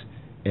before us.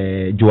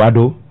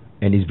 Joado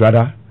and his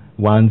brother,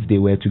 once they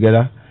were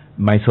together.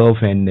 Myself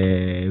and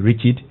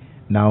Richard.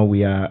 Now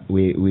we've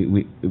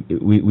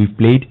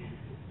played,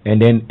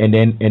 and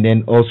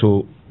then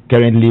also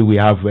currently we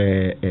have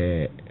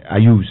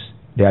Ayus,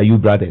 the Ayu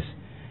brothers.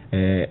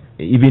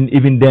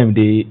 Even them,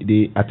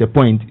 they at a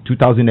point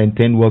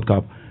 2010 World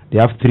Cup, they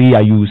have 3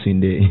 Ayus in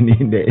the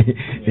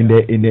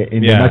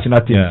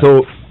national team. Yeah.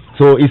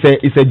 So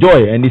it's a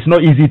joy, and it's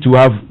not easy to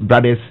have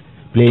brothers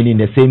playing in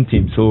the same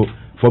team. So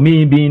for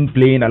me,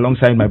 playing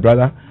alongside my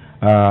brother,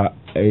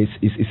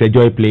 it's a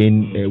joy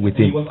playing with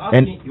him.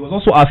 He was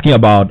also asking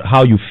about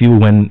how you feel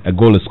when a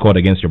goal is scored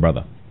against your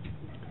brother.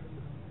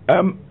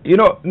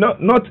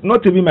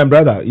 Not even my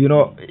brother.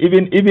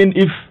 Even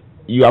if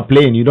you are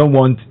playing, you don't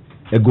want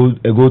a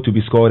goal to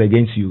be scored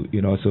against you.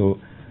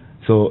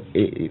 So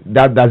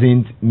that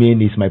doesn't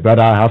mean it's my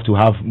brother. I have to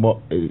have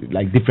more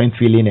like different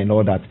feeling and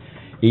all that.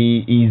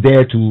 He is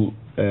there to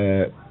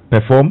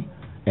perform,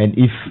 and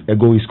if a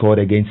goal is scored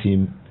against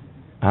him,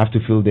 I have to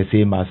feel the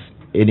same as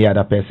any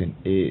other person.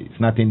 It's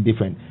nothing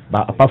different.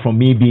 But apart from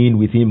me being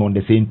with him on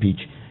the same pitch,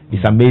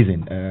 it's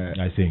amazing.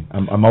 I think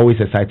I'm always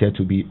excited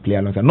to play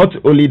alongside. Not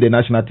only the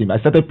national team. I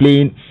started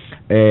playing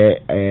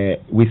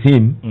with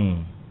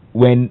him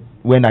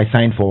when I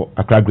signed for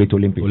Accra Great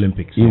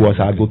Olympics. He was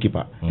our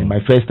goalkeeper, and my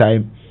first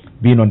time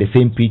being on the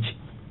same pitch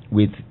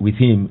with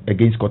him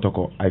against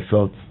Kotoko, I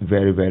felt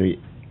very, very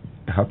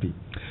happy.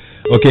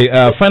 Okay,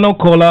 final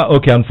caller.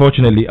 Okay,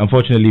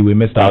 unfortunately we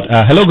missed out.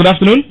 Hello, good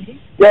afternoon.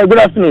 Yeah, good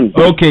afternoon.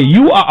 Okay,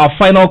 you are our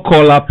final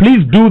caller. Please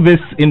do this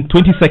in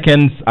 20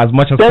 seconds as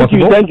much as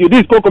possible. Thank you.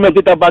 This is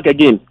co-commentator back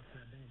again.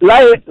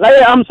 Laryea,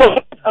 I'm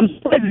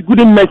surprised you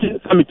couldn't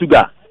mention Sammy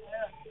Tuga.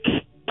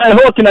 I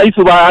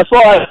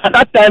saw at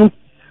that time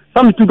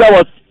Sammy Tuga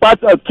was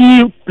a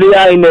key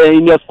player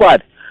in your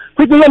squad.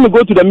 Quickly, let me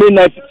go to the main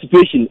night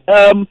situation.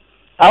 I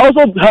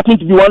also happen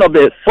to be one of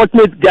the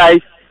fortunate guys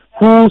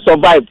who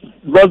survived.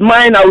 Because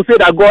mine, I would say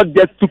that God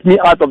just took me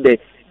out of the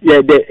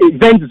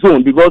event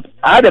zone, because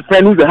I had a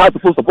friend who's a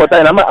Heartful supporter,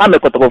 and I'm a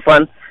Kotoko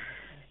fan.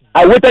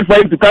 I waited for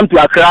him to come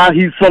to Accra.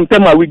 He's from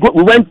Tema. We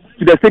went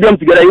to the stadium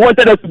together. He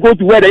wanted us to go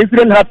to where the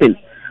incident happened.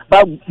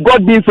 But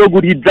God being so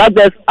good, he dragged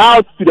us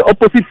out to the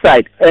opposite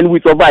side, and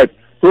we survived.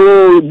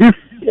 So this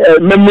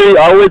memory,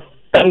 I always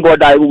thank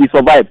God that we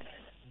survived.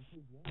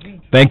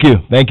 Thank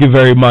you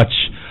very much.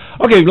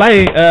 Okay,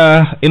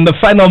 Laryea, in the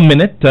final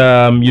minute,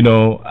 a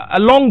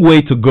long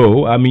way to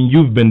go. I mean,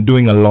 you've been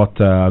doing a lot,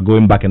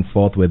 going back and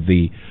forth with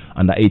the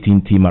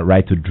under-18 team at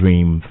Right to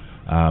Dream.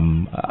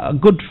 A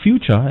good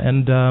future,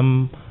 and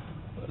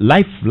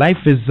life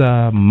is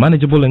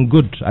manageable and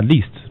good, at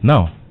least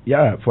now.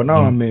 Yeah, for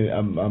now,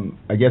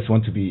 I just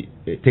want to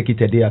take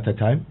it a day at a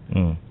time.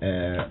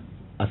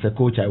 As a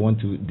coach, I want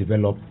to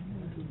develop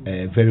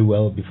very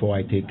well before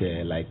I take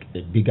a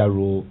bigger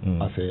role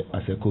as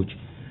a coach.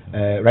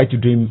 Right to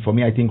Dream, for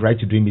me, I think Right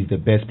to Dream is the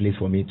best place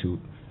for me to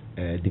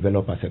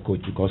develop as a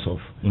coach, because of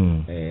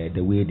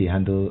the way they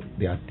handle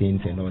their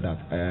things and all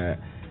that.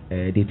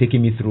 They're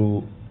taking me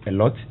through a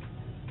lot.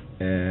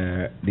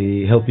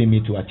 They're helping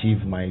me to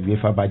achieve my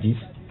UEFA badges.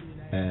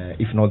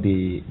 If not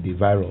the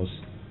virus,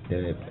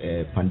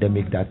 the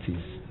pandemic that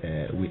is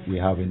we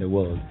have in the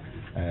world,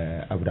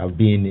 I would have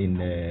been in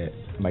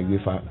my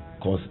UEFA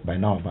course by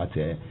now, but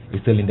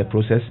it's still in the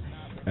process.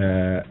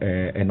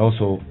 And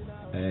also,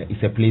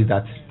 it's a place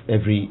that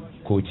every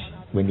coach,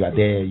 when you are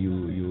there,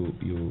 you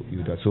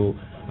do. So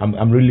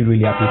I'm really,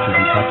 really happy to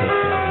be part of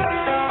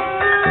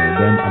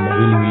them. I'm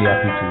really, really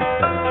happy to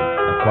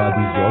acquire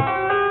this job,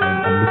 and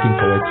I'm looking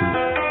forward to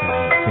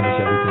finish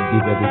everything,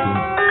 give everything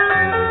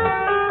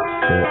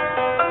for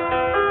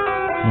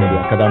the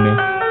academy,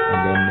 and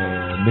then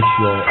make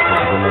sure I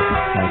develop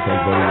myself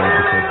very well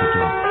before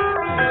taking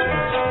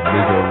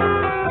major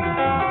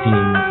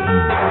teams and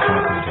national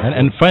teams.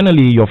 And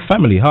finally, your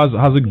family, how's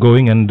it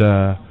going, and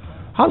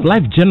how's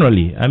life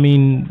generally? I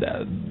mean,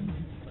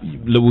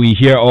 we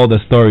hear all the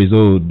stories.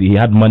 Oh, he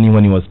had money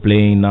when he was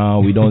playing. Now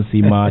we don't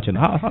see much. And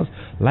how's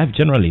life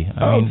generally?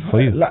 I mean,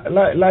 for you,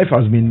 life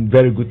has been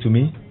very good to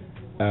me.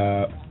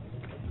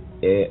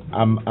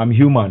 I'm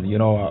human.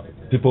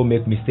 People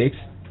make mistakes,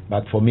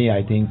 but for me,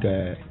 I think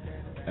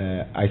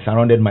I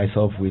surrounded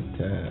myself with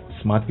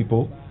smart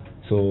people.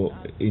 So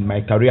in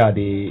my career,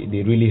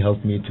 they really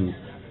helped me to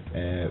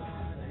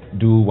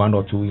do 1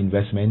 or 2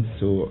 investments.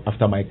 So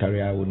after my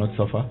career, I will not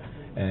suffer.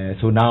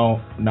 So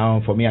now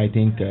for me, I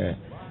think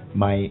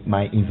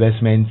my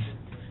investments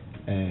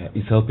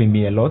is helping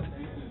me a lot,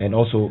 and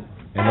also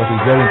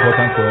it's very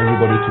important for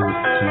everybody to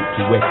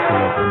work. So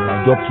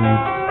my job too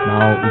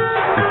now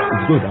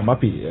it's good. I'm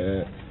happy.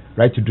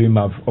 Right to Dream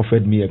have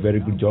offered me a very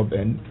good job,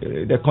 and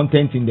the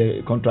content in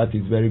the contract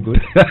is very good.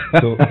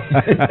 So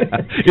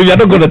if you're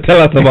not going to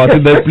tell us about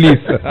it, then please.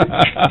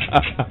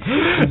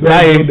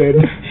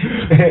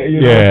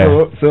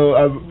 So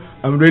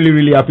I'm really,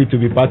 really happy to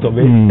be part of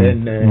it,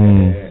 and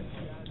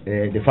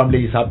the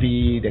family is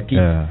happy. The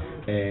kids,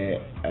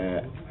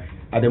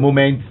 at the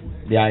moment,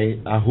 they are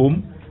at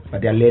home,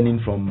 but they are learning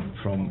from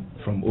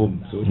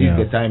home. So this is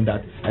the time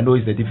that I know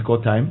it's a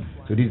difficult time.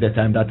 So this is the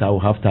time that I will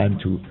have time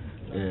to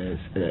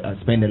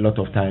spend a lot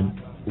of time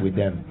with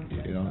them.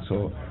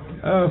 So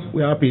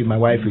we're happy. My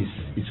wife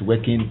is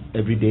working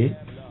every day,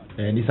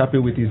 and is happy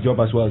with his job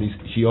as well.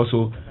 She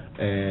also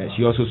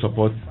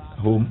supports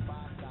home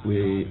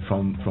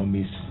from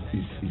his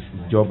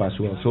job as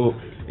well. So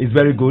it's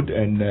very good,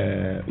 and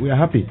we are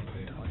happy.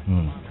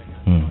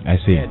 I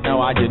see.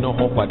 Now I didn't know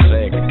how to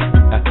track.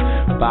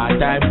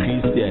 Part-time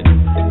Christian,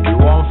 you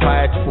won't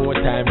fight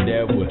full-time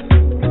devil.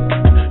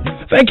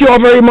 Thank you all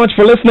very much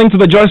for listening to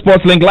the Joy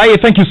Sports Link. Laryea,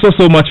 thank you so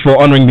much for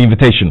honoring the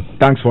invitation.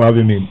 Thanks for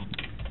having me.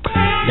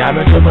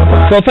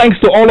 So thanks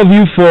to all of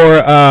you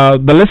for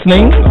the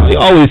listening. We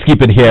always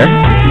keep it here.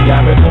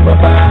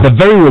 The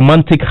very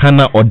romantic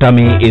Hannah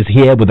Odami is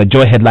here with the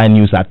Joy Headline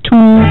News at 2.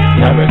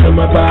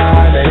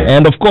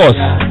 And of course,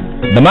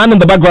 the man in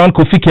the background,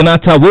 Kofi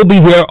Kenata, will be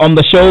here on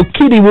the show.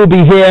 Kiddy will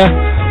be here.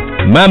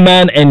 My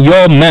man and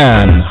your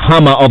man,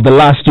 Hammer of the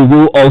last two,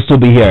 will also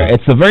be here.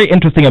 It's a very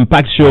interesting and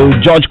packed show.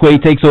 George Quay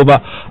takes over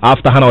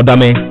after Hannah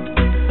Odami.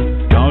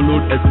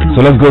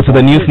 So let's go to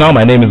the news now.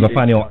 My name is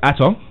Nathaniel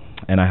Attoh,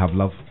 and I have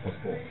love.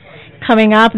 Coming up.